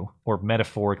kill you, or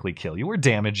metaphorically kill you, or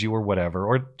damage you, or whatever,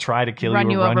 or try to kill run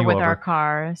you, you or run over you with over. our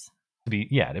cars.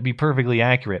 To be perfectly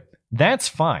accurate. That's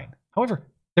fine. However,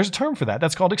 there's a term for that.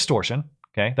 That's called extortion.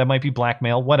 Okay, that might be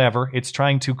blackmail, whatever. It's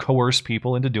trying to coerce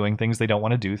people into doing things they don't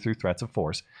want to do through threats of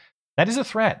force. That is a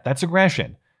threat. That's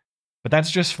aggression. But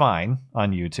that's just fine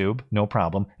on YouTube. No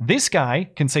problem. This guy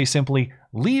can say simply,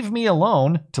 leave me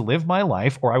alone to live my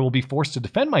life, or I will be forced to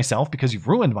defend myself because you've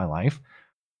ruined my life.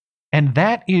 And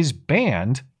that is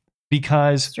banned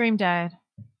because stream died.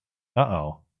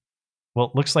 Uh-oh. Well,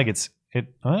 it looks like it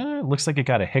looks like it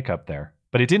got a hiccup there,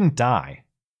 but it didn't die.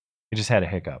 It just had a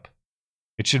hiccup.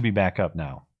 It should be back up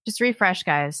now. Just refresh,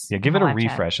 guys. Yeah, give it a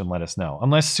refresh and let us know.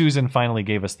 Unless Susan finally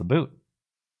gave us the boot.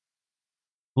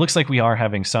 Looks like we are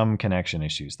having some connection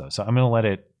issues, though. So I'm going to let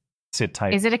it sit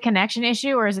tight. Is it a connection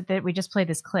issue, or is it that we just played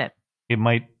this clip? It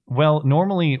might. Well,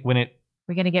 normally when it...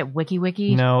 We're going to get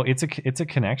wiki? No, it's a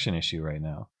connection issue right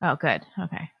now. Oh, good.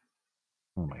 Okay.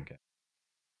 Oh, my God.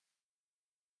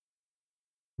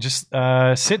 Just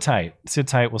sit tight. Sit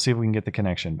tight. We'll see if we can get the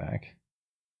connection back.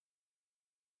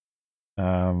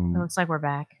 It looks like we're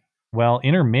back. Well,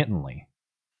 intermittently.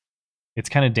 It's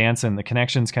kind of dancing. The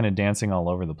connection's kind of dancing all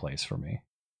over the place for me.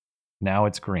 Now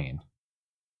it's green.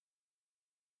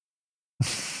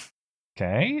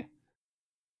 Okay.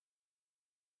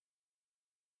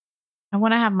 I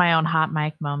want to have my own hot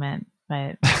mic moment,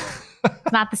 but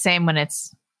it's not the same when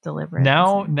it's deliberate.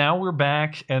 Now we're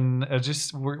back, and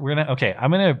we're gonna. Okay, I'm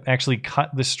gonna actually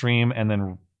cut the stream and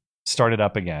then start it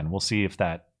up again. We'll see if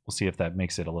that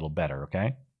makes it a little better.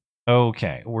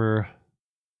 Okay. We're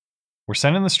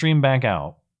sending the stream back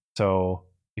out. So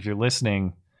if you're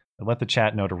listening, let the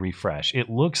chat know to refresh. It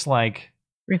looks like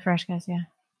refresh, guys. Yeah,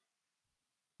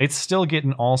 it's still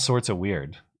getting all sorts of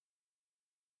weird.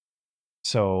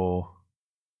 So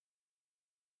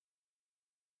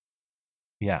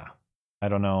yeah, I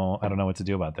don't know what to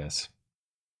do about this.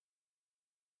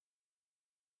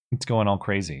 It's going all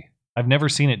crazy. I've never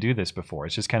seen it do this before.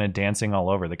 It's just kind of dancing all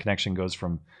over. The connection goes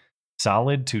from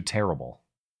solid to terrible.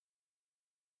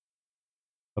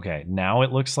 Okay, now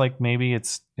it looks like maybe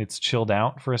it's chilled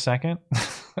out for a second.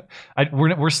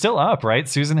 We're still up, right?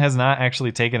 Susan has not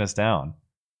actually taken us down.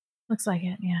 Looks like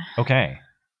it, yeah. Okay.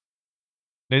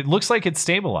 It looks like it's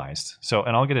stabilized. So,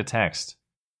 and I'll get a text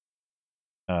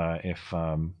if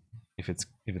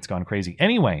it's gone crazy.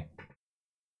 Anyway,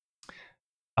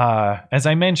 as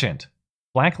I mentioned,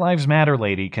 Black Lives Matter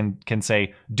lady can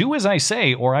say, do as I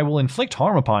say, or I will inflict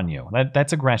harm upon you.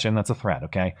 That's aggression. That's a threat.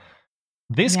 Okay.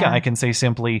 This guy can say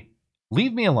simply,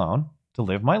 leave me alone to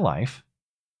live my life,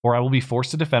 or I will be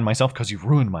forced to defend myself because you've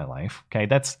ruined my life. Okay.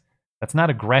 That's not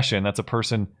aggression. That's a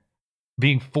person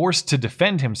being forced to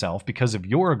defend himself because of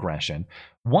your aggression.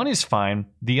 One is fine.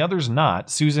 The other's not.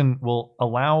 Susan will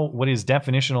allow what is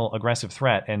definitional aggressive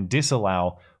threat and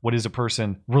disallow what is a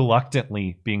person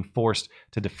reluctantly being forced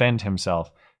to defend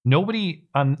himself. Nobody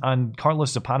on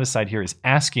Carlos Zapata's side here is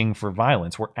asking for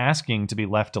violence. We're asking to be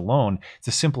left alone. It's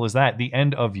as simple as that. The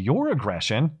end of your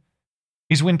aggression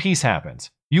is when peace happens.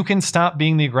 You can stop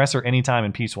being the aggressor anytime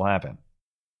and peace will happen.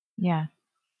 Yeah.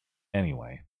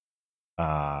 Anyway.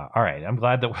 All right. I'm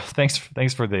glad that thanks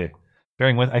for the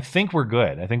bearing with. I think we're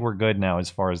good. I think we're good now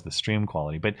as far as the stream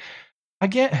quality. But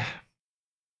I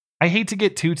hate to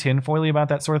get too tinfoily about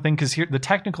that sort of thing, because here the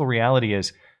technical reality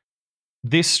is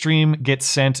this stream gets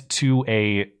sent to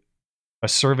a a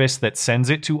service that sends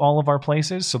it to all of our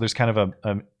places. So there's kind of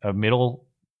an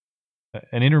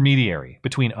intermediary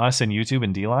between us and YouTube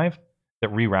and DLive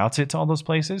that reroutes it to all those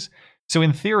places. So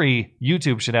in theory,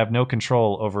 YouTube should have no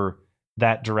control over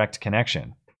that direct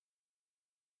connection.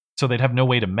 So they'd have no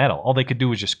way to meddle. All they could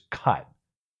do is just cut.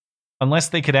 Unless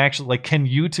they could actually, like, can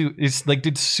YouTube, is like,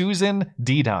 did Susan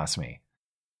DDoS me?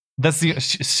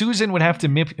 Susan would have to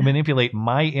manipulate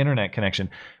my internet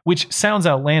connection, which sounds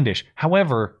outlandish.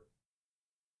 However,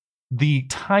 the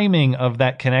timing of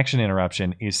that connection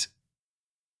interruption is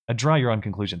draw your own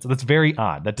conclusions. That's very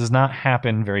odd. That does not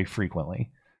happen very frequently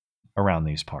around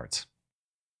these parts.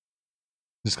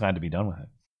 Just glad to be done with it.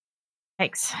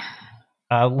 Thanks.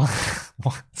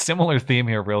 Similar theme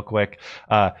here real quick.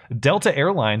 Delta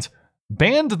Airlines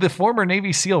banned the former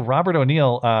Navy SEAL Robert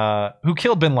O'Neill, who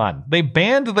killed bin Laden. They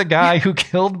banned the guy who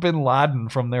killed bin Laden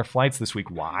from their flights this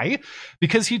week. Why?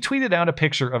 Because he tweeted out a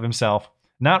picture of himself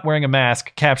not wearing a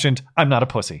mask, captioned, "I'm not a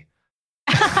pussy."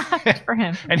 For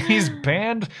him. And he's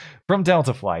banned from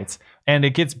Delta flights. And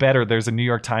it gets better. There's a New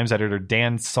York Times editor,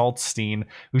 Dan Saltstein,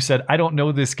 who said, "I don't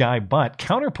know this guy, but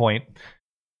counterpoint,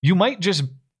 you might just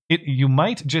be I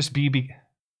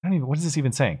don't even, what is this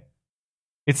even saying?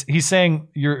 He's saying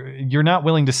you're not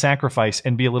willing to sacrifice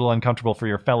and be a little uncomfortable for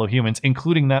your fellow humans,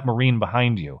 including that Marine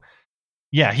behind you."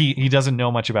 Yeah, he doesn't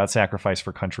know much about sacrifice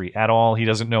for country at all. He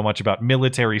doesn't know much about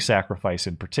military sacrifice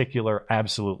in particular.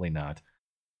 Absolutely not.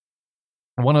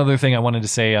 One other thing I wanted to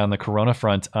say on the Corona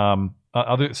front,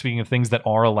 speaking of things that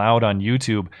are allowed on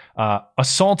YouTube,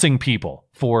 assaulting people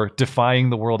for defying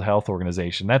the World Health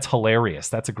Organization. That's hilarious.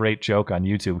 That's a great joke on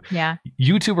YouTube. Yeah.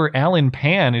 YouTuber Alan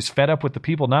Pan is fed up with the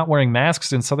people not wearing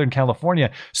masks in Southern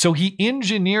California, so he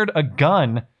engineered a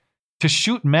gun to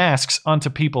shoot masks onto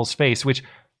people's face, which,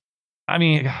 I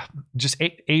mean, just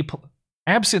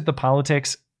absent the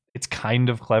politics, it's kind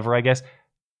of clever, I guess.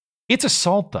 It's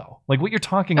assault, though. Like, what you're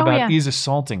talking about is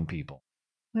assaulting people.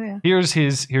 Oh, yeah. Here's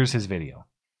his video.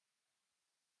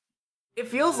 It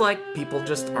feels like people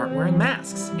just aren't wearing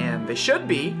masks, and they should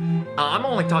be. I'm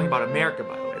only talking about America,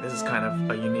 by the way. This is kind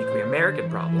of a uniquely American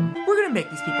problem. We're gonna make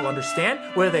these people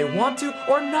understand whether they want to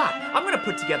or not. I'm gonna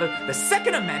put together the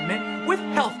Second Amendment with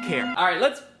healthcare. All right,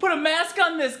 let's put a mask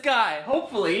on this guy.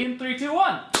 Hopefully in 3, 2,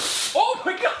 1. Oh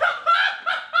my God!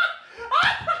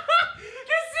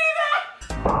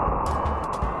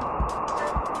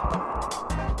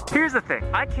 Here's the thing,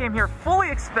 I came here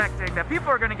fully expecting that people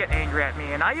are gonna get angry at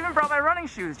me, and I even brought my running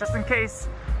shoes just in case,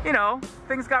 you know,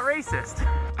 things got racist.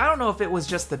 I don't know if it was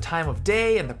just the time of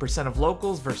day and the percent of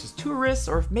locals versus tourists,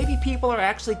 or if maybe people are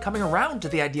actually coming around to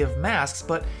the idea of masks,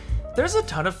 but there's a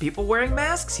ton of people wearing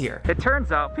masks here. It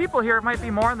turns out people here might be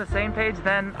more on the same page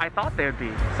than I thought they would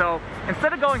be. So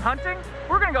instead of going hunting,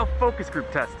 we're gonna go focus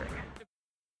group testing.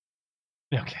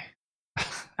 Okay.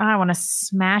 I want to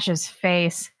smash his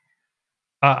face.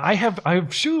 I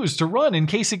have shoes to run in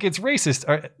case it gets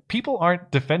racist. People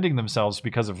aren't defending themselves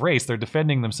because of race. They're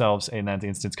defending themselves in that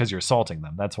instance because you're assaulting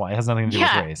them. That's why. It has nothing to do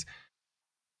with race.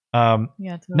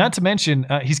 Not to mention,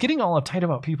 he's getting all uptight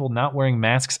about people not wearing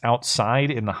masks outside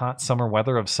in the hot summer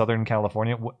weather of Southern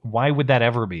California. Why would that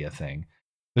ever be a thing?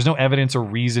 There's no evidence or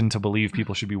reason to believe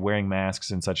people should be wearing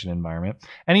masks in such an environment.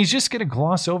 And he's just going to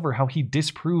gloss over how he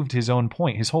disproved his own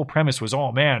point. His whole premise was,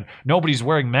 oh man, nobody's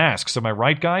wearing masks. Am I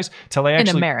right, guys? Till I actually,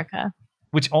 in America.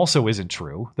 Which also isn't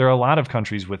true. There are a lot of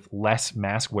countries with less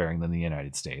mask wearing than the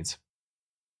United States.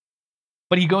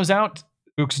 But he goes out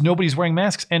because nobody's wearing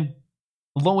masks. And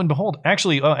lo and behold,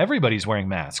 actually, everybody's wearing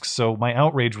masks. So my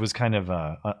outrage was kind of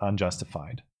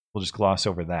unjustified. We'll just gloss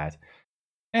over that.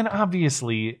 And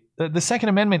obviously, the Second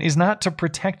Amendment is not to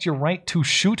protect your right to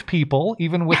shoot people,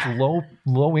 even with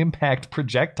low impact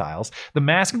projectiles. The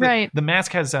mask, the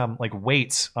mask has like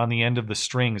weights on the end of the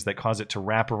strings that cause it to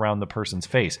wrap around the person's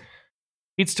face.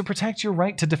 It's to protect your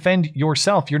right to defend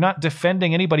yourself. You're not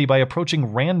defending anybody by approaching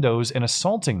randos and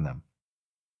assaulting them.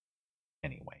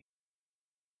 Anyway,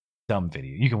 dumb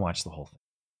video. You can watch the whole thing.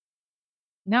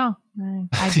 No,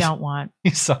 I don't want.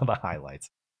 You saw the highlights.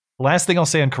 Last thing I'll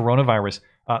say on coronavirus,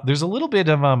 there's a little bit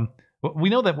of, we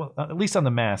know that, at least on the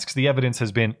masks, the evidence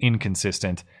has been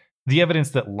inconsistent. The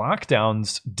evidence that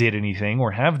lockdowns did anything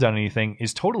or have done anything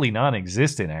is totally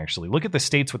non-existent, actually. Look at the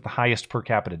states with the highest per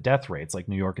capita death rates, like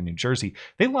New York and New Jersey.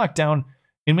 They locked down,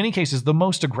 in many cases, the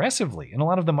most aggressively, and a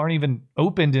lot of them aren't even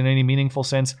opened in any meaningful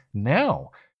sense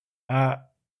now.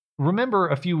 Remember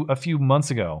a few months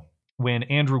ago when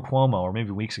Andrew Cuomo, or maybe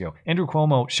weeks ago, Andrew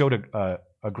Cuomo showed a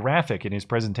graphic in his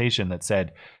presentation that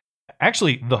said,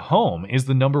 actually, the home is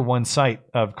the #1 site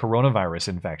of coronavirus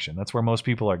infection. That's where most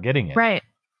people are getting it. Right.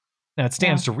 Now, it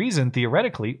stands to reason,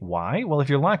 theoretically. Why? Well, if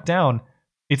you're locked down,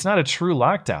 It's not a true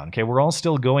lockdown. Okay, we're all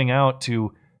still going out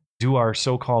to do our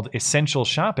so-called essential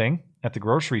shopping at the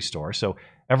grocery store. So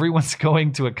everyone's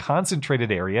going to a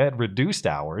concentrated area at reduced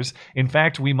hours. In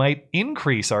fact, we might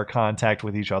increase our contact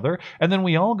with each other, and then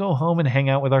we all go home and hang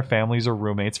out with our families or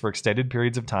roommates for extended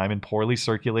periods of time in poorly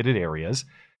circulated areas.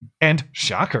 And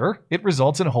shocker, it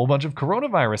results in a whole bunch of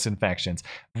coronavirus infections.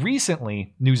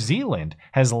 Recently, New Zealand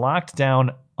has locked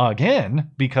down again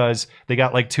because they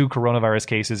got like 2 coronavirus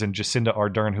cases, and Jacinda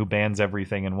Ardern, who bans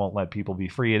everything and won't let people be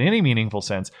free in any meaningful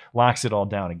sense, locks it all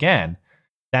down again.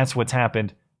 That's what's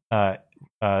happened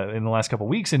in the last couple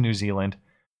of weeks in New Zealand.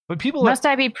 But people Must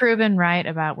I be proven right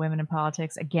about women in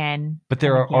politics again? But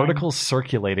there are articles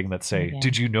circulating that say,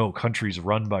 did you know countries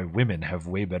run by women have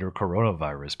way better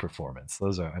coronavirus performance?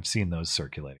 I've seen those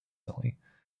circulating recently.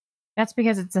 That's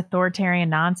because it's authoritarian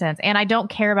nonsense. And I don't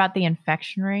care about the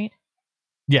infection rate.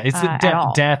 Yeah, it's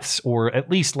deaths, or at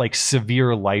least like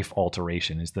severe life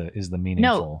alteration is the meaningful.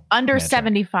 No, under measure.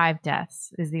 75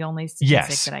 deaths is the only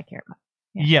statistic that I care about.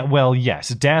 Yeah, well, yes,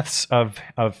 deaths of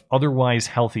otherwise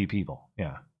healthy people.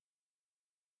 Yeah.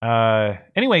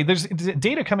 Anyway, there's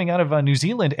data coming out of New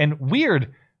Zealand, and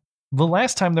weird, the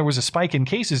last time there was a spike in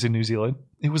cases in New Zealand,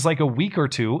 it was like a week or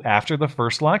two after the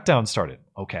first lockdown started.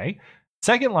 Okay.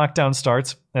 Second lockdown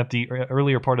starts at the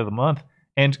earlier part of the month,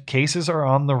 and cases are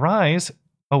on the rise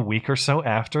a week or so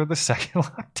after the second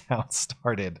lockdown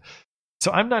started.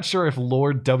 So I'm not sure if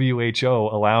Lord WHO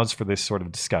allows for this sort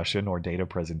of discussion or data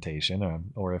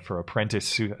presentation, or if her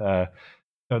apprentice,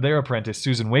 their apprentice,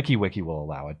 Susan WikiWiki, will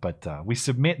allow it. But we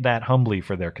submit that humbly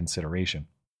for their consideration.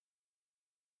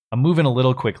 I'm moving a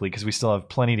little quickly because we still have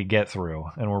plenty to get through,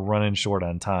 and we're running short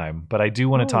on time. But I do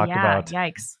want to talk about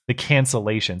the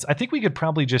cancellations. I think we could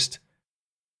probably just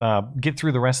get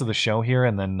through the rest of the show here,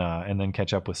 and then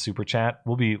catch up with Super Chat.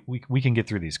 We can get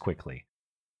through these quickly.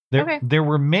 There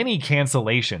were many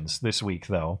cancellations this week,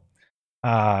 though,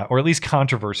 or at least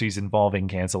controversies involving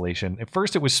cancellation. At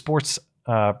first, it was sports,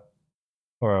 well,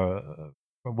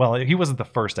 he wasn't the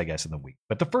first, I guess, in the week.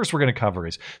 But the first we're going to cover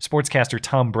is sportscaster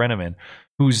Tom Brenneman,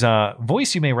 whose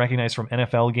voice you may recognize from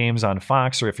NFL games on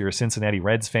Fox, or if you're a Cincinnati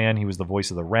Reds fan, he was the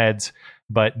voice of the Reds.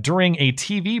 But during a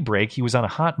TV break, he was on a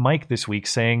hot mic this week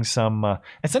saying some,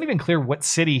 it's not even clear what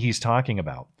city he's talking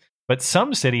about. But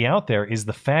some city out there is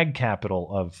the fag capital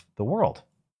of the world.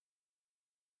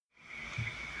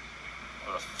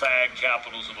 The fag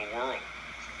capitals of the world.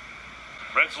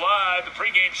 Reds Live, the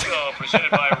pregame show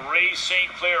presented by Ray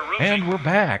St. Clair Roofing. And we're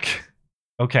back.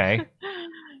 Okay.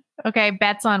 Okay,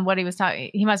 bets on what he was talking.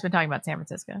 He must have been talking about San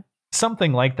Francisco.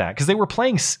 Something like that, because they were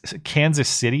playing Kansas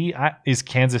City. Is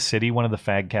Kansas City one of the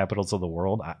fag capitals of the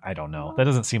world? I don't know. That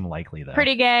doesn't seem likely, though.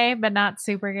 Pretty gay, but not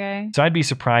super gay. So I'd be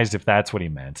surprised if that's what he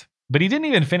meant. But he didn't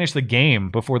even finish the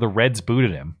game before the Reds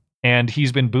booted him. And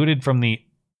he's been booted from the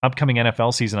upcoming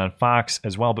NFL season on Fox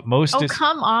as well. But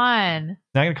come on.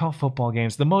 Not going to call football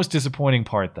games. The most disappointing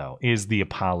part, though, is the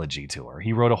apology tour.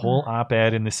 He wrote a whole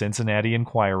op-ed in the Cincinnati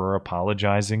Enquirer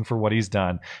apologizing for what he's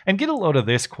done. And get a load of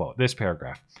this quote, this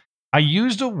paragraph. I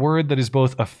used a word that is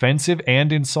both offensive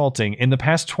and insulting. In the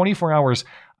past 24 hours,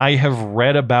 I have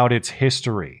read about its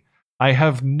history. I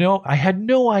had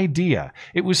no idea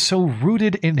it was so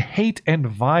rooted in hate and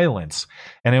violence,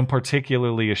 and am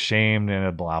particularly ashamed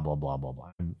and blah, blah, blah, blah,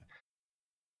 blah.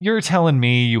 You're telling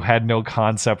me you had no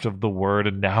concept of the word,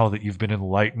 and now that you've been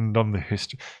enlightened on the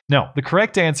history. No, the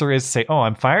correct answer is to say, oh,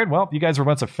 I'm fired. Well, you guys were a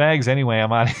bunch of fags anyway.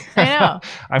 I'm out. I know.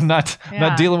 I'm not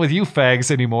dealing with you fags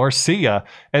anymore. See ya.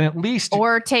 And at least,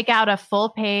 or take out a full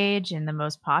page in the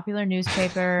most popular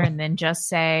newspaper and then just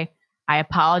say, I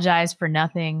apologize for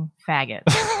nothing, faggot.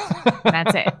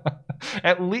 That's it.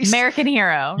 At least American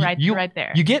hero, right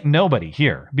there. You get nobody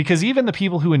here, because even the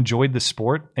people who enjoyed the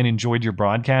sport and enjoyed your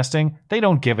broadcasting, they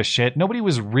don't give a shit. Nobody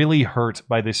was really hurt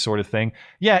by this sort of thing.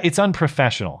 Yeah, it's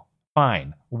unprofessional.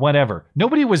 Fine, whatever.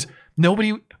 Nobody was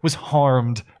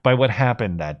harmed by what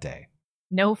happened that day.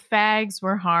 No fags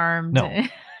were harmed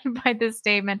by this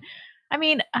statement. I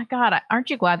mean, God, aren't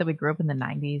you glad that we grew up in the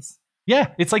 90s?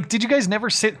 Yeah, it's like, did you guys never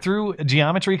sit through a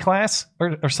geometry class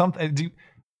or something?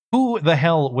 Who the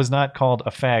hell was not called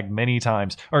a fag many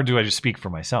times? Or do I just speak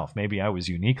for myself? Maybe I was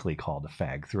uniquely called a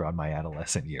fag throughout my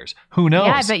adolescent years. Who knows?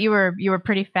 Yeah, I bet you were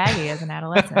pretty faggy as an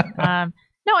adolescent.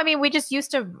 No, I mean, we just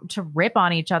used to rip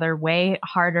on each other way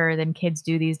harder than kids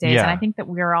do these days. Yeah. And I think that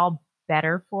we're all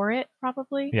better for it,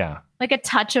 probably. Yeah. Like a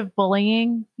touch of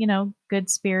bullying,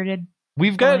 good-spirited.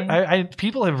 We've got,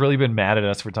 people have really been mad at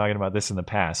us for talking about this in the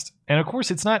past. And of course,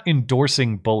 it's not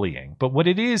endorsing bullying, but what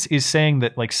it is saying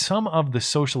that like some of the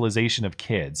socialization of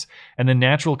kids and the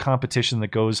natural competition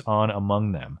that goes on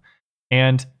among them,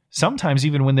 and sometimes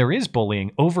even when there is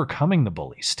bullying, overcoming the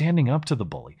bully, standing up to the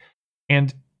bully.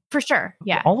 And for sure,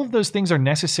 yeah. All of those things are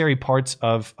necessary parts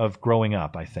of growing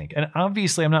up, I think. And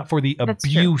obviously, I'm not for the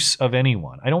abuse of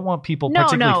anyone. I don't want people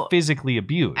particularly physically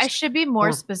abused. I should be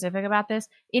more specific about this.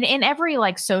 In every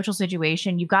like social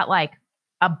situation, you've got like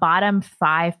a bottom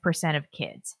 5% of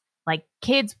kids. Like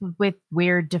kids with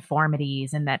weird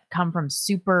deformities and that come from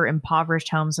super impoverished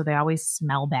homes, so they always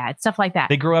smell bad, stuff like that.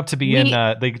 They grow up to be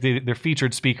they're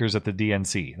featured speakers at the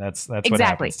DNC. That's exactly what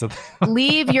happens to them.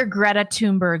 Leave your Greta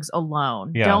Thunbergs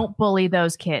alone. Yeah. Don't bully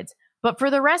those kids. But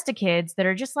for the rest of kids that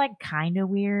are just like kind of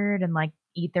weird and like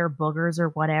eat their boogers or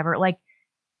whatever, like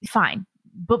fine.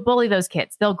 But bully those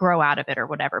kids. They'll grow out of it or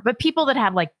whatever. But people that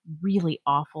have like really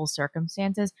awful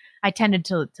circumstances, I tended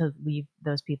to leave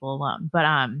those people alone. But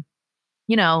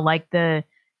you know, like the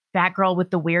fat girl with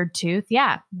the weird tooth.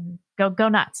 Yeah. Go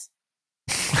nuts.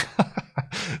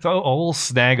 So old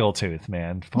Snaggletooth,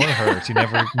 man. Poor her.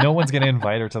 No one's going to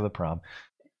invite her to the prom.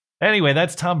 Anyway,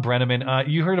 that's Tom Brenneman.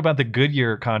 You heard about the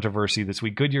Goodyear controversy this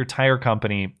week. Goodyear Tire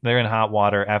Company, they're in hot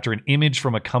water after an image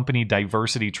from a company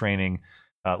diversity training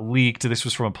leaked. This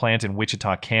was from a plant in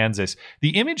Wichita, Kansas.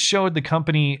 The image showed the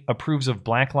company approves of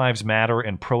Black Lives Matter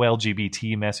and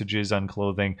pro-LGBT messages on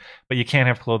clothing, but you can't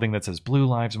have clothing that says Blue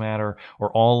Lives Matter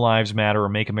or All Lives Matter or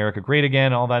Make America Great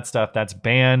Again, all that stuff. That's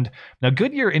banned. Now,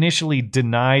 Goodyear initially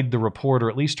denied the report, or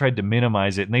at least tried to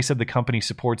minimize it, and they said the company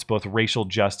supports both racial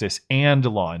justice and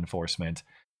law enforcement.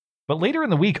 But later in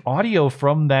the week, audio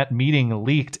from that meeting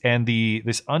leaked, and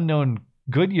this unknown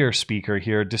Goodyear speaker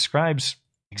here describes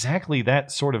exactly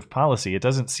that sort of policy. It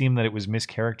doesn't seem that it was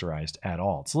mischaracterized at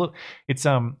all. It's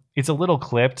a little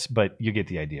clipped, but you get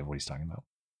the idea of what he's talking about.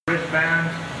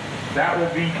 Wristbands, that will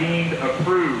be deemed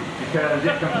approved because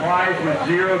it complies with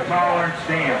zero tolerance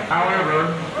stance.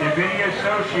 However, if any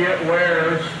associate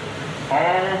wears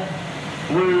all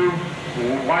blue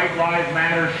White Lives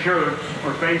Matter shirts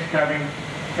or face coverings,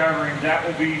 that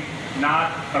will be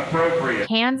not appropriate.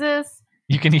 Kansas?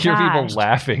 You can hear people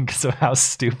laughing because of how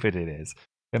stupid it is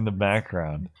in the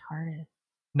background.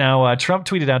 Now, Trump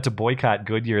tweeted out to boycott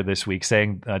Goodyear this week,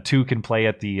 saying two can play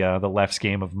at the left's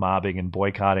game of mobbing and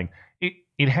boycotting.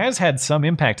 It has had some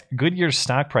impact. Goodyear's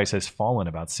stock price has fallen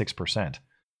about 6%.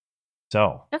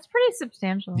 So that's pretty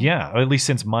substantial. Yeah, at least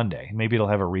since Monday. Maybe it'll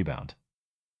have a rebound.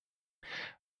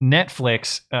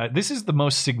 Netflix, this is the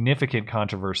most significant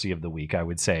controversy of the week, I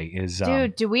would say.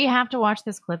 Dude, do we have to watch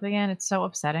this clip again? It's so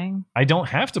upsetting. I don't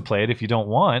have to play it if you don't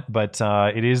want, but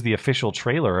it is the official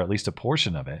trailer, or at least a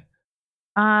portion of it.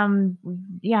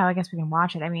 Yeah, I guess we can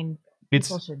watch it. I mean,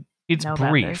 people should know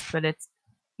brief, about this, but it's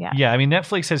yeah. I mean,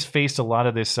 Netflix has faced a lot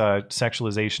of this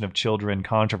sexualization of children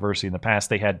controversy in the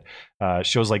past. They had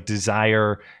shows like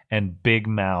Desire and Big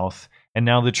Mouth. And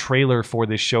now the trailer for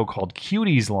this show called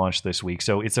Cuties launched this week.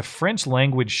 So it's a French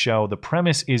language show. The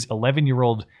premise is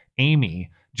 11-year-old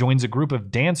Amy joins a group of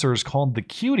dancers called the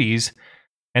Cuties,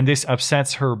 and this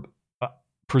upsets her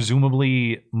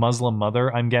presumably Muslim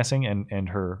mother, I'm guessing, and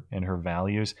her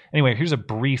values. Anyway, here's a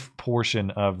brief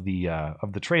portion of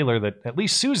the trailer that at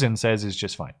least Susan says is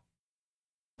just fine.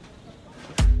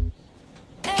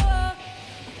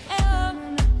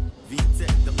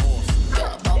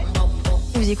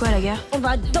 Vous faisiez quoi à la gare? On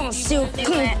va danser au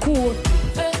concours.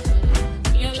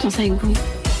 Je danse avec vous.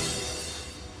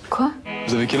 Quoi?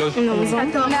 Vous avez quel âge?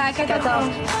 14.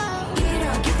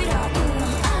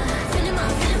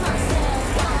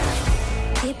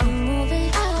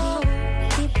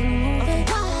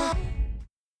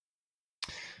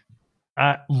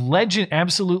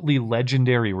 Absolutely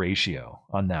legendary ratio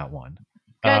on that one.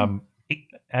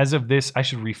 As of this, I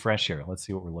should refresh here. Let's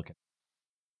see what we're looking at.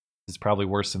 It's probably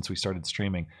worse since we started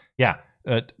streaming. Yeah,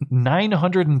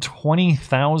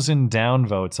 920,000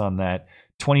 downvotes on that,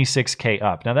 26K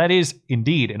up. Now, that is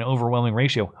indeed an overwhelming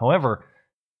ratio. However,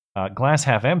 glass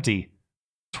half empty,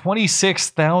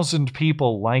 26,000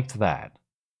 people liked that.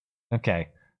 Okay,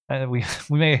 we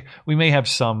may have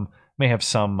some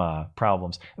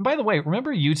problems. And by the way,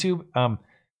 remember YouTube?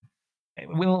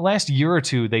 In the last year or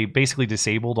two, they basically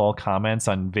disabled all comments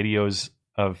on videos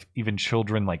of even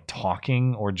children like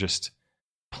talking or just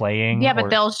playing. Yeah, but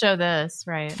they'll show this,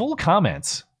 right? Full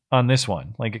comments on this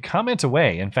one, like a comment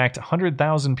away. In fact,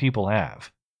 100,000 people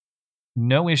have.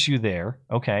 No issue there.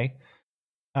 Okay.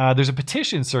 There's a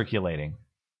petition circulating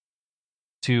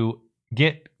to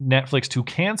get Netflix to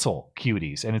cancel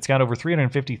Cuties, and it's got over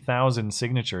 350,000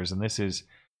 signatures, and this is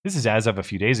as of a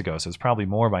few days ago, so it's probably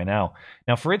more by now.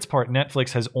 Now, for its part,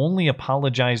 Netflix has only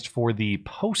apologized for the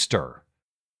poster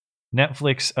A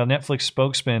Netflix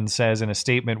spokesman says in a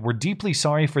statement, "We're deeply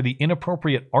sorry for the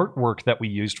inappropriate artwork that we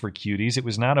used for Cuties. It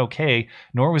was not okay,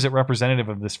 nor was it representative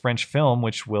of this French film,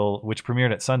 which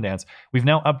premiered at Sundance. We've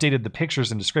now updated the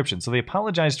pictures and description." So they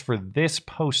apologized for this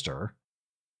poster,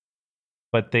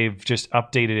 but they've just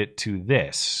updated it to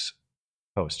this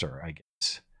poster, I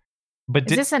guess. But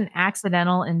is this an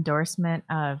accidental endorsement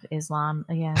of Islam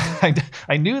again?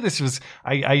 I knew this was.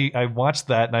 I watched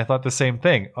that and I thought the same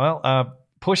thing. Well,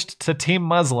 pushed to Team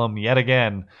Muslim yet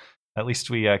again. At least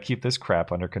we keep this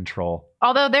crap under control.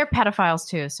 Although they're pedophiles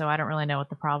too, so I don't really know what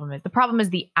the problem is. The problem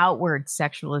is the outward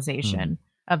sexualization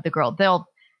of the girl. They'll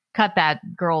cut that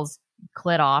girl's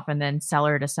clit off and then sell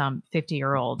her to some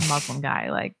 50-year-old Muslim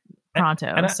guy like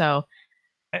pronto. So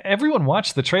everyone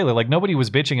watched the trailer. Like, nobody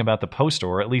was bitching about the poster,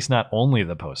 or at least not only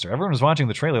the poster. Everyone was watching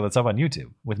the trailer that's up on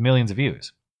YouTube with millions of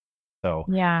views. So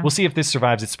yeah, we'll see if this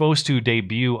survives. It's supposed to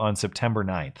debut on September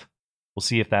 9th. We'll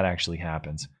see if that actually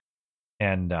happens.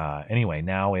 And anyway,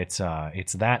 now it's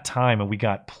that time, and we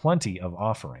got plenty of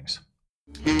offerings.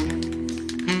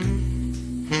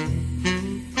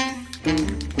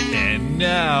 And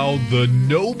now the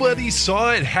nobody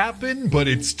saw it happen, but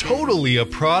it's totally a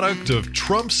product of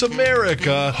Trump's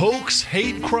America hoax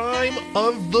hate crime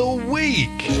of the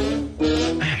week.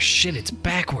 Ah, shit, it's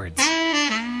backwards.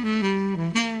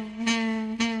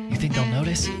 You think they'll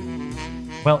notice?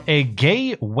 Well, a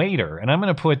gay waiter, and I'm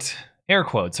going to put air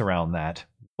quotes around that,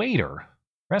 waiter,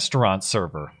 restaurant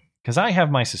server, because I have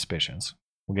my suspicions.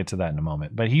 We'll get to that in a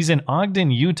moment. But he's in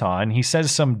Ogden, Utah, and he says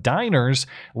some diners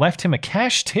left him a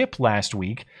cash tip last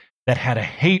week that had a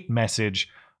hate message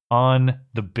on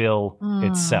the bill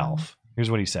itself. Here's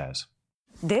what he says.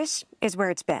 This is where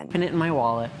it's been. Put it in my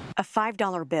wallet. A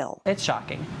 $5 bill. It's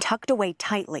shocking. Tucked away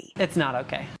tightly. It's not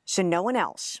okay. So no one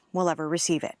else will ever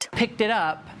receive it. Picked it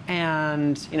up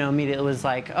and, immediately was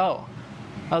like, oh,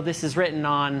 this is written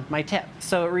on my tip.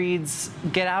 So it reads,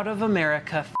 "Get out of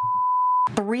America,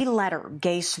 3-letter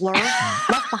gay slur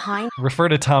left behind. Refer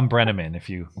to Tom Brenneman if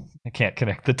you can't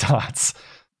connect the dots.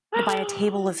 By a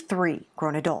table of 3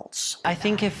 grown adults. I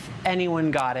think if anyone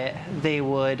got it, they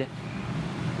would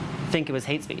think it was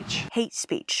hate speech. Hate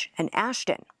speech. And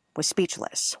Ashton was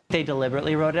speechless. They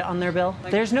deliberately wrote it on their bill.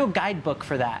 There's no guidebook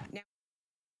for that.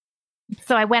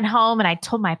 So I went home and I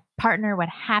told my partner what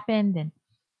happened. And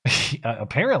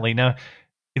apparently, now,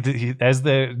 as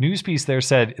the news piece there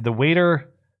said, the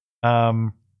waiter... let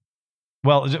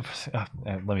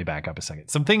me back up a second.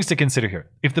 Some things to consider here.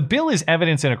 If the bill is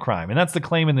evidence in a crime, and that's the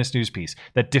claim in this news piece,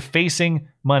 that defacing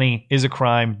money is a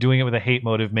crime, doing it with a hate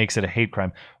motive makes it a hate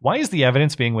crime, why is the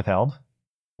evidence being withheld?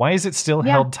 Why is it still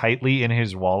held tightly in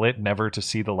his wallet, never to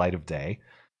see the light of day?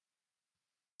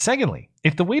 Secondly,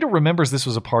 if the waiter remembers this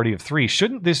was a party of 3,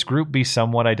 shouldn't this group be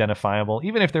somewhat identifiable,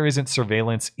 even if there isn't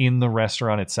surveillance in the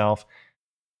restaurant itself?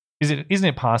 Isn't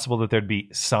it possible that there'd be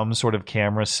some sort of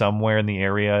camera somewhere in the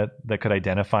area that could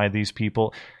identify these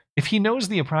people? If he knows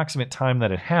the approximate time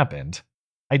that it happened,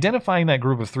 identifying that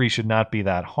group of 3 should not be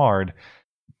that hard.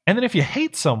 And then if you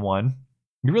hate someone,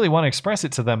 you really want to express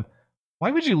it to them,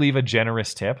 why would you leave a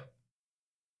generous tip?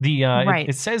 Right.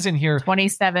 It says in here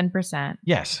 27%.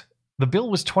 Yes. The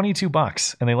bill was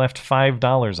 $22 and they left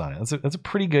 $5 on it. That's a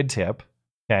pretty good tip.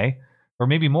 Okay. Or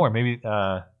maybe more. Maybe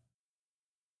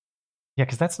yeah,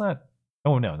 because that's not...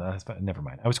 Oh, no, that's never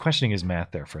mind. I was questioning his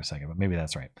math there for a second, but maybe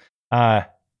that's right.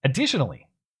 Additionally,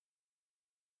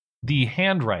 the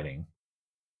handwriting...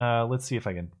 let's see if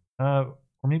I can... or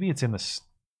maybe it's in this...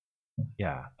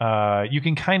 Yeah. You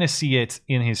can kind of see it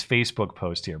in his Facebook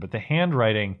post here, but the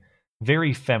handwriting,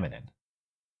 very feminine.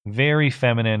 Very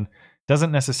feminine.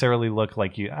 Doesn't necessarily look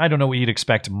like you... I don't know what you'd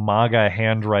expect MAGA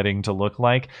handwriting to look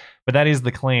like, but that is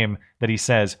the claim that he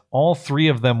says. All 3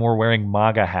 of them were wearing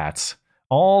MAGA hats.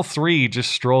 All 3 just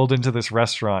strolled into this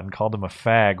restaurant and called him a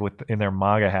fag in their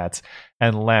MAGA hats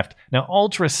and left. Now,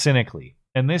 ultra cynically,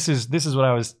 and this is what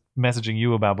I was messaging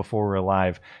you about before we were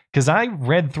live, because I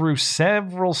read through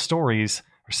several stories,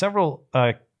 or several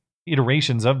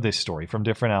iterations of this story from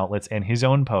different outlets and his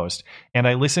own post, and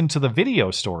I listened to the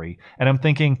video story, and I'm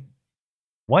thinking,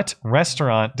 what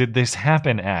restaurant did this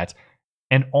happen at?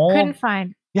 And all... Couldn't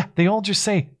find. Yeah, they all just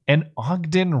say, an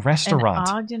Ogden restaurant.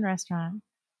 An Ogden restaurant.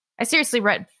 I seriously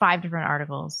read 5 different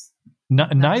articles.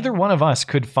 Neither one of us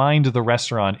could find the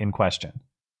restaurant in question.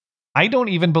 I don't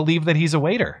even believe that he's a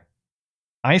waiter.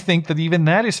 I think that even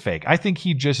that is fake. I think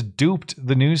he just duped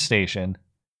the news station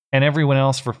and everyone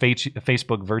else for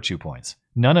Facebook virtue points.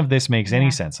 None of this makes any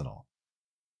sense at all.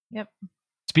 Yep.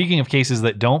 Speaking of cases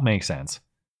that don't make sense,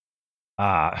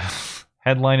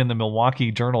 headline in the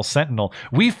Milwaukee Journal Sentinel,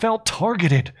 "We felt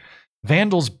targeted.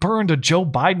 Vandals burned a Joe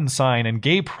Biden sign and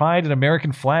gay pride and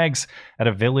American flags at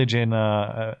a village in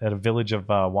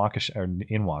Waukesha, or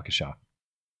in Waukesha.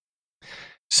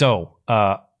 So,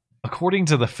 according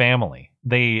to the family,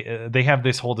 they have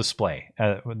this whole display.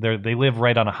 They live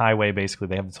right on a highway. Basically,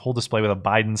 they have this whole display with a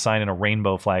Biden sign and a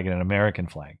rainbow flag and an American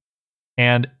flag.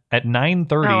 And at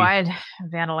 9:30, oh, I'd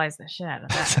vandalize the shit out of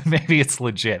that. Maybe it's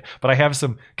legit, but I have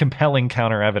some compelling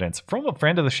counter evidence from a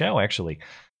friend of the show, actually.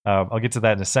 I'll get to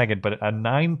that in a second. But at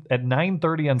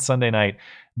 9:30 on Sunday night,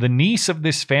 the niece of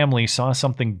this family saw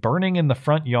something burning in the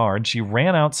front yard. She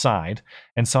ran outside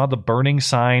and saw the burning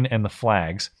sign and the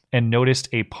flags, and noticed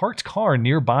a parked car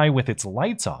nearby with its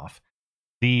lights off.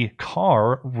 The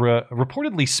car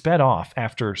reportedly sped off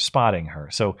after spotting her.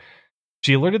 So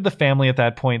she alerted the family at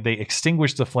that point. They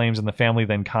extinguished the flames, and the family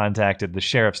then contacted the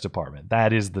sheriff's department.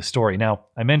 That is the story. Now,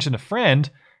 I mentioned a friend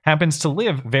happens to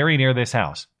live very near this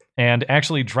house and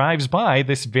actually drives by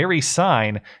this very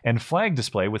sign and flag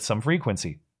display with some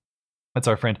frequency. That's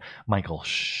our friend Michael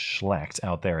Schlecht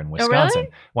out there in Wisconsin. Oh,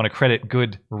 really? Want to credit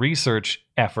good research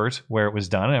effort where it was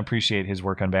done, and I appreciate his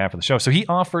work on behalf of the show. So he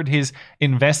offered his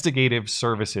investigative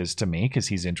services to me because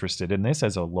he's interested in this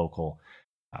as a local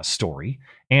story.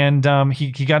 And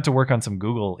he got to work on some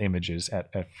Google images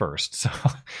at first.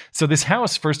 So this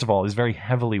house, first of all, is very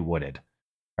heavily wooded.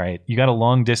 Right? You got a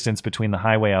long distance between the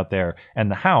highway out there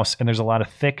and the house, and there's a lot of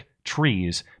thick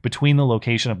trees between the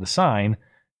location of the sign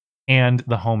and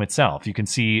the home itself. You can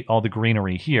see all the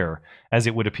greenery here as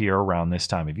it would appear around this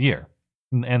time of year,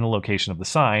 and the location of the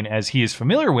sign as he is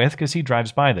familiar with because he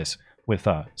drives by this with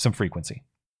some frequency.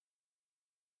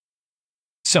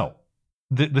 So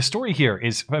the story here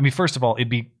is, I mean, first of all, it'd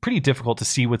be pretty difficult to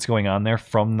see what's going on there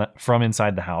from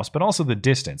inside the house, but also the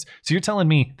distance. So you're telling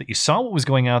me that you saw what was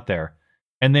going out there,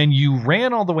 and then you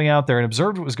ran all the way out there and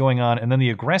observed what was going on, and then the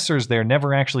aggressors there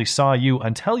never actually saw you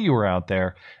until you were out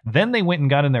there. Then they went and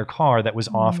got in their car that was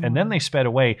off, and then they sped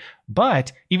away.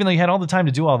 But even though you had all the time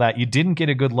to do all that, you didn't get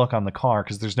a good look on the car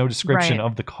because there's no description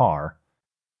of the car.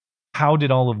 How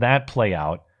did all of that play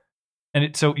out?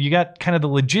 And so you got kind of the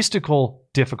logistical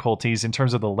difficulties in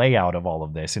terms of the layout of all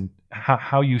of this and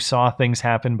how you saw things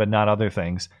happen but not other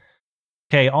things.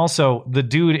 Okay, also, the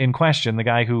dude in question, the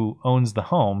guy who owns the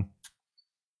home,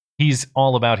 he's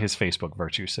all about his Facebook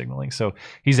virtue signaling. So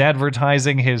he's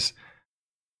advertising his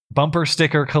bumper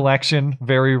sticker collection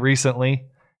very recently.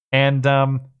 And,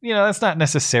 that's not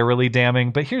necessarily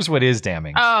damning, but here's what is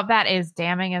damning. Oh, that is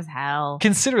damning as hell.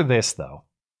 Consider this, though.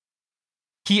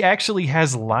 He actually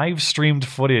has live streamed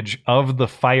footage of the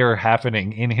fire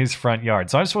happening in his front yard.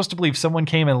 So I'm supposed to believe someone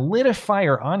came and lit a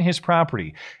fire on his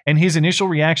property, and his initial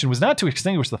reaction was not to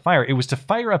extinguish the fire. It was to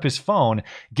fire up his phone,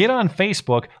 get on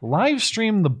Facebook, live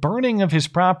stream the burning of his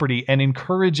property, and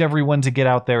encourage everyone to get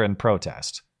out there and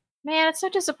protest. Man, it's so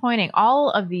disappointing.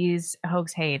 All of these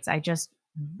hoax hates, I just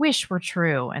wish were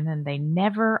true, and then they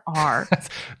never are.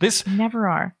 Never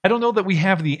are. I don't know that we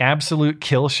have the absolute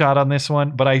kill shot on this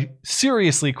one, but I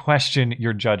seriously question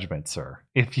your judgment, sir.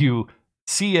 If you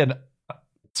see a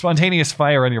spontaneous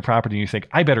fire on your property and you think,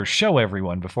 I better show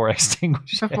everyone before I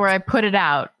extinguish it. Before I put it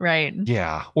out, right?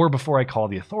 Yeah, or before I call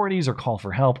the authorities or call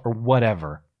for help or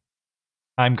whatever.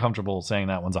 I'm comfortable saying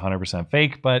that one's 100%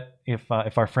 fake, but if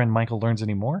our friend Michael learns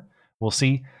any more, we'll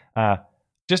see.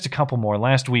 Just a couple more.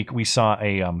 Last week, we saw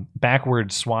a backward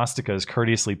swastikas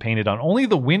courteously painted on only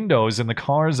the windows in the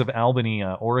cars of Albany,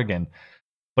 Oregon.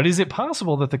 But is it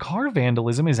possible that the car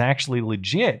vandalism is actually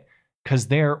legit? Because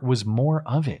there was more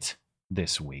of it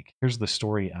this week. Here's the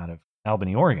story out of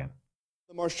Albany, Oregon.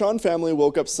 The Marchand family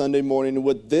woke up Sunday morning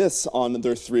with this on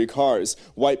their 3 cars.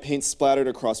 White paint splattered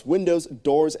across windows,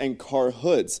 doors, and car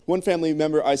hoods. One family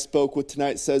member I spoke with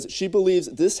tonight says she believes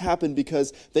this happened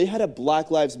because they had a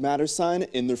Black Lives Matter sign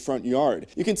in their front yard.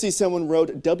 You can see someone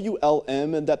wrote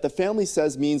WLM, and that the family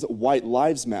says means White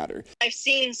Lives Matter. I've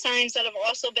seen signs that have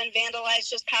also been vandalized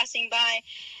just passing by.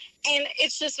 And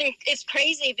it's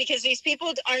crazy because these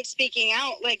people aren't speaking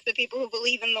out, like the people who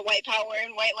believe in the white power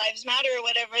and white lives matter or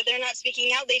whatever. They're not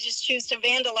speaking out. They just choose to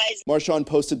vandalize. Marchand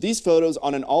posted these photos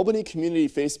on an Albany community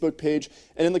Facebook page.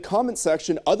 And in the comment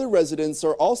section, other residents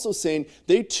are also saying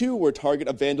they too were target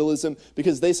of vandalism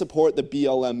because they support the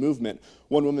BLM movement.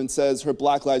 One woman says her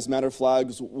Black Lives Matter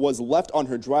flag was left on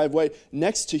her driveway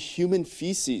next to human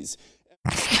feces.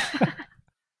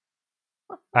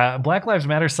 Black Lives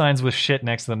Matter signs with shit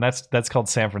next to them. That's called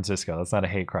San Francisco. That's not a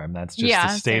hate crime. That's just the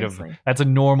state seriously. That's a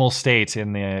normal state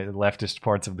in the leftist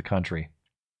parts of the country.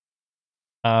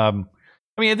 I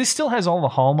mean, this still has all the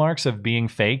hallmarks of being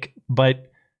fake, but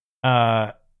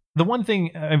The one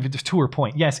thing, to her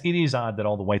point, yes, it is odd that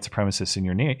all the white supremacists in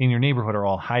your neighborhood are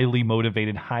all highly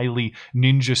motivated, highly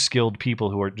ninja skilled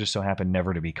people who are just so happen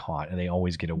never to be caught, and they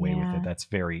always get away with it. That's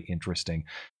very interesting.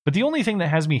 But the only thing that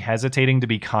has me hesitating to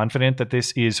be confident that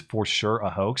this is for sure a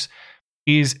hoax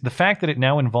is the fact that it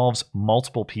now involves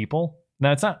multiple people.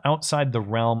 Now, it's not outside the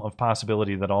realm of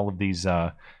possibility that all of these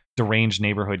deranged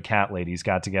neighborhood cat ladies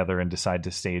got together and decided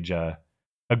to stage a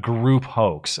group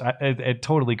hoax. It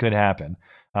totally could happen.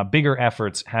 Bigger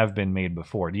efforts have been made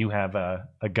before. Do you have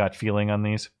a gut feeling on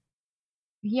these?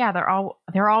 Yeah,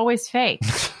 they're always fake.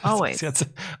 Always.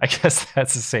 I guess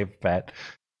that's a safe bet.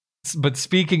 But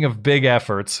speaking of big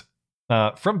efforts,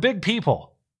 from big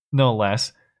people, no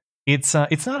less, it's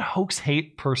not hoax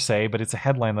hate per se, but it's a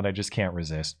headline that I just can't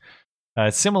resist.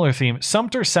 Similar theme: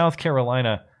 Sumter, South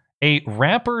Carolina. A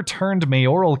rapper turned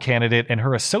mayoral candidate and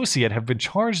her associate have been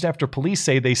charged after police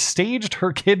say they staged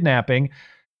her kidnapping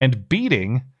and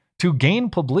beating to gain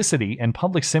publicity and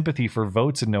public sympathy for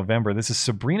votes in November. This is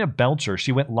Sabrina Belcher.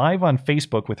 She went live on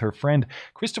Facebook with her friend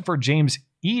Christopher James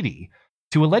Eady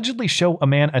to allegedly show a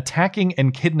man attacking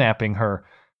and kidnapping her.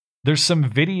 There's some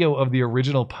video of the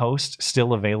original post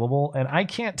still available, and I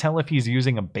can't tell if he's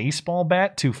using a baseball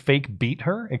bat to fake beat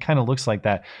her. It kind of looks like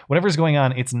that. Whatever's going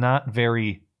on, it's not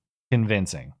very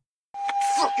convincing.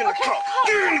 Fuck in the car.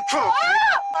 Get in the car.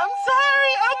 I'm sorry.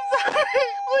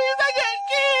 Please, I got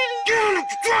kids. Get in the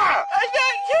car. I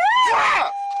got kids.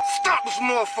 Drive. Stop this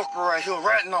motherfucker right here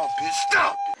right now, bitch.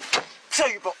 Stop it. Tell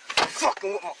you about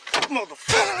fucking with my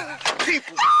motherfucking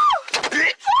people,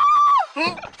 bitch.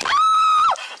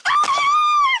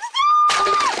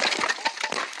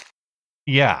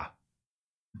 Yeah.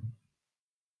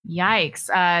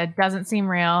 Yikes. Doesn't seem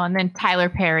real. And then Tyler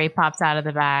Perry pops out of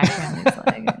the back and it's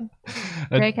like,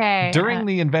 JK. During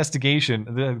the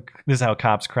investigation, this is how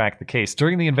cops crack the case.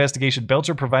 During the investigation,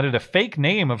 Belcher provided a fake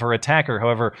name of her attacker.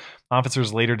 However,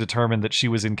 officers later determined that she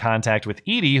was in contact with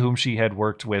Edie, whom she had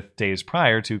worked with days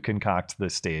prior to concoct the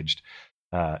staged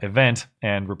event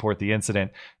and report the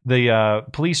incident. The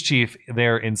police chief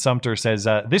there in Sumter says,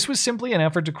 this was simply an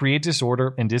effort to create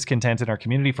disorder and discontent in our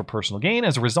community for personal gain.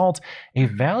 As a result, a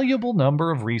valuable number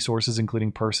of resources,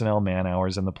 including personnel, man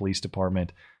hours, and the police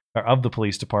department,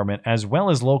 as well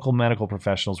as local medical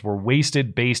professionals, were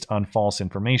wasted based on false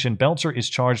information. Belcher is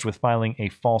charged with filing a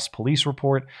false police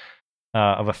report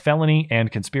of a felony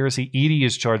and conspiracy. Edie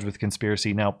is charged with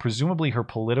conspiracy. Now, presumably her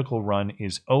political run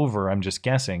is over, I'm just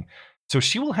guessing. So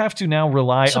she will have to now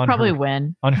rely She'll on probably her,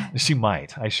 win. She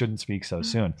might. I shouldn't speak so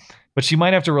soon. But she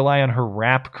might have to rely on her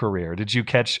rap career. Did you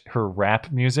catch her rap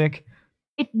music?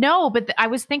 No, but I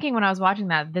was thinking when I was watching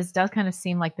that, this does kind of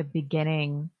seem like the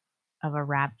beginning of a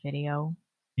rap video.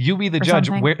 You be the judge.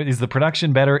 Where is the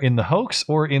production better, in the hoax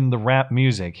or in the rap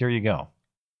music? Here you go.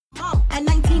 At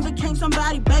 19 became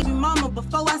somebody baby mama.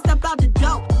 Before I step out the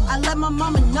door, I let my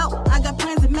mama know I got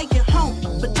plans to make it home.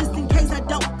 But just in case I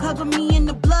don't, cover me in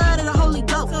the blood of the Holy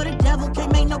Ghost. So the devil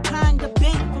can't make no kind of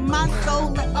bid for my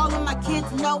soul. Let all of my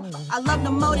kids know I love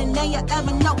them more than they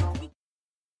ever know.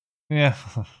 Yeah.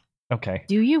 Okay.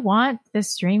 Do you want the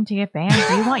stream to get banned?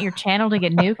 Do you want your channel to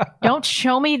get nuked? Don't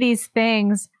show me these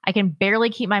things. I can barely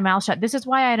keep my mouth shut. This is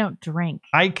why I don't drink.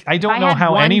 I don't know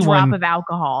how one anyone drop of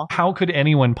alcohol. How could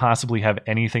anyone possibly have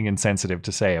anything insensitive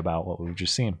to say about what we've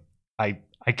just seen? I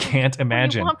can't imagine.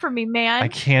 What do you want from me, man? I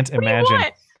can't What do you imagine.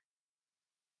 want?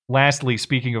 Lastly,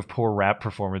 speaking of poor rap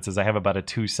performances, I have about a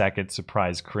 2-second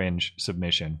surprise cringe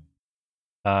submission.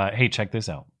 Hey, check this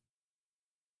out.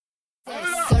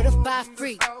 Certified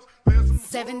free,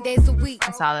 7 days a week.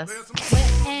 I saw this.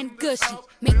 Wet and gushy,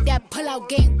 make that pull-out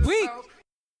game weak.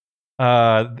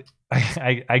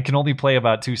 I can only play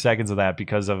about 2 seconds of that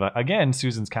because of, again,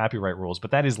 Susan's copyright rules.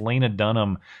 But that is Lena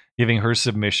Dunham giving her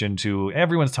submission to,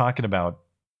 everyone's talking about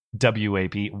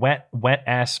WAP, wet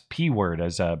ass P word,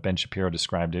 as Ben Shapiro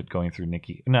described it, going through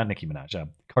not Nicki Minaj,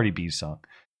 Cardi B's song.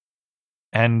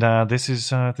 And this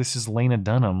is Lena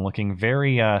Dunham looking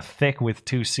very thick with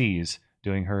 2 C's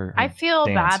doing her I feel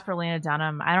dance. bad for Lena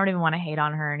Dunham. I don't even want to hate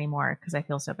on her anymore because I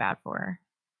feel so bad for her.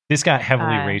 This got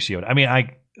heavily ratioed. I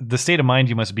mean, the state of mind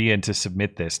you must be in to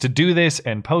submit this, to do this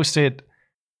and post it.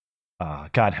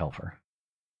 God help her.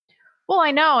 Well, I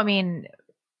know. I mean,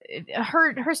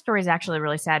 her story is actually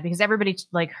really sad because everybody,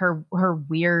 like her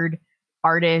weird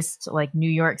artist, like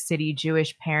New York City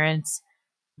Jewish parents,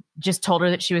 just told her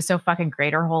that she was so fucking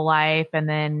great her whole life. And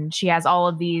then she has all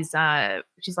of these,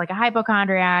 she's like a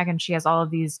hypochondriac and she has all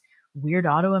of these weird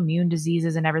autoimmune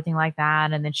diseases and everything like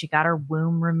that. And then she got her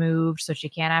womb removed so she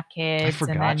can't have kids. I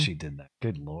forgot and then she did that.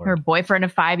 Good Lord. her boyfriend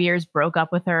of 5 years broke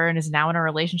up with her and is now in a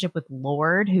relationship with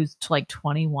Lord, who's like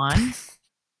 21.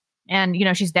 And, you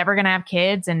know, she's never going to have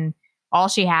kids. And all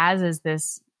she has is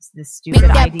this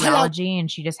stupid ideology. And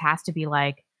she just has to be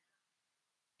like,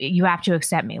 you have to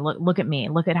accept me. Look at me.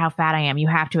 Look at how fat I am. You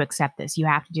have to accept this. You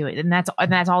have to do it. And that's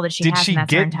all that she has. Did she and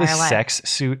that's her get the entire life. sex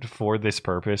suit for this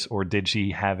purpose, or did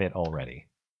she have it already?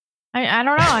 I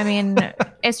don't know. I mean,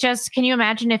 it's just, can you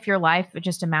imagine if your life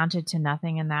just amounted to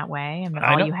nothing in that way? I mean,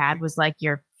 all you had was like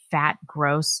your fat,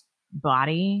 gross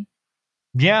body.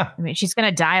 Yeah. I mean, she's going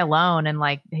to die alone, and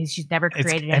like she's never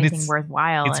created anything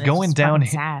worthwhile. It's and going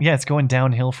downhill. sad. Yeah, it's going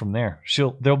downhill from there.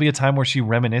 There'll be a time where she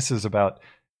reminisces about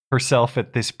herself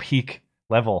at this peak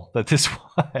level that this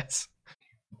was.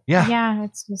 Yeah. Yeah,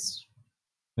 it's just.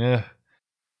 Yeah.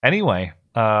 Anyway,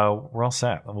 we're all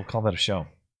set. We'll call that a show.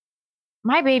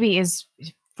 My baby is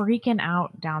freaking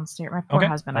out downstairs. My poor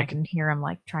husband. I can hear him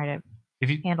like try to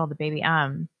handle the baby.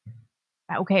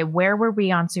 Okay, where were we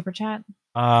on Super Chat?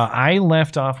 I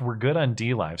left off. We're good on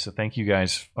D Live, so thank you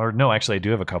guys. Or no, actually, I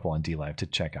do have a couple on D Live to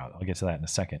check out. I'll get to that in a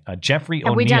second. Jeffrey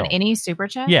O'Neill. Have we done any Super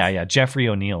Chats? Yeah. Jeffrey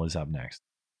O'Neill is up next.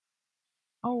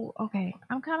 Oh, okay.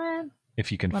 I'm coming.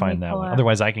 If you can find that one.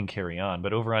 Otherwise, I can carry on.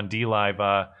 But over on D Live,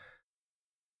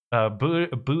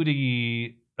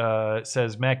 Booty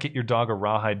says, Matt, get your dog a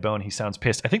rawhide bone. He sounds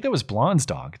pissed. I think that was Blonde's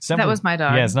dog. That was my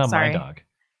dog. Yeah, it's not Sorry. my dog.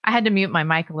 I had to mute my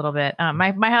mic a little bit.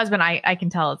 My husband, I can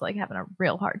tell, is like having a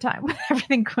real hard time with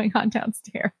everything going on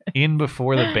downstairs. In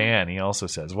before the ban, he also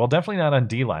says, well, definitely not on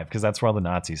D Live because that's where all the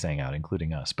Nazis hang out,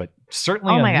 including us. But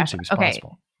certainly on YouTube is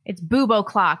possible. It's Boob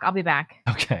O'Clock. I'll be back.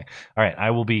 Okay. All right.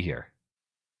 I will be here.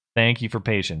 Thank you for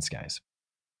patience, guys.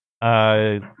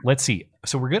 Let's see.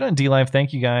 So we're good on D Live.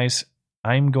 Thank you, guys.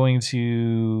 I'm going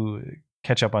to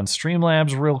catch up on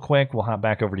Streamlabs real quick. We'll hop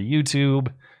back over to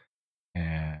YouTube.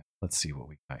 And let's see what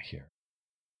we got here.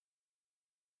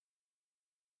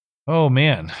 Oh,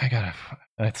 man.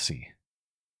 Let's see.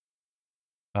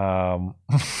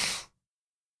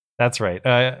 That's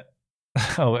right.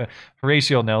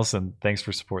 Horatio Nelson, thanks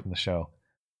for supporting the show.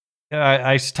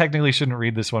 I technically shouldn't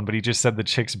read this one, but he just said the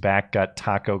chick's back got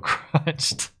taco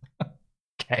crunched.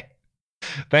 Okay.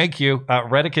 Thank you.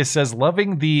 Redicus says,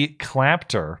 loving the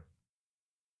clapter.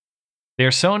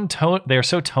 They're so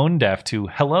tone deaf to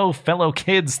hello, fellow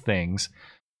kids things.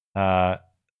 The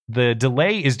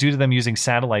delay is due to them using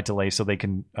satellite delay so they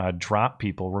can drop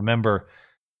people. Remember,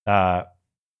 that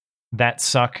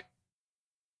suck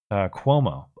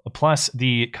Cuomo. Plus,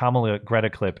 the Kamala Greta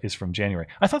clip is from January.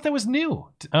 I thought that was new.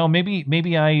 Oh,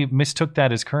 maybe I mistook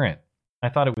that as current. I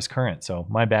thought it was current, so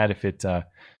my bad if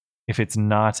it's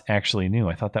not actually new.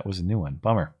 I thought that was a new one.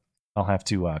 Bummer. I'll have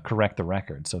to correct the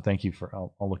record. So thank you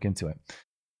I'll look into it.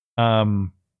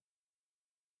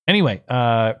 Anyway,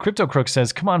 Crypto Crook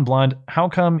says, come on, Blonde. How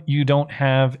come you don't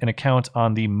have an account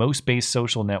on the most based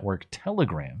social network,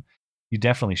 Telegram? You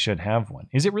definitely should have one.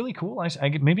 Is it really cool?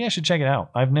 Maybe I should check it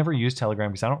out. I've never used Telegram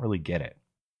because I don't really get it.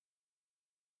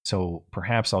 So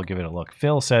perhaps I'll give it a look.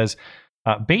 Phil says,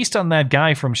 based on that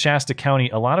guy from Shasta County,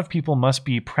 a lot of people must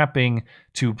be prepping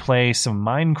to play some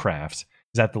Minecraft.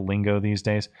 Is that the lingo these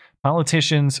days?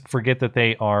 Politicians forget that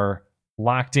they are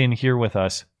locked in here with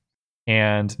us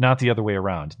and not the other way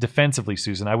around. Defensively,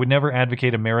 Susan, I would never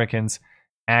advocate Americans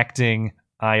acting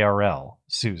IRL,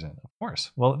 Susan. Of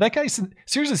course. Well, that guy,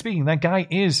 seriously speaking, that guy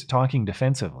is talking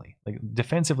defensively. Like,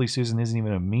 defensively, Susan isn't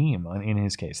even a meme in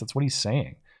his case. That's what he's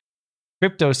saying.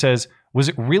 Crypto says, was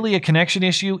it really a connection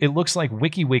issue? It looks like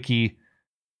WikiWiki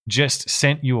just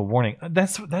sent you a warning.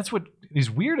 That's what is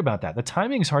weird about that. The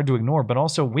timing is hard to ignore, but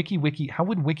also WikiWiki, how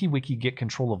would WikiWiki get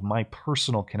control of my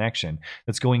personal connection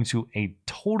that's going to a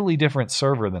totally different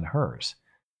server than hers?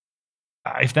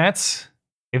 If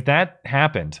that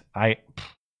happened, I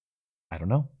don't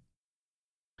know.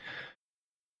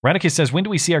 Radicus says, when do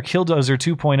we see our Killdozer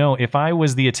 2.0? If I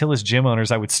was the Attila's gym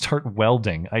owners, I would start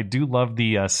welding. I do love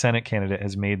the Senate candidate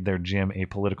has made their gym a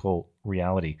political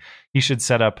reality. He should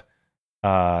set up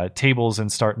tables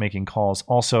and start making calls.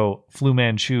 Also, Flu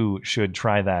Manchu should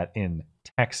try that in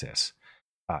Texas.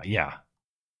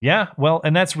 Yeah, well,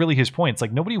 and that's really his point. It's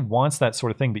like nobody wants that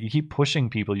sort of thing, but you keep pushing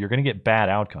people, you're going to get bad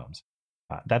outcomes.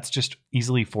 That's just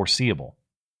easily foreseeable.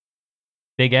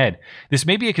 Big Ed, this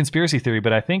may be a conspiracy theory,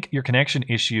 but I think your connection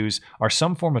issues are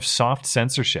some form of soft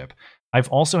censorship. I've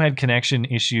also had connection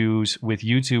issues with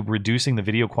YouTube reducing the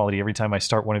video quality every time I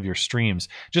start one of your streams.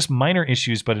 Just minor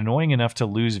issues, but annoying enough to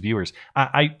lose viewers.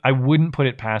 I wouldn't put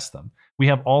it past them. We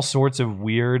have all sorts of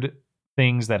weird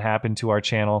things that happen to our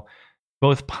channel,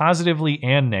 both positively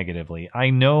and negatively. I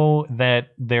know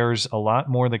that there's a lot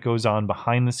more that goes on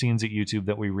behind the scenes at YouTube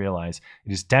that we realize.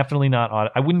 It is definitely not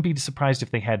odd. I wouldn't be surprised if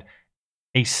they had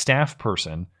a staff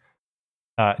person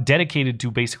dedicated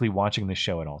to basically watching this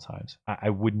show at all times. I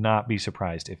would not be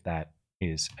surprised if that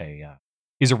is a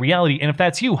reality. And if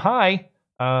that's you, hi.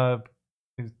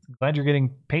 Glad you're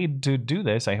getting paid to do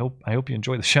this. I hope you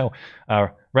enjoy the show.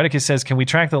 Redicus says, can we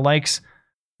track the likes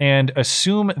and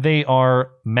assume they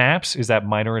are maps? Is that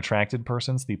minor attracted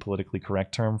persons, the politically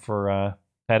correct term for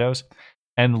pedos?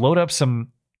 And load up some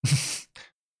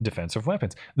defensive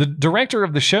weapons. The director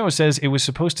of the show says it was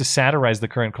supposed to satirize the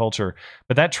current culture,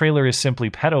 but that trailer is simply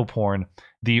pedo porn.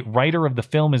 The writer of the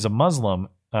film is a Muslim,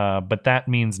 but that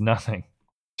means nothing.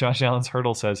 Josh Allen's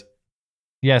Hurdle says,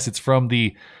 yes, it's from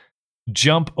the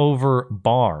Jump Over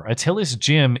Bar. Attila's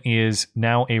Gym is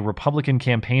now a Republican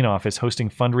campaign office hosting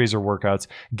fundraiser workouts.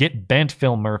 Get bent,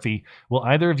 Phil Murphy. Will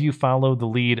either of you follow the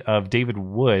lead of David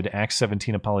Wood, Acts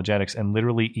 17 Apologetics, and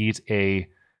literally eat a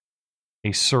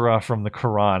surah from the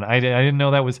Quran? I didn't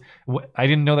know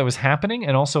that was happening,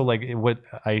 and also like what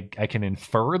I can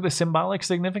infer the symbolic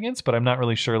significance, but I'm not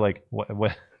really sure like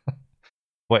what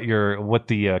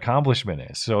the accomplishment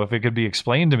is. So if it could be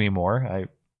explained to me more,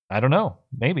 I don't know,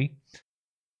 maybe.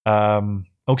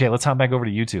 Okay, let's hop back over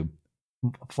to YouTube.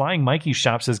 Flying Mikey's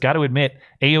Shop says, got to admit,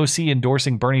 AOC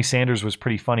endorsing Bernie Sanders was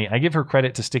pretty funny. I give her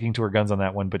credit to sticking to her guns on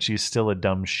that one, but she's still a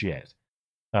dumb shit.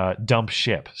 Dump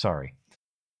ship, sorry.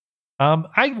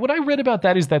 What I read about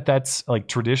that is that's like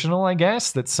traditional, I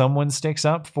guess, that someone sticks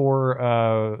up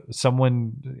for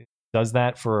someone does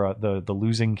that for the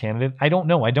losing candidate. I don't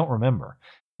know. I don't remember.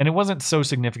 And it wasn't so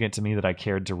significant to me that I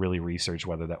cared to really research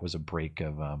whether that was a break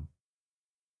of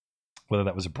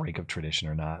tradition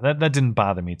or not. That didn't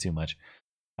bother me too much.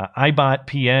 iBot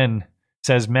PN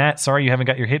says, Matt, sorry you haven't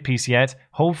got your hit piece yet.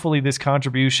 Hopefully this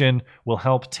contribution will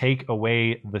help take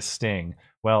away the sting.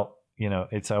 Well, you know,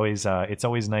 it's always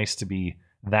nice to be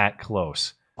that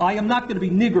close. I am not going to be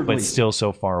niggardly. But still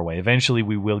so far away. Eventually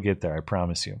we will get there, I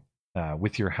promise you.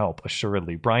 With your help,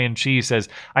 assuredly. Brian Chi says,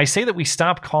 I say that we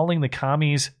stop calling the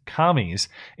commies,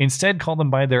 instead call them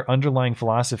by their underlying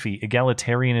philosophy,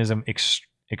 egalitarianism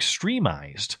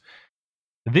extremized.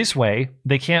 This way,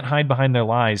 they can't hide behind their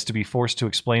lies to be forced to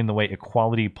explain the way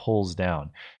equality pulls down.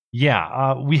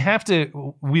 Yeah,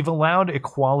 we've allowed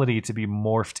equality to be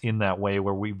morphed in that way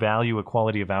where we value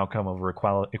equality of outcome over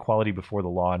equality before the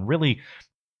law. And really,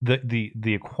 the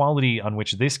equality on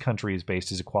which this country is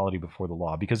based is equality before the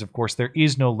law, because of course there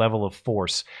is no level of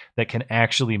force that can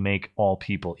actually make all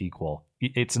people equal.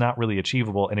 It's not really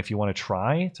achievable. And if you want to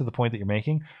try to the point that you're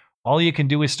making, all you can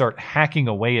do is start hacking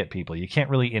away at people. You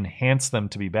can't really enhance them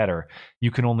to be better.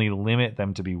 You can only limit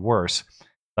them to be worse.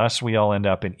 Thus, we all end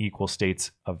up in equal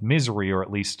states of misery, or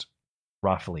at least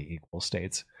roughly equal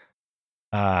states.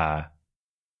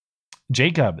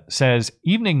 Jacob says,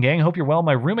 evening, gang. Hope you're well.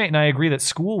 My roommate and I agree that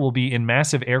school will be, in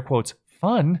massive air quotes,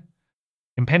 fun.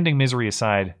 Impending misery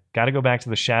aside, got to go back to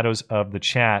the shadows of the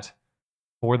chat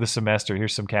for the semester.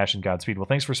 Here's some cash and Godspeed. Well,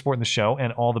 thanks for supporting the show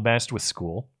and all the best with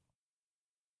school.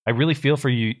 I really feel for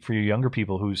you younger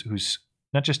people whose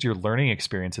not just your learning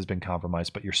experience has been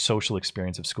compromised, but your social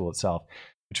experience of school itself,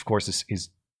 which of course is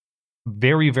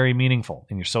very, very meaningful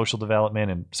in your social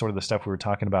development and sort of the stuff we were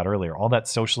talking about earlier. All that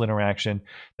social interaction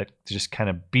that just kind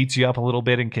of beats you up a little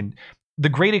bit and the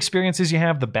great experiences you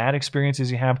have, the bad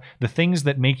experiences you have, the things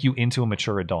that make you into a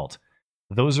mature adult,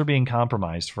 those are being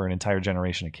compromised for an entire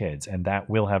generation of kids, and that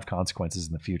will have consequences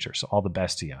in the future. So all the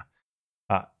best to you.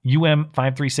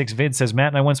 UM536vid says, Matt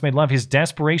and I once made love. His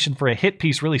desperation for a hit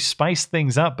piece really spiced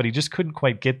things up, but he just couldn't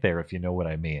quite get there, if you know what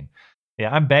I mean. Yeah,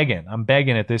 I'm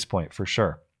begging at this point for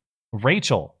sure.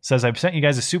 Rachel says, I've sent you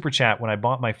guys a super chat when I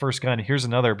bought my first gun. Here's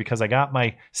another because I got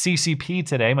my CCP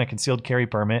today, my concealed carry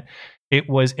permit. It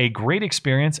was a great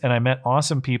experience and I met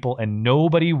awesome people and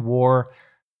nobody wore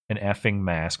an effing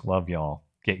mask. Love y'all.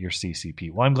 Get your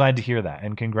CCP. Well, I'm glad to hear that.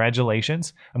 And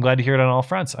congratulations. I'm glad to hear it on all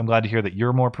fronts. I'm glad to hear that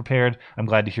you're more prepared. I'm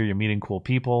glad to hear you're meeting cool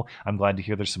people. I'm glad to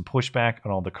hear there's some pushback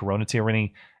on all the corona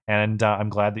tyranny. And I'm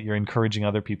glad that you're encouraging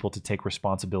other people to take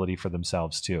responsibility for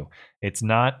themselves too. It's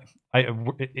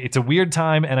a weird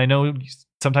time, and I know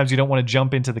sometimes you don't want to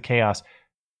jump into the chaos.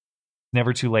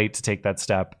 Never too late to take that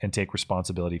step and take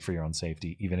responsibility for your own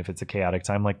safety, even if it's a chaotic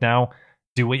time like now.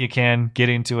 Do what you can, get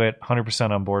into it.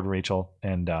 100% on board, Rachel,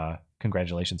 and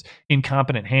congratulations.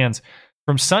 Incompetent hands.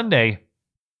 From Sunday,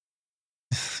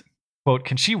 quote,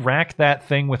 can she rack that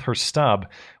thing with her stub?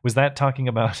 Was that talking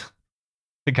about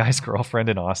the guy's girlfriend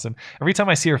in Austin? Every time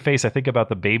I see her face, I think about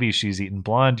the baby she's eaten.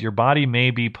 Blonde, your body may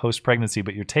be post-pregnancy,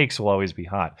 but your takes will always be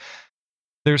hot.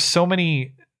 There's so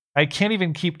many. I can't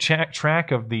even keep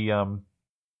track of the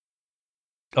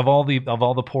of all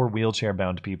the poor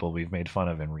wheelchair-bound people we've made fun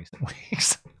of in recent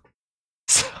weeks.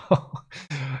 So,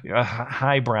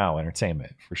 highbrow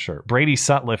entertainment for sure. Brady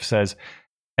Sutliff says,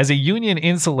 As a union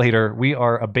insulator, we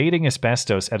are abating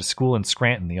asbestos at a school in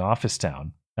Scranton, the office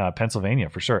town, Pennsylvania,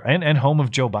 for sure, and home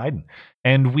of Joe Biden.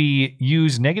 And we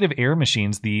use negative air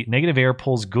machines. The negative air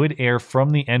pulls good air from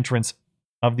the entrance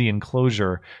of the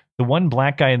enclosure. The one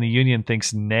black guy in the union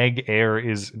thinks neg air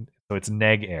is, so it's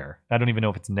neg air. I don't even know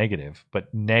if it's negative,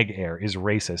 but neg air is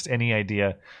racist. Any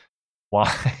idea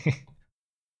why?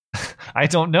 I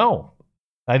don't know.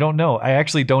 I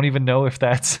actually don't even know if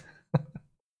that's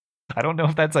I don't know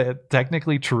if that's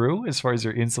technically true as far as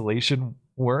your insulation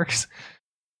works,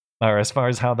 or as far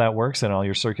as how that works and all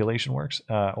your circulation works,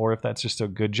 or if that's just a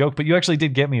good joke. But you actually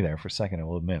did get me there for a second, I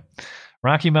will admit.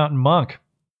 Rocky Mountain Monk,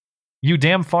 you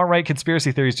damn far-right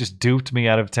conspiracy theories just duped me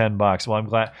out of $10. Well, I'm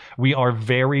glad. We are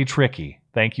very tricky.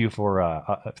 Thank you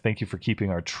for keeping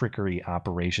our trickery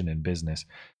operation in business.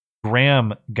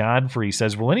 Graham Godfrey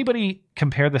says, will anybody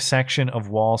compare the section of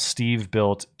wall Steve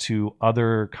built to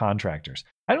other contractors?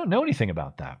 I don't know anything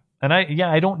about that. And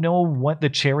I don't know what the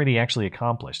charity actually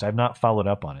accomplished. I've not followed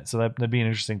up on it. So that'd be an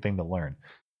interesting thing to learn.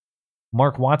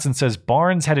 Mark Watson says,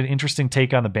 Barnes had an interesting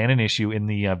take on the Bannon issue in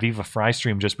the Viva Fry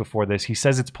stream just before this. He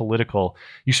says it's political.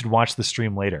 You should watch the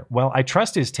stream later. Well, I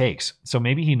trust his takes. So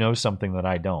maybe he knows something that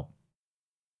I don't.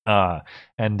 I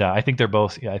think they're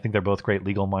both great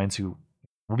legal minds who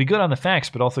will be good on the facts,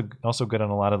 but also good on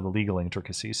a lot of the legal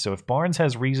intricacies. So if Barnes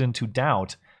has reason to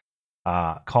doubt,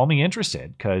 call me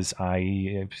interested, because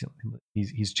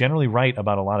he's generally right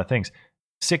about a lot of things.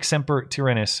 Sic semper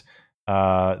tyrannis.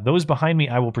 Those behind me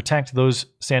I will protect. Those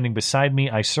standing beside me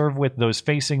I serve with. Those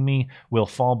facing me will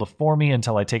fall before me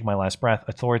until I take my last breath.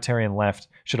 Authoritarian left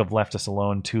should have left us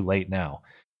alone. Too late now.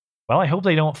 Well, I hope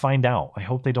they don't find out. I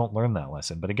hope they don't learn that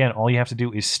lesson. But again, all you have to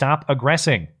do is stop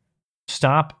aggressing.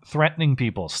 Stop threatening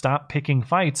people. Stop picking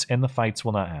fights, and the fights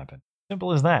will not happen.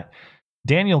 Simple as that.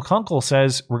 Daniel Kunkel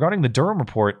says, regarding the Durham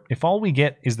report, if all we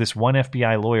get is this one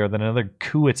FBI lawyer, then another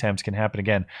coup attempt can happen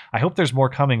again. I hope there's more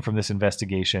coming from this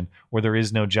investigation, or there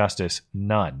is no justice.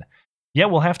 None. Yeah,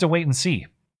 we'll have to wait and see.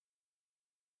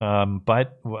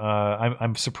 But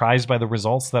I'm surprised by the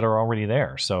results that are already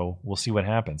there, so we'll see what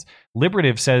happens.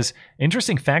 Liberative says,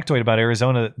 interesting factoid about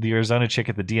Arizona, the Arizona chick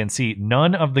at the DNC.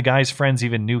 None of the guy's friends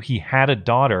even knew he had a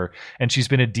daughter, and she's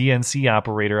been a DNC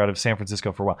operator out of San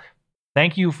Francisco for a while.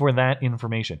 Thank you for that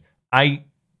information. I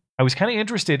was kind of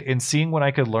interested in seeing what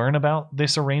I could learn about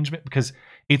this arrangement, because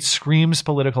it screams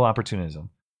political opportunism.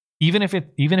 Even if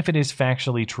it is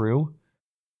factually true,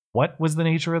 what was the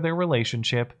nature of their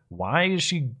relationship? Why is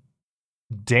she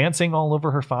dancing all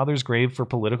over her father's grave for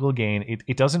political gain?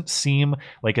 It doesn't seem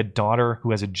like a daughter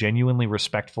who has a genuinely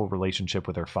respectful relationship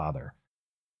with her father.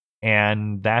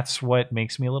 And that's what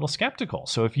makes me a little skeptical.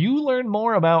 So if you learn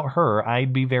more about her,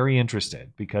 I'd be very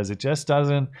interested, because it just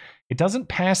doesn't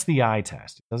pass the eye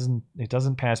test. It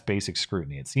doesn't pass basic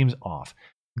scrutiny. It seems off.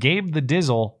 Gabe the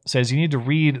Dizzle says you need to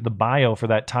read the bio for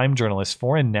that Time journalist,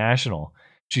 foreign national.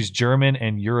 She's German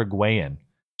and Uruguayan.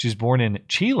 She's born in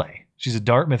Chile. She's a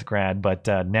Dartmouth grad, but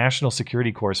national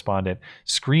security correspondent.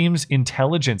 Screams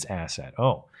intelligence asset.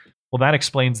 Oh, well, that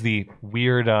explains the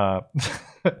weird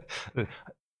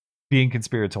being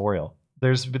conspiratorial.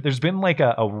 There's been like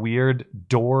a weird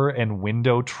door and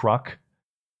window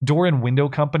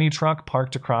company truck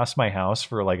parked across my house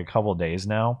for like a couple of days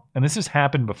now, and this has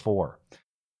happened before.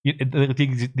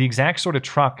 The exact sort of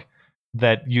truck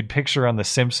that you'd picture on The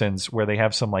Simpsons, where they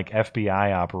have some like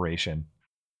FBI operation,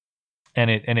 and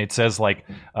it says like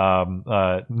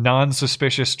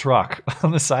non-suspicious truck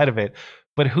on the side of it.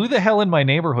 But who the hell in my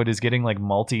neighborhood is getting like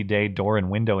multi-day door and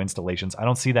window installations? I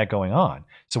don't see that going on.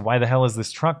 So why the hell is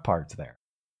this truck parked there?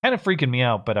 Kind of freaking me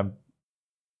out, but I'm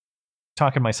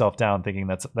talking myself down thinking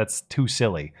that's too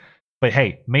silly. But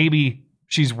hey, maybe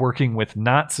she's working with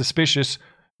not suspicious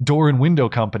door and window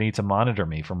company to monitor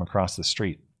me from across the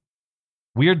street.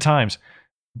 Weird times.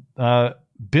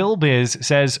 Bill Biz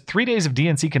says 3 days of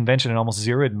DNC convention and almost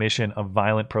zero admission of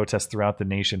violent protests throughout the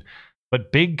nation.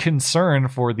 But big concern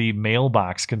for the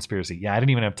mailbox conspiracy. Yeah, I didn't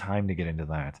even have time to get into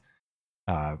that.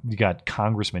 You got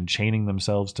congressmen chaining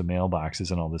themselves to mailboxes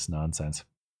and all this nonsense.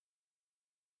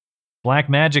 Black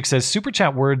Magic says, Super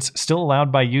Chat words still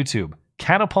allowed by YouTube.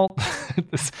 Catapult.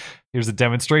 Here's a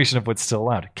demonstration of what's still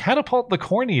allowed. Catapult the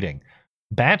corn eating.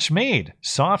 Batch made.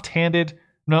 Soft-handed.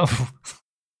 No.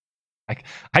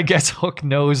 I guess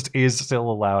hook-nosed is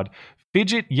still allowed.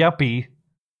 Fidget yuppie.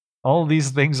 All of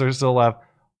these things are still allowed.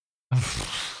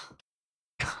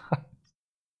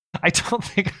 I don't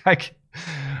think I can.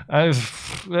 I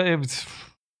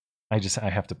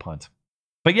have to punt.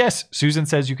 But yes, Susan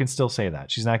says you can still say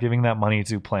that. She's not giving that money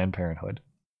to Planned Parenthood.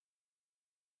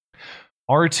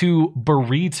 R2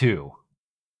 Burrito,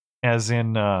 as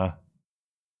in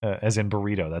as in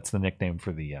burrito. That's the nickname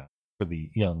for the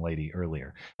young lady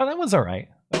earlier. Oh, that was all right.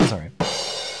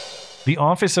 The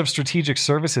Office of Strategic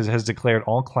Services has declared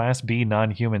all Class B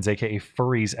non-humans, aka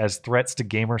furries, as threats to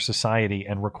gamer society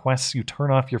and requests you turn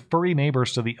off your furry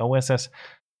neighbors to the OSS.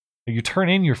 You turn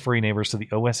in your furry neighbors to the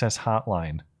OSS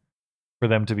hotline for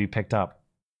them to be picked up.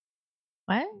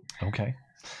 What? Okay.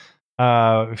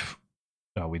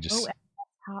 We just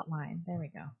hotline. There we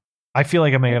go. I feel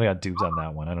like I may have got duped on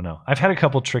that one. I don't know. I've had a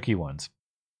couple tricky ones.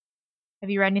 Have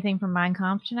you read anything from Mein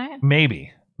Kampf tonight?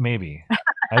 Maybe.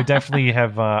 I definitely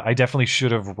have. I definitely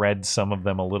should have read some of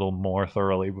them a little more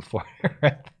thoroughly before I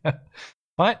read them.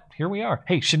 But here we are.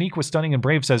 Hey, Shanique was stunning and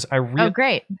brave says, Oh,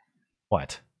 great.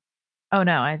 What? Oh,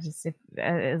 no.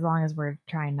 As long as we're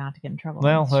trying not to get in trouble.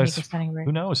 Well,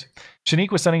 who knows?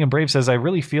 Shanique was stunning and brave says, I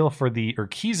really feel for the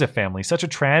Urquiza family. Such a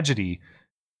tragedy.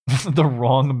 The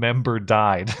wrong member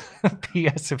died.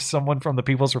 P.S. If someone from the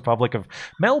People's Republic of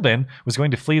Melbourne was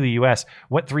going to flee the U.S.,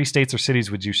 what 3 states or cities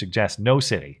would you suggest? No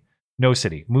city.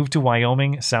 Move to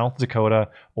Wyoming, South Dakota,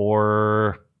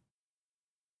 or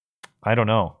I don't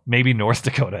know, maybe North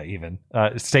Dakota even.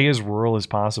 Stay as rural as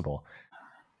possible.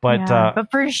 But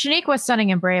for Shanique was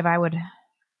stunning and brave,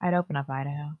 I'd open up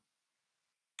Idaho.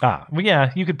 Well,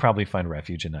 yeah, you could probably find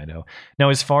refuge in Idaho. Now,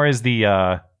 as far as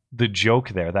the joke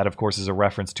there, that of course is a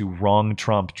reference to wrong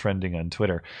Trump trending on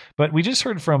Twitter. But we just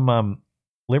heard from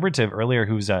Liberative earlier,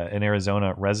 who's an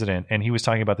Arizona resident, and he was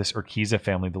talking about this Urquiza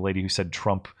family, the lady who said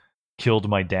Trump killed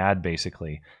my dad,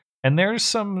 basically. And there's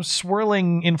some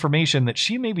swirling information that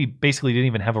she basically didn't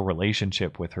even have a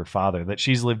relationship with her father, that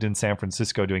she's lived in San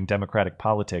Francisco doing Democratic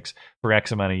politics for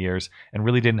X amount of years and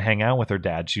really didn't hang out with her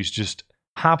dad. She's just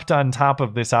hopped on top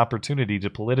of this opportunity to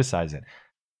politicize it.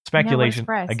 Speculation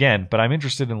again, but I'm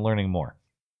interested in learning more.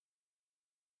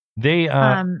 They,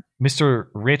 Mr.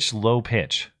 Rich Low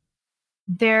Pitch.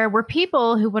 There were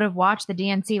people who would have watched the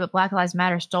DNC, but Black Lives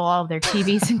Matter stole all of their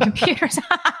TVs and computers.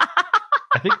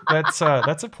 I think that's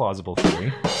a plausible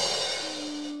theory.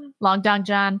 Long Dong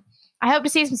John. I hope to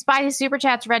see some spicy super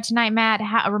chats read tonight, Matt.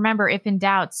 Remember, if in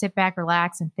doubt, sit back,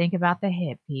 relax, and think about the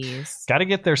hippies. Got to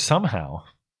get there somehow.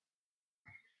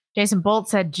 Jason Bolt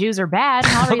said Jews are bad.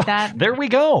 I'll read that. There we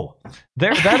go.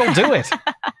 That'll do it.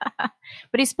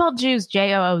 But he spelled Jews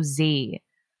J-O-O-Z.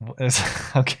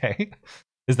 Okay.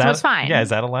 So it's fine. Yeah, is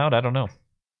that allowed? I don't know.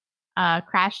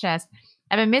 Crash test.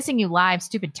 I've been missing you live,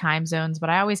 stupid time zones, but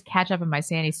I always catch up in my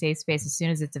sandy safe space as soon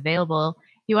as it's available.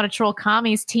 If you want to troll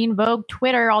commies, Teen Vogue,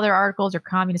 Twitter, all their articles are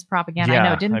communist propaganda. Yeah,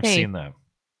 I know, I've seen that.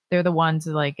 They're the ones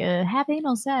who have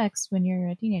anal sex when you're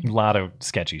a teenager. A lot of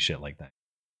sketchy shit like that.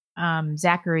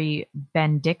 Zachary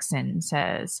Ben Dixon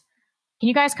says, can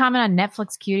you guys comment on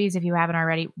Netflix Cuties if you haven't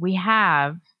already? We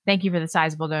have. Thank you for the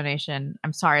sizable donation.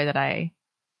 I'm sorry that I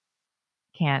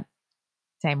can't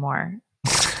say more.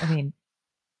 I mean,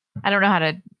 I don't know how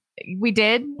to. We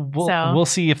did. We'll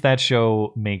see if that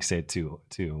show makes it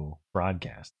to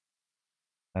broadcast.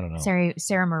 I don't know.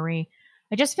 Sarah Marie.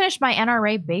 I just finished my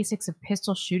NRA Basics of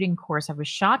Pistol Shooting course. I was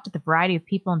shocked at the variety of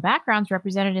people and backgrounds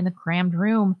represented in the crammed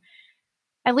room.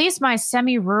 At least my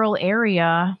semi-rural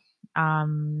area,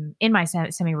 in my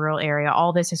semi-rural area,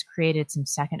 all this has created some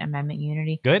Second Amendment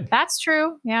unity. Good. That's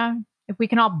true. Yeah. If we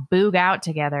can all boog out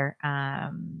together,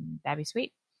 that'd be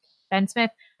sweet. Ben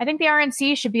Smith, I think the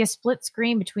RNC should be a split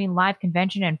screen between live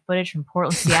convention and footage from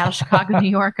Portland, Seattle, Chicago, New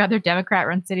York, other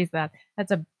Democrat-run cities.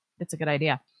 That's a good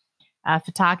idea.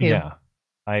 Fataku. Yeah.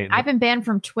 I've been banned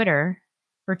from Twitter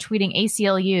for tweeting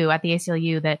ACLU at the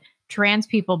ACLU that trans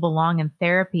people belong in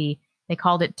therapy. They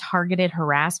called it targeted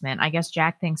harassment. I guess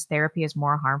Jack thinks therapy is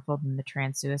more harmful than the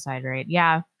trans suicide rate.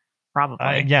 Yeah,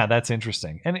 probably. Yeah, that's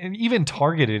interesting. And even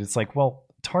targeted, it's like, well,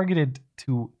 targeted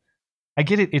to, I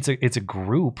get it. It's a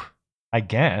group, I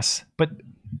guess, but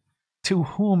to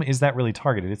whom is that really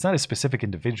targeted? It's not a specific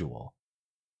individual.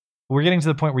 We're getting to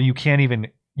the point where you can't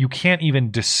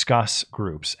even discuss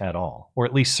groups at all, or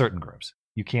at least certain groups.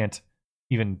 You can't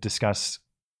even discuss.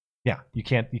 Yeah, you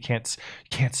can't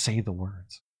say the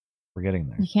words. We're getting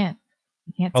there. You can't.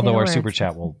 Although our super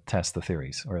chat will test the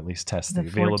theories, or at least test the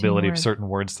availability of certain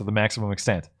words to the maximum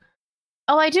extent.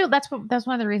 Oh, I do. That's one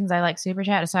of the reasons I like super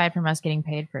chat. Aside from us getting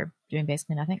paid for doing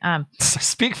basically nothing.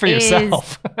 Speak for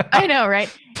yourself. I know,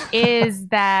 right? Is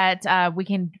that we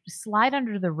can slide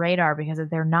under the radar because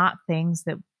they're not things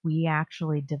that we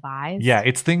actually devise. Yeah,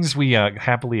 it's things we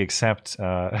happily accept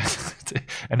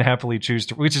and happily choose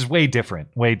to, which is way different.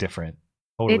 Way different.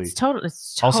 Totally. It's totally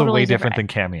also way different than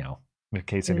Cameo. In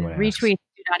case anyone asks. Retweets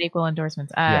do not equal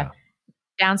endorsements.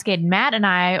 Downscale Matt and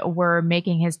I were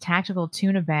making his tactical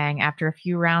tuna bang. After a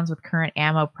few rounds with current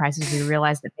ammo prices, we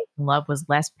realized that making love was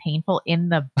less painful in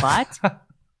the butt.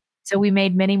 So we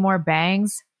made many more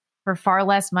bangs for far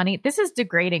less money. This is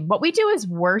degrading. What we do is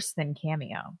worse than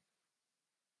Cameo.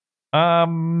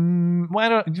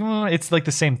 Well, it's like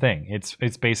the same thing. It's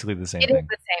basically the same It thing. is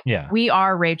the same. Yeah. We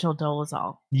are Rachel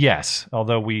Dolezal. Yes,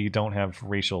 although we don't have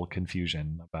racial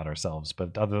confusion about ourselves,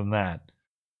 but other than that,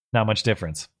 not much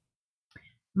difference.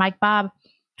 Mike Bob,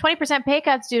 20% pay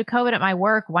cuts due to COVID at my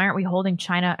work. Why aren't we holding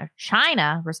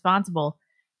China responsible,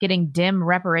 getting dim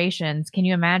reparations? Can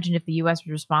you imagine if the U.S.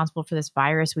 was responsible for this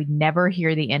virus? We'd never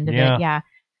hear the end of it. Yeah.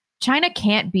 China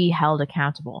can't be held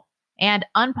accountable. And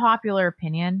unpopular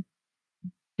opinion,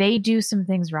 they do some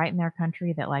things right in their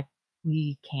country that like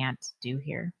we can't do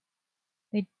here.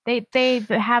 They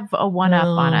have a one up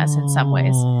on us in some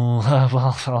ways.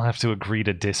 Well, I'll have to agree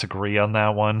to disagree on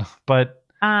that one. But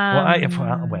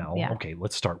okay,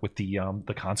 let's start with the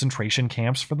concentration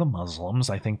camps for the Muslims.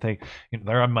 I think they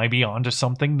might be onto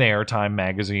something there. Time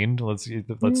Magazine. Let's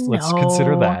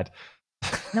consider that.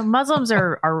 No, Muslims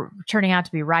are turning out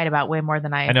to be right about way more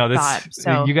than I know. Thought.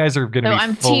 So you guys are going to be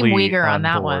I'm fully Team Uyghur on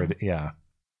that board. one. Yeah.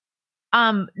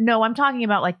 No, I'm talking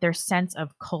about like their sense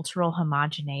of cultural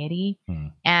homogeneity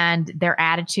and their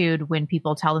attitude when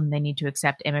people tell them they need to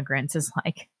accept immigrants is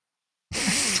like,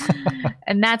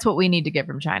 and that's what we need to get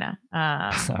from China. All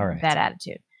right. That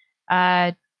attitude.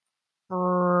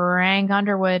 Frank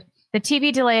Underwood. The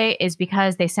TV delay is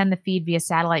because they send the feed via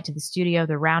satellite to the studio.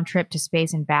 The round trip to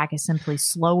space and back is simply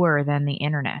slower than the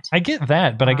internet. I get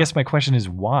that, but I guess my question is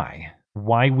why?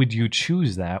 Why would you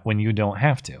choose that when you don't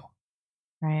have to?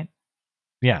 Right.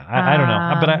 Yeah, I don't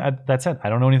know. But that's it. I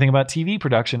don't know anything about TV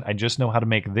production. I just know how to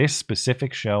make this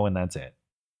specific show, and that's it.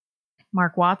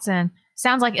 Mark Watson.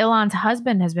 Sounds like Elon's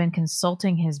husband has been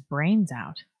consulting his brains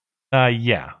out.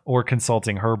 Yeah, or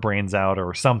consulting her brains out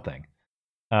or something.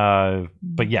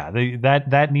 But yeah,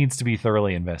 that needs to be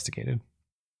thoroughly investigated.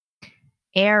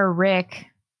 Air Rick.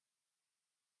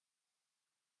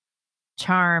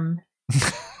 Charm.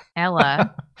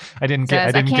 Ella. I didn't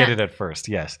get it at first.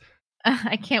 Yes.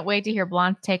 I can't wait to hear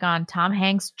Blonde's take on Tom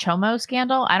Hanks' Chomo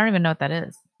scandal. I don't even know what that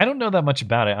is. I don't know that much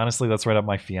about it. Honestly, that's right up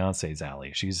my fiance's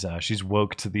alley. She's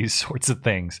woke to these sorts of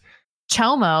things.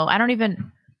 Chomo? I don't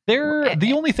even...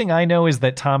 The only thing I know is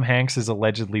that Tom Hanks is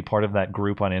allegedly part of that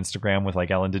group on Instagram with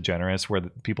like Ellen DeGeneres where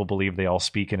people believe they all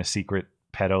speak in a secret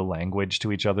pedo language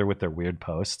to each other with their weird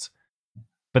posts.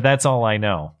 But that's all I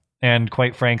know. And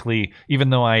quite frankly, even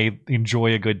though I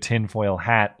enjoy a good tinfoil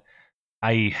hat,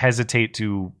 I hesitate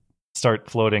to start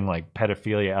floating like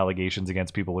pedophilia allegations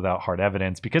against people without hard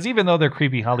evidence because even though they're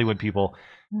creepy Hollywood people,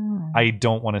 I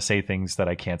don't want to say things that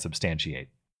I can't substantiate.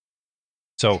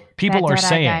 So people are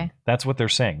saying that's what they're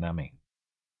saying, not me.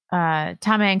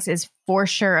 Tom Hanks is for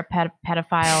sure a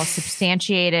pedophile,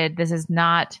 substantiated. This is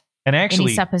not any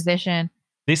supposition.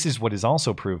 This is what is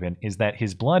also proven is that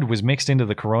his blood was mixed into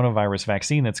the coronavirus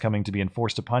vaccine that's coming to be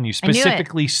enforced upon you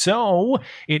specifically so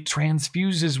it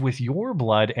transfuses with your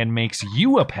blood and makes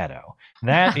you a pedo.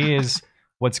 That is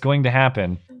what's going to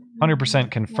happen.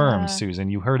 100% confirmed, Susan.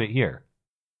 You heard it here.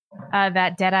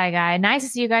 That Deadeye guy. Nice to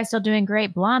see you guys still doing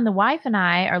great. Blonde, the wife and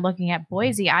I are looking at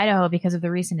Boise, Idaho because of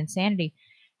the recent insanity.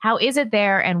 How is it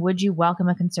there? And would you welcome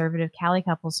a conservative Cali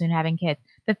couple soon having kids?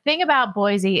 The thing about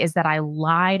Boise is that I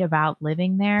lied about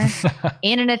living there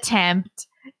in an attempt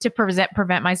to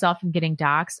prevent myself from getting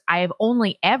doxxed. I have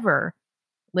only ever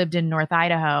lived in North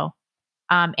Idaho,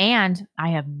 and I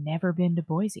have never been to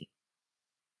Boise.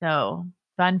 So,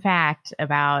 fun fact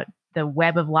about the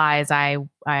web of lies I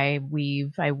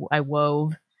wove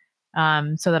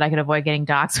so that I could avoid getting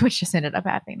doxxed, which just ended up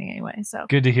happening anyway. So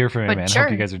good to hear from you, man. Sure.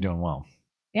 Hope you guys are doing well.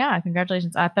 Yeah,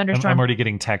 congratulations. Thunderstorm. I'm already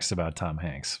getting texts about Tom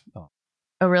Hanks.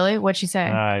 Oh, really? What'd she say?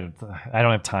 I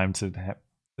don't have time to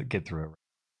get through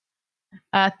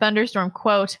it. Thunderstorm,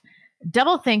 quote,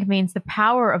 doublethink means the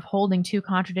power of holding two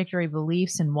contradictory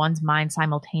beliefs in one's mind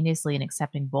simultaneously and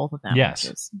accepting both of them. Yes.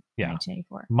 Which is yeah.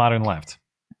 1984. Modern left.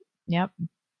 Yep.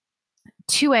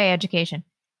 2A education.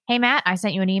 Hey, Matt, I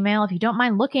sent you an email. If you don't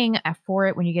mind looking for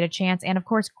it when you get a chance. And, of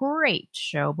course, great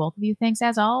show. Both of you. Thanks,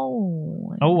 as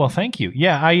always. Oh, well, thank you.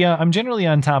 Yeah, I'm generally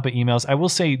on top of emails. I will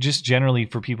say just generally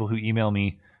for people who email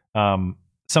me,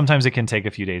 sometimes it can take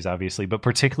a few days, obviously, but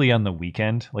particularly on the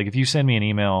weekend. Like if you send me an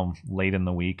email late in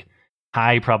the week,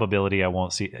 high probability I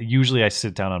won't see. Usually I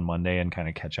sit down on Monday and kind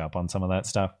of catch up on some of that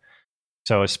stuff.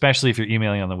 So especially if you're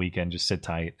emailing on the weekend, just sit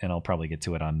tight and I'll probably get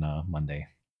to it on Monday.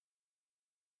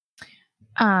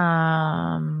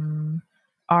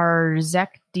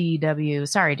 RZECDW.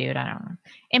 Sorry, dude. I don't know.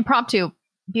 Impromptu.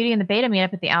 Beauty and the Beta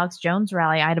meetup at the Alex Jones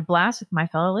rally. I had a blast with my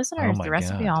fellow listeners. The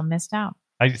rest of you all missed out.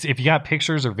 If you got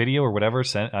pictures or video or whatever,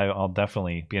 I'll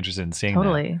definitely be interested in seeing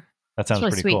that. That sounds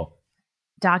really pretty cool.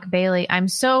 Doc Bailey, I'm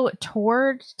so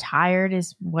tired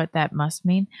is what that must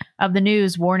mean, of the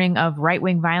news warning of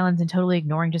right-wing violence and totally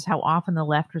ignoring just how often the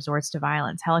left resorts to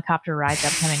violence. Helicopter rides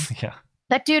upcoming. Yeah.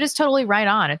 That dude is totally right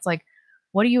on. It's like,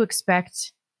 what do you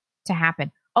expect to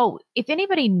happen? Oh, if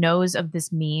anybody knows of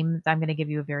this meme, I'm going to give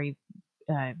you a very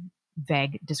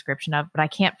vague description of, but I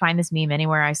can't find this meme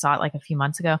anywhere. I saw it like a few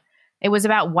months ago. It was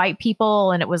about white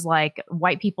people, and it was like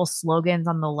white people slogans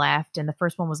on the left. And the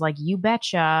first one was like, "You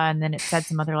betcha," and then it said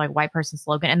some other like white person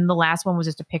slogan. And the last one was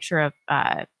just a picture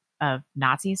of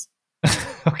Nazis,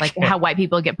 like how white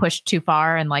people get pushed too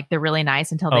far and like they're really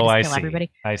nice until they just kill everybody.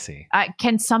 I see.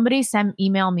 Can somebody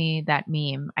email me that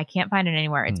meme? I can't find it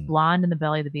anywhere. It's blonde in the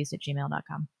belly of the beast at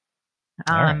gmail.com.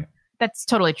 Right. That's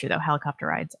totally true though. Helicopter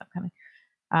rides upcoming.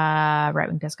 Right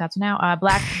wing discounts now.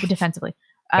 Black defensively.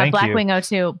 Blackwing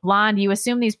 02, blonde, you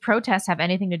assume these protests have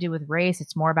anything to do with race.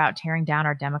 It's more about tearing down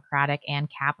our democratic and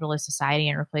capitalist society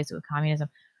and replace it with communism.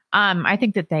 I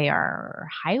think that they are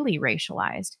highly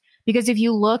racialized, because if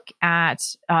you look at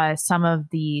some of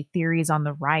the theories on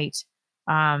the right,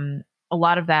 a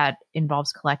lot of that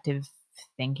involves collective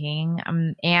thinking,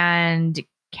 and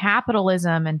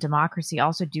capitalism and democracy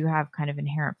also do have kind of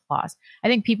inherent flaws. I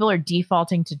think people are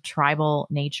defaulting to tribal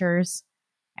natures.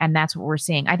 And that's what we're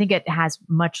seeing. I think it has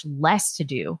much less to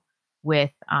do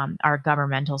with our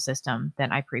governmental system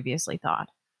than I previously thought.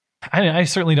 I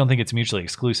certainly don't think it's mutually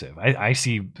exclusive. I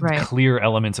see clear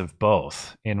elements of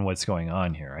both in what's going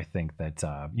on here. I think that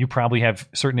you probably have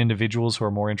certain individuals who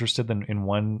are more interested in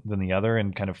one than the other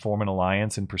and kind of form an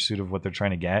alliance in pursuit of what they're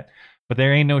trying to get. But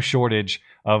there ain't no shortage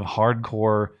of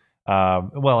hardcore,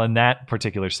 in that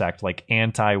particular sect, like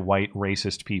anti-white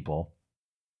racist people.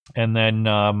 And then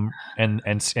and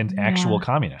actual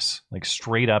communists, like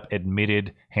straight up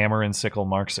admitted hammer and sickle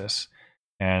Marxists,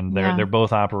 and they're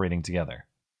both operating together.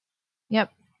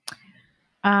 Yep.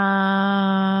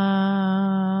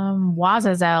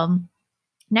 Wazazel,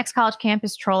 next college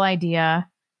campus troll idea,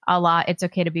 a la it's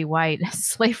okay to be white.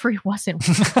 Slavery wasn't.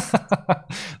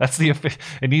 That's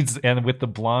it needs, and with the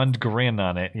blonde grin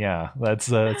on it. Yeah, that's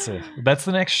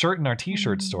the next shirt in our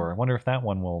t-shirt store. I wonder if that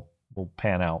one will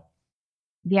pan out.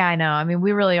 Yeah, I know. I mean,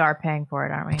 we really are paying for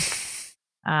it, aren't we?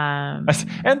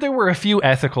 And there were a few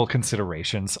ethical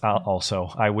considerations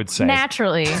also, I would say.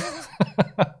 Naturally.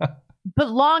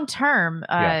 But long term,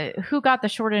 who got the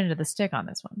short end of the stick on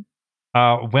this one?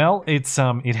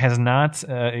 It has not.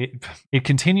 It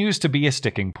continues to be a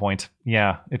sticking point.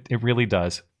 Yeah, it really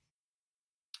does.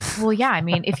 Well, yeah. I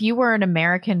mean, if you were an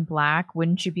American black,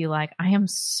 wouldn't you be like, I am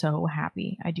so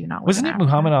happy I do not live Wasn't in it Africa.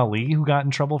 Muhammad Ali who got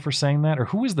in trouble for saying that? Or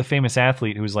who was the famous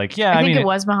athlete who was like, yeah, I think it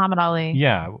was Muhammad Ali.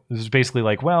 Yeah. It was basically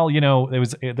like, well, there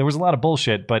was a lot of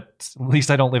bullshit, but at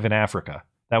least I don't live in Africa.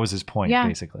 That was his point,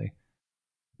 basically.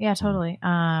 Yeah, totally.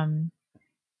 But,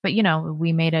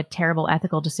 we made a terrible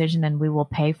ethical decision and we will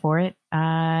pay for it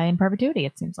in perpetuity,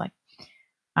 it seems like.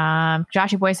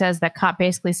 Joshy Boy says that cop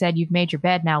basically said, you've made your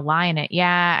bed, now lie in it.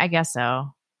 Yeah, I guess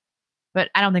so. But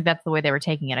I don't think that's the way they were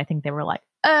taking it. I think they were like,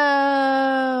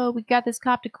 oh, we got this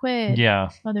cop to quit. Yeah.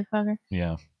 Motherfucker.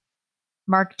 Yeah.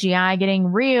 Mark GI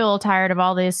getting real tired of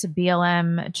all this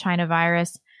BLM China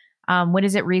virus. When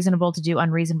is it reasonable to do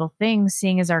unreasonable things,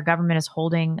 seeing as our government is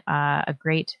holding a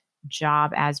great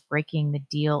job as breaking the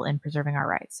deal and preserving our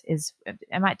rights? Did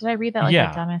I read that like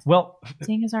a dumbass? Well,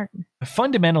 seeing as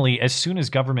fundamentally, as soon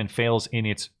as government fails in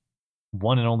its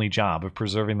one and only job of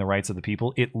preserving the rights of the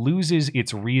people, it loses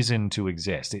its reason to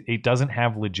exist. It doesn't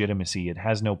have legitimacy. It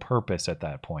has no purpose at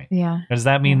that point. Yeah. Does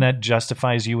that mean that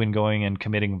justifies you in going and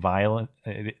committing violence?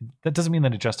 That doesn't mean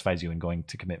that it justifies you in going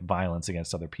to commit violence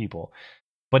against other people.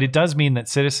 But it does mean that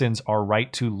citizens are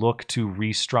right to look to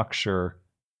restructure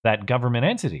that government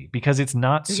entity because it's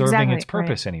not serving its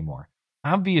purpose anymore.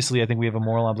 Obviously, I think we have a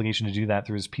moral obligation to do that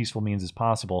through as peaceful means as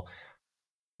possible.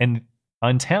 And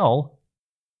until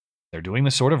they're doing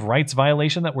the sort of rights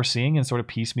violation that we're seeing in sort of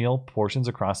piecemeal portions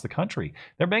across the country.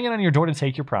 They're banging on your door to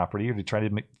take your property or to try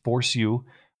to force you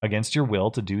against your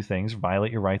will to do things,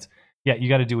 violate your rights. Yeah, you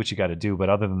got to do what you got to do. But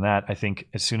other than that, I think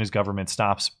as soon as government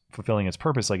stops fulfilling its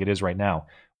purpose like it is right now,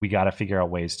 we got to figure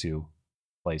out ways to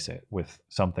place it with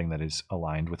something that is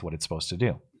aligned with what it's supposed to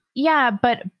do. Yeah,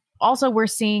 but also we're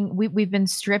seeing we've been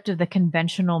stripped of the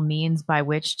conventional means by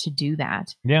which to do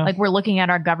that. Yeah, like we're looking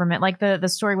at our government, like the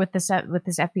story with this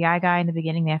FBI guy in the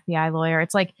beginning, the FBI lawyer.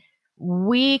 It's like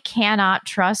we cannot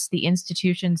trust the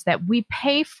institutions that we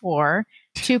pay for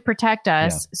to protect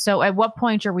us. Yeah. So at what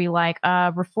point are we like,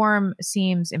 reform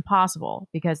seems impossible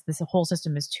because this whole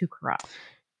system is too corrupt?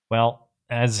 Well,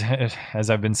 as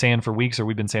I've been saying for weeks, or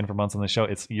we've been saying for months on the show,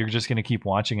 you're just going to keep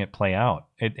watching it play out.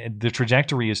 The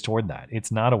trajectory is toward that.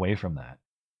 It's not away from that.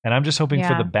 And I'm just hoping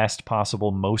for the best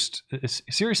possible, most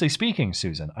seriously speaking,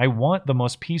 Susan, I want the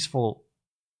most peaceful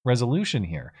resolution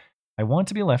here. I want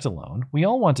to be left alone. We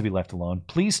all want to be left alone.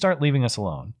 Please start leaving us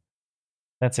alone.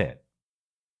 That's it.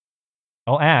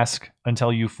 I'll ask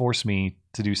until you force me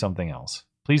to do something else.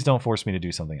 Please don't force me to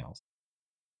do something else.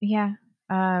 Yeah.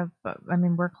 But, I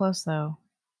mean, we're close, though.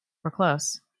 We're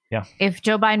close. Yeah. If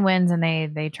Joe Biden wins and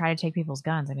they try to take people's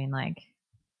guns, I mean, like...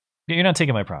 You're not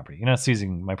taking my property. You're not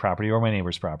seizing my property or my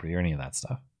neighbor's property or any of that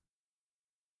stuff.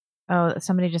 Oh,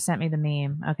 somebody just sent me the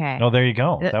meme. Okay. Oh, there you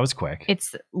go. That was quick.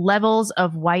 It's levels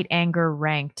of white anger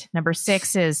ranked. Number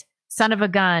 6 is son of a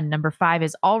gun. Number 5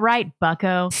 is all right,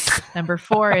 bucko. Number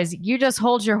 4 is you just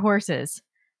hold your horses.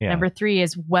 Yeah. Number 3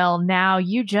 is well, now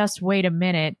you just wait a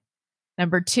minute.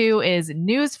 Number 2 is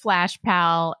newsflash,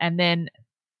 pal. And then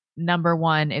number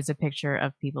 1 is a picture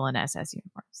of people in SS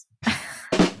uniforms.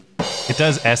 It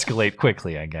does escalate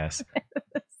quickly, I guess.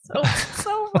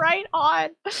 so right on.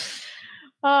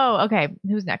 Oh, okay.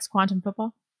 Who's next? Quantum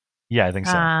football? Yeah, I think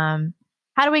so.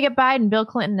 How do we get Biden, Bill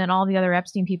Clinton, and all the other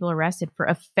Epstein people arrested for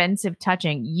offensive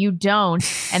touching? You don't,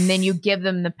 and then you give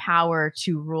them the power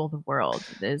to rule the world.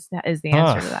 Is the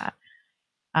answer to that?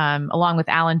 Along with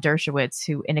Alan Dershowitz,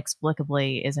 who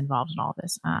inexplicably is involved in all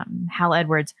this. Hal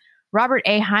Edwards. Robert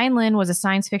A. Heinlein was a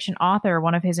science fiction author.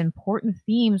 One of his important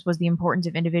themes was the importance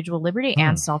of individual liberty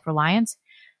and self-reliance.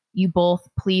 You both,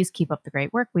 please keep up the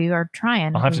great work. We are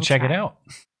trying. I'll have to check it out.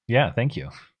 Yeah, thank you.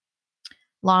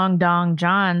 Long Dong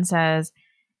John says,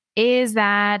 if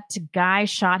that guy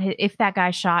shot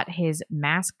his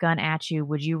mask gun at you,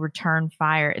 would you return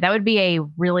fire? That would be a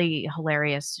really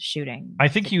hilarious shooting. I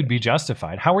think you'd be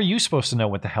justified. How are you supposed to know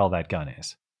what the hell that gun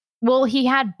is? Well, he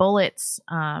had bullets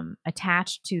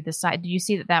attached to the side. Did you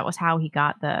see that was how he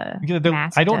got the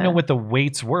mask? I don't know what the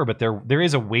weights were, but there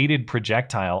is a weighted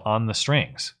projectile on the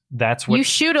strings. That's what you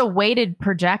shoot a weighted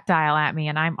projectile at me,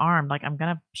 and I'm armed. Like I'm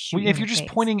gonna shoot. If you're just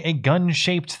pointing a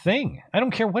gun-shaped thing, I don't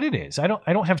care what it is. I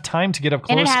don't have time to get up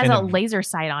close. And it has a laser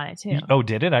sight on it too. Oh,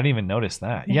 did it? I didn't even notice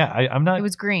that. Yeah, I'm not. It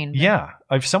was green. Yeah,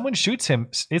 if someone shoots him,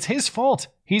 it's his fault.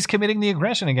 He's committing the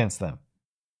aggression against them.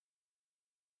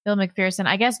 Bill McPherson,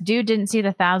 I guess dude didn't see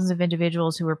the thousands of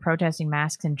individuals who were protesting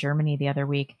masks in Germany the other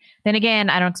week. Then again,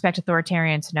 I don't expect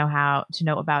authoritarians to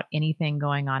know about anything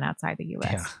going on outside the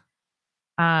U.S.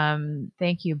 Yeah.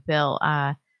 Thank you, Bill.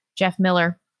 Jeff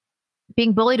Miller,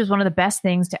 being bullied was one of the best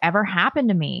things to ever happen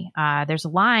to me. There's a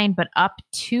line, but up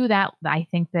to that, I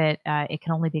think that it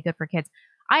can only be good for kids.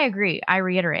 I agree. I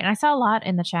reiterate. And I saw a lot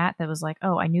in the chat that was like,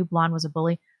 oh, I knew Blonde was a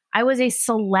bully. I was a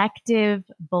selective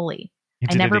bully.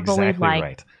 I never bullied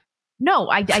like No,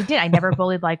 I did. I never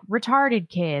bullied like retarded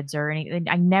kids or anything.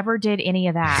 I never did any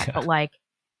of that. But like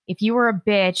if you were a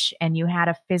bitch and you had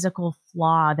a physical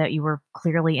flaw that you were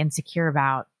clearly insecure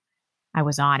about, I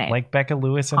was on it. Like Becca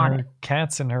Lewis and her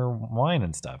cats and her wine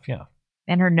and stuff. Yeah.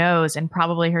 And her nose and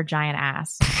probably her giant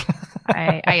ass.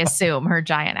 I assume her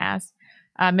giant ass.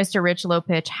 Mr. Rich Low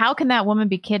Pitch, how can that woman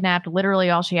be kidnapped?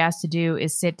 Literally all she has to do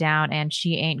is sit down and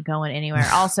she ain't going anywhere.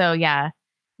 Also, yeah.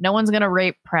 No one's going to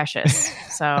rape Precious.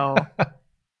 So,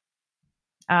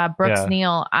 Brooks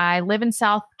Neal, I live in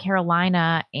South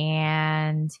Carolina,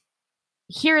 and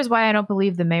here is why I don't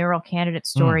believe the mayoral candidate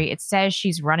story. It says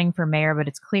she's running for mayor, but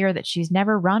it's clear that she's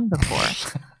never run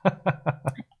before.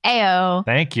 Ayo.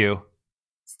 Thank you.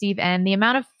 Steve N. The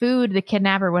amount of food the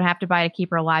kidnapper would have to buy to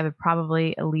keep her alive would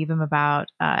probably leave him about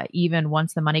even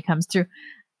once the money comes through.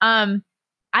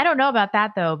 I don't know about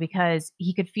that, though, because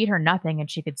he could feed her nothing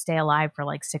and she could stay alive for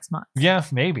like 6 months. Yeah,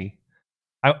 maybe.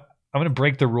 I'm going to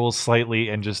break the rules slightly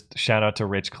and just shout out to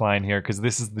Rich Klein here, because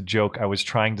this is the joke I was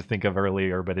trying to think of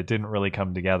earlier, but it didn't really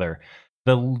come together.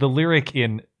 The lyric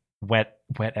in wet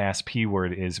ass P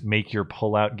word is make your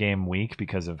pullout game weak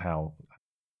because of how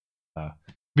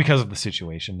because of the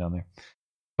situation down there.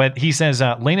 But he says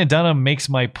Lena Dunham makes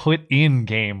my put in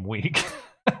game weak.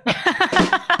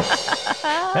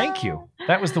 Thank you.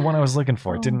 That was the one I was looking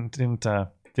for. It didn't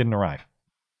arrive.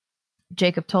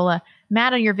 Jacob Tola,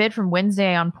 mad on your vid from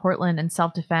Wednesday on Portland and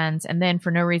self-defense, and then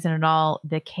for no reason at all,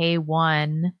 the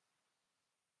K1,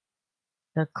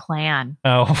 the Klan.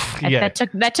 Oh, yeah.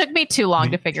 That took me too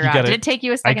long to figure out. Did it take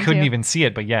you a second? I couldn't even see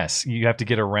it, but yes, you have to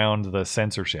get around the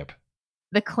censorship.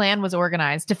 The Klan was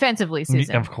organized defensively,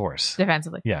 Susan. Of course.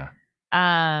 Defensively. Yeah.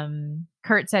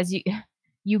 Kurt says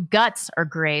you guts are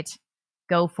great.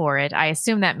 Go for it. I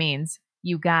assume that means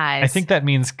you guys. I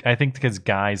think because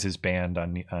guys is banned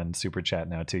on Super Chat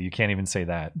now too. You can't even say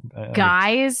that.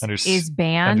 Guys is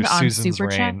banned on Susan's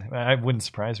Super Chat. It wouldn't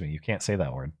surprise me. You can't say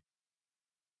that word.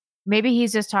 Maybe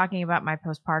he's just talking about my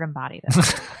postpartum body though.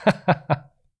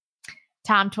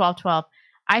 Tom 1212.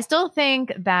 I still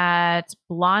think that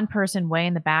blonde person way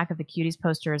in the back of the cuties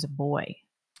poster is a boy.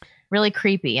 Really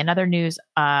creepy. In other news,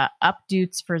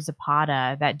 updoots for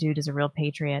Zapata. That dude is a real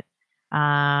patriot.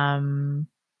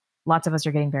 Lots of us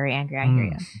are getting very angry. I hear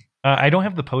you. I don't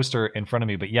have the poster in front of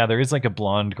me, but yeah, there is like a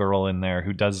blonde girl in there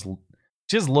who does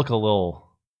just look a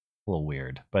little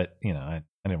weird. But you know, I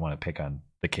didn't want to pick on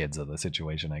the kids of the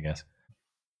situation, I guess.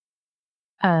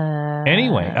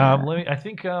 Anyway, I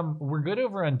think we're good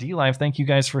over on D Live. Thank you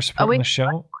guys for supporting the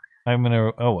show. I'm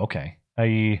gonna. Oh, okay.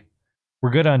 We're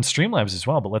good on Streamlabs as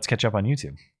well, but let's catch up on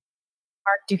YouTube.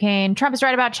 Mark Duquesne. Trump is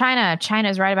right about China. China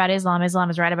is right about Islam. Islam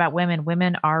is right about women.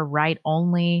 Women are right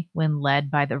only when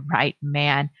led by the right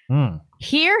man.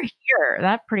 Here.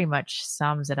 That pretty much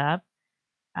sums it up.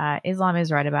 Islam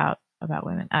is right about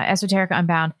women. Esoterica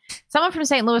Unbound. Someone from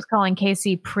St. Louis calling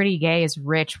Casey pretty gay is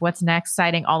rich. What's next?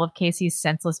 Citing all of Casey's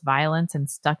senseless violence and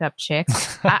stuck-up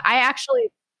chicks. I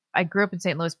grew up in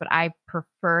St. Louis, but I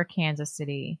prefer Kansas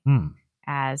City.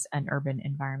 As an urban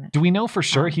environment. Do we know for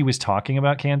sure he was talking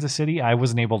about Kansas City? I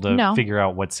wasn't able to figure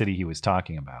out what city he was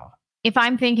talking about. If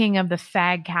I'm thinking of the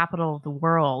fag capital of the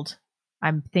world,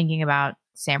 I'm thinking about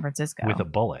San Francisco. With a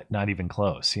bullet, not even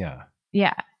close. Yeah.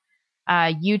 Yeah.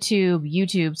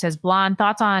 YouTube says, Blonde,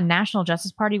 thoughts on National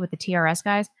Justice Party with the TRS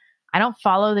guys? I don't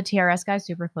follow the TRS guys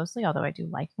super closely, although I do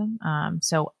like them.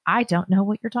 So I don't know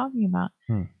what you're talking about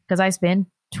because I spend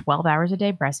 12 hours a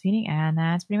day breastfeeding, and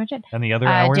that's pretty much it. And the other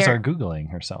hours are Googling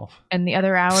herself. And the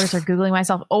other hours are Googling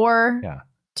myself or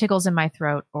tickles in my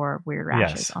throat or weird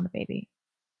rashes on the baby.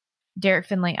 Derek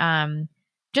Finley,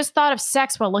 just thought of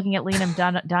sex while looking at Liam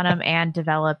Dunham and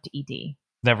developed ED.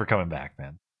 Never coming back,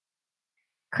 man.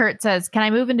 Kurt says, can I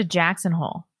move into Jackson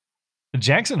Hole?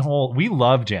 Jackson Hole, we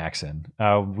love Jackson.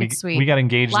 It's sweet. We got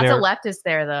engaged there. Lots of leftists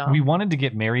there, though. We wanted to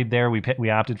get married there. We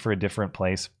opted for a different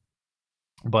place.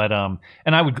 But and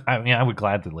I would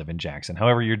gladly live in Jackson.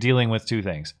 However, you're dealing with two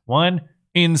things. One,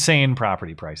 insane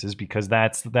property prices, because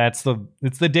it's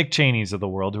the Dick Cheneys of the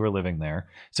world who are living there.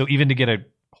 So even to get a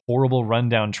horrible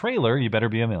rundown trailer, you better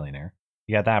be a millionaire.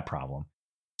 You got that problem.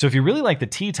 So if you really like the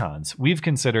Tetons, we've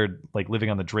considered like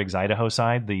living on the Driggs, Idaho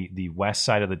side, the west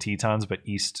side of the Tetons, but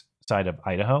east side of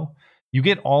Idaho. You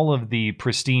get all of the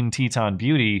pristine Teton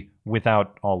beauty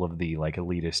without all of the like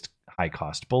elitist high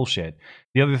cost bullshit.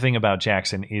 The other thing about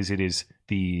Jackson is it is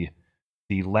the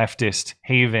leftist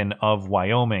haven of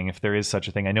Wyoming, if there is such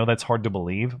a thing. I know that's hard to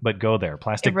believe, but go there.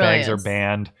 Plastic bags are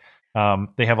banned.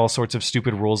 They have all sorts of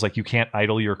stupid rules, like you can't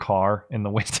idle your car in the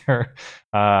winter.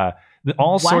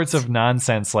 All sorts of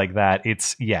nonsense like that.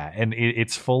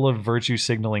 It's full of virtue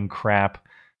signaling crap.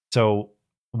 So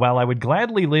while I would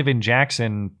gladly live in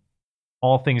Jackson,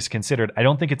 all things considered, I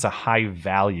don't think it's a high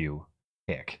value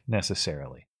pick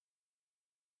necessarily.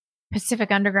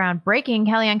 Pacific Underground breaking.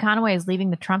 Kellyanne Conway is leaving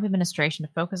the Trump administration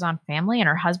to focus on family, and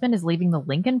her husband is leaving the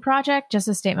Lincoln Project. Just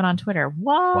a statement on Twitter.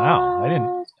 What?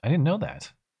 Wow, I didn't know that.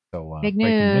 So big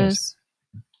news.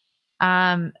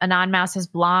 Anon Mouse says,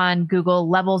 Blonde. Google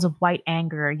levels of white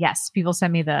anger. Yes,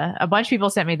 a bunch of people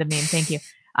sent me the meme. Thank you.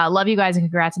 Love you guys and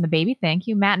congrats on the baby. Thank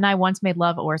you. Matt and I once made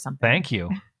love or something. Thank you.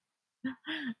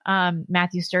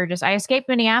 Matthew Sturgis. I escaped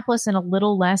Minneapolis in a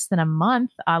little less than a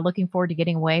month. Looking forward to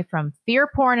getting away from fear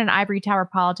porn and ivory tower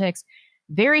politics.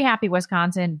 Very happy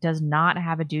Wisconsin does not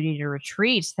have a duty to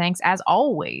retreat. Thanks as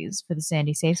always for the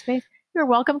Sandy Safe Space. You're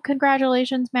welcome.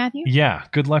 Congratulations, Matthew. Yeah,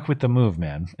 good luck with the move,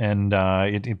 man. And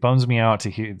it bums me out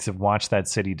to watch that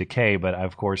city decay. But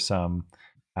of course,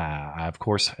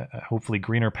 hopefully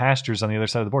greener pastures on the other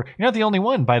side of the border. You're not the only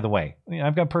one, by the way.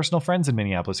 I've got personal friends in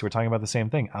Minneapolis who are talking about the same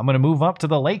thing. I'm going to move up to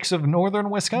the lakes of northern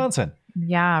Wisconsin.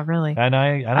 Yeah, really. And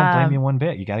I don't blame you one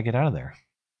bit. You got to get out of there.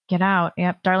 Get out.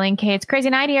 Yep. Darlene K. It's crazy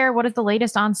night here. What is the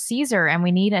latest on Caesar? And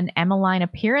we need an Emmeline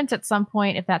appearance at some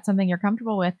point if that's something you're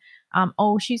comfortable with.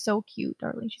 Oh, she's so cute,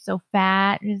 Darlene. She's so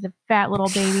fat. She's a fat little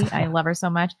baby. I love her so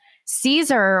much.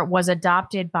 Caesar was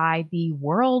adopted by the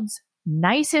world's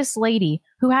nicest lady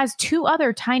who has two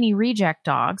other tiny reject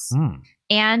dogs.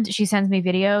 And she sends me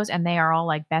videos and they are all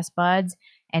like best buds.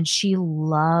 And she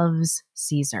loves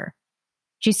Caesar.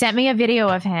 She sent me a video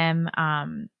of him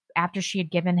after she had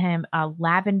given him a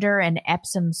lavender and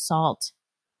Epsom salt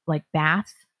like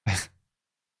bath.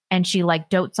 And she like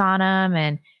dotes on him,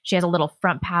 and she has a little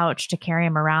front pouch to carry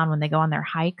him around when they go on their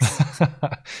hikes.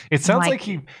 It sounds like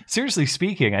he, seriously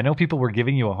speaking, I know people were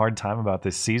giving you a hard time about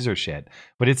this Caesar shit,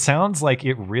 but it sounds like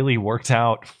it really worked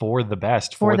out for the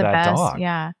best for that dog.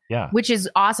 Yeah. Yeah. Which is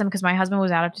awesome because my husband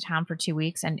was out of town for 2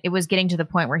 weeks, and it was getting to the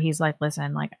point where he's like,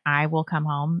 listen, like I will come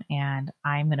home and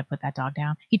I'm going to put that dog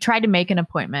down. He tried to make an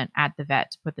appointment at the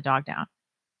vet to put the dog down.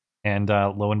 And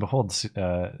lo and behold,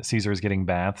 Caesar is getting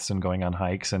baths and going on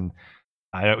hikes. And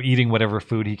eating whatever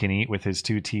food he can eat with his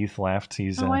 2 teeth left.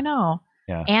 He's I know.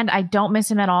 Yeah. And I don't miss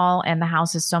him at all. And the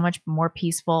house is so much more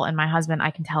peaceful. And my husband,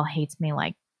 I can tell, hates me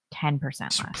like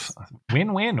 10% less.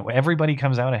 Win-win. Everybody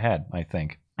comes out ahead, I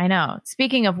think. I know.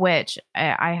 Speaking of which,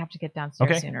 I have to get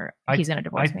downstairs sooner. He's in a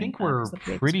divorce I meeting. think we're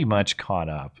pretty much caught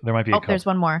up. There might be a couple. There's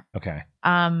one more. Okay.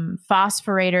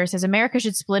 Phosphorator says America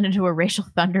should split into a racial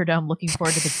thunderdome. Looking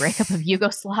forward to the breakup of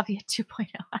Yugoslavia 2.0.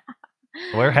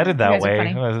 We're headed that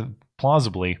way. funny.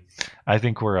 Plausibly, I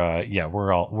think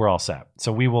we're all set.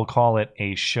 So we will call it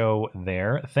a show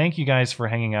there. Thank you guys for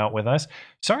hanging out with us.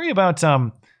 Sorry about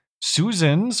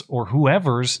Susan's or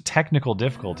whoever's technical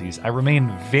difficulties. I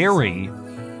remain very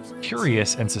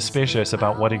curious and suspicious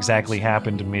about what exactly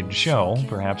happened mid-show.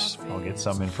 Perhaps I'll get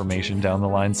some information down the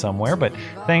line somewhere, but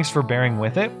thanks for bearing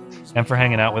with it and for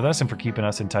hanging out with us and for keeping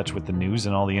us in touch with the news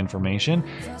and all the information.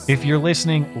 If you're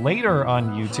listening later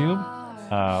on YouTube,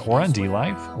 or on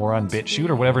DLive, or on BitChute,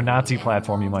 or whatever Nazi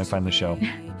platform you might find the show.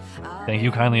 Thank you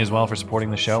kindly as well for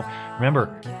supporting the show.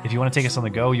 Remember, if you want to take us on the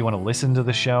go, you want to listen to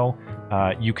the show,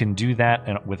 you can do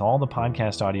that with all the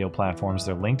podcast audio platforms.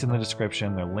 They're linked in the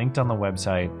description. They're linked on the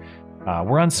website.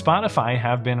 We're on Spotify,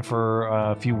 have been for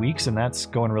a few weeks, and that's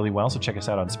going really well, so check us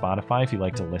out on Spotify if you'd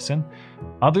like to listen.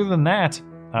 Other than that,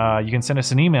 you can send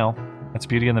us an email. That's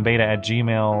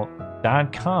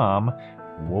beautyandthebeta@gmail.com.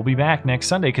 We'll be back next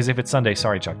Sunday, because if it's Sunday,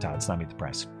 sorry, Chuck Todd, it's not Meet the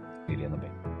Press. Beauty and the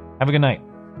Beta. Have a good night.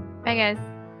 Bye, guys.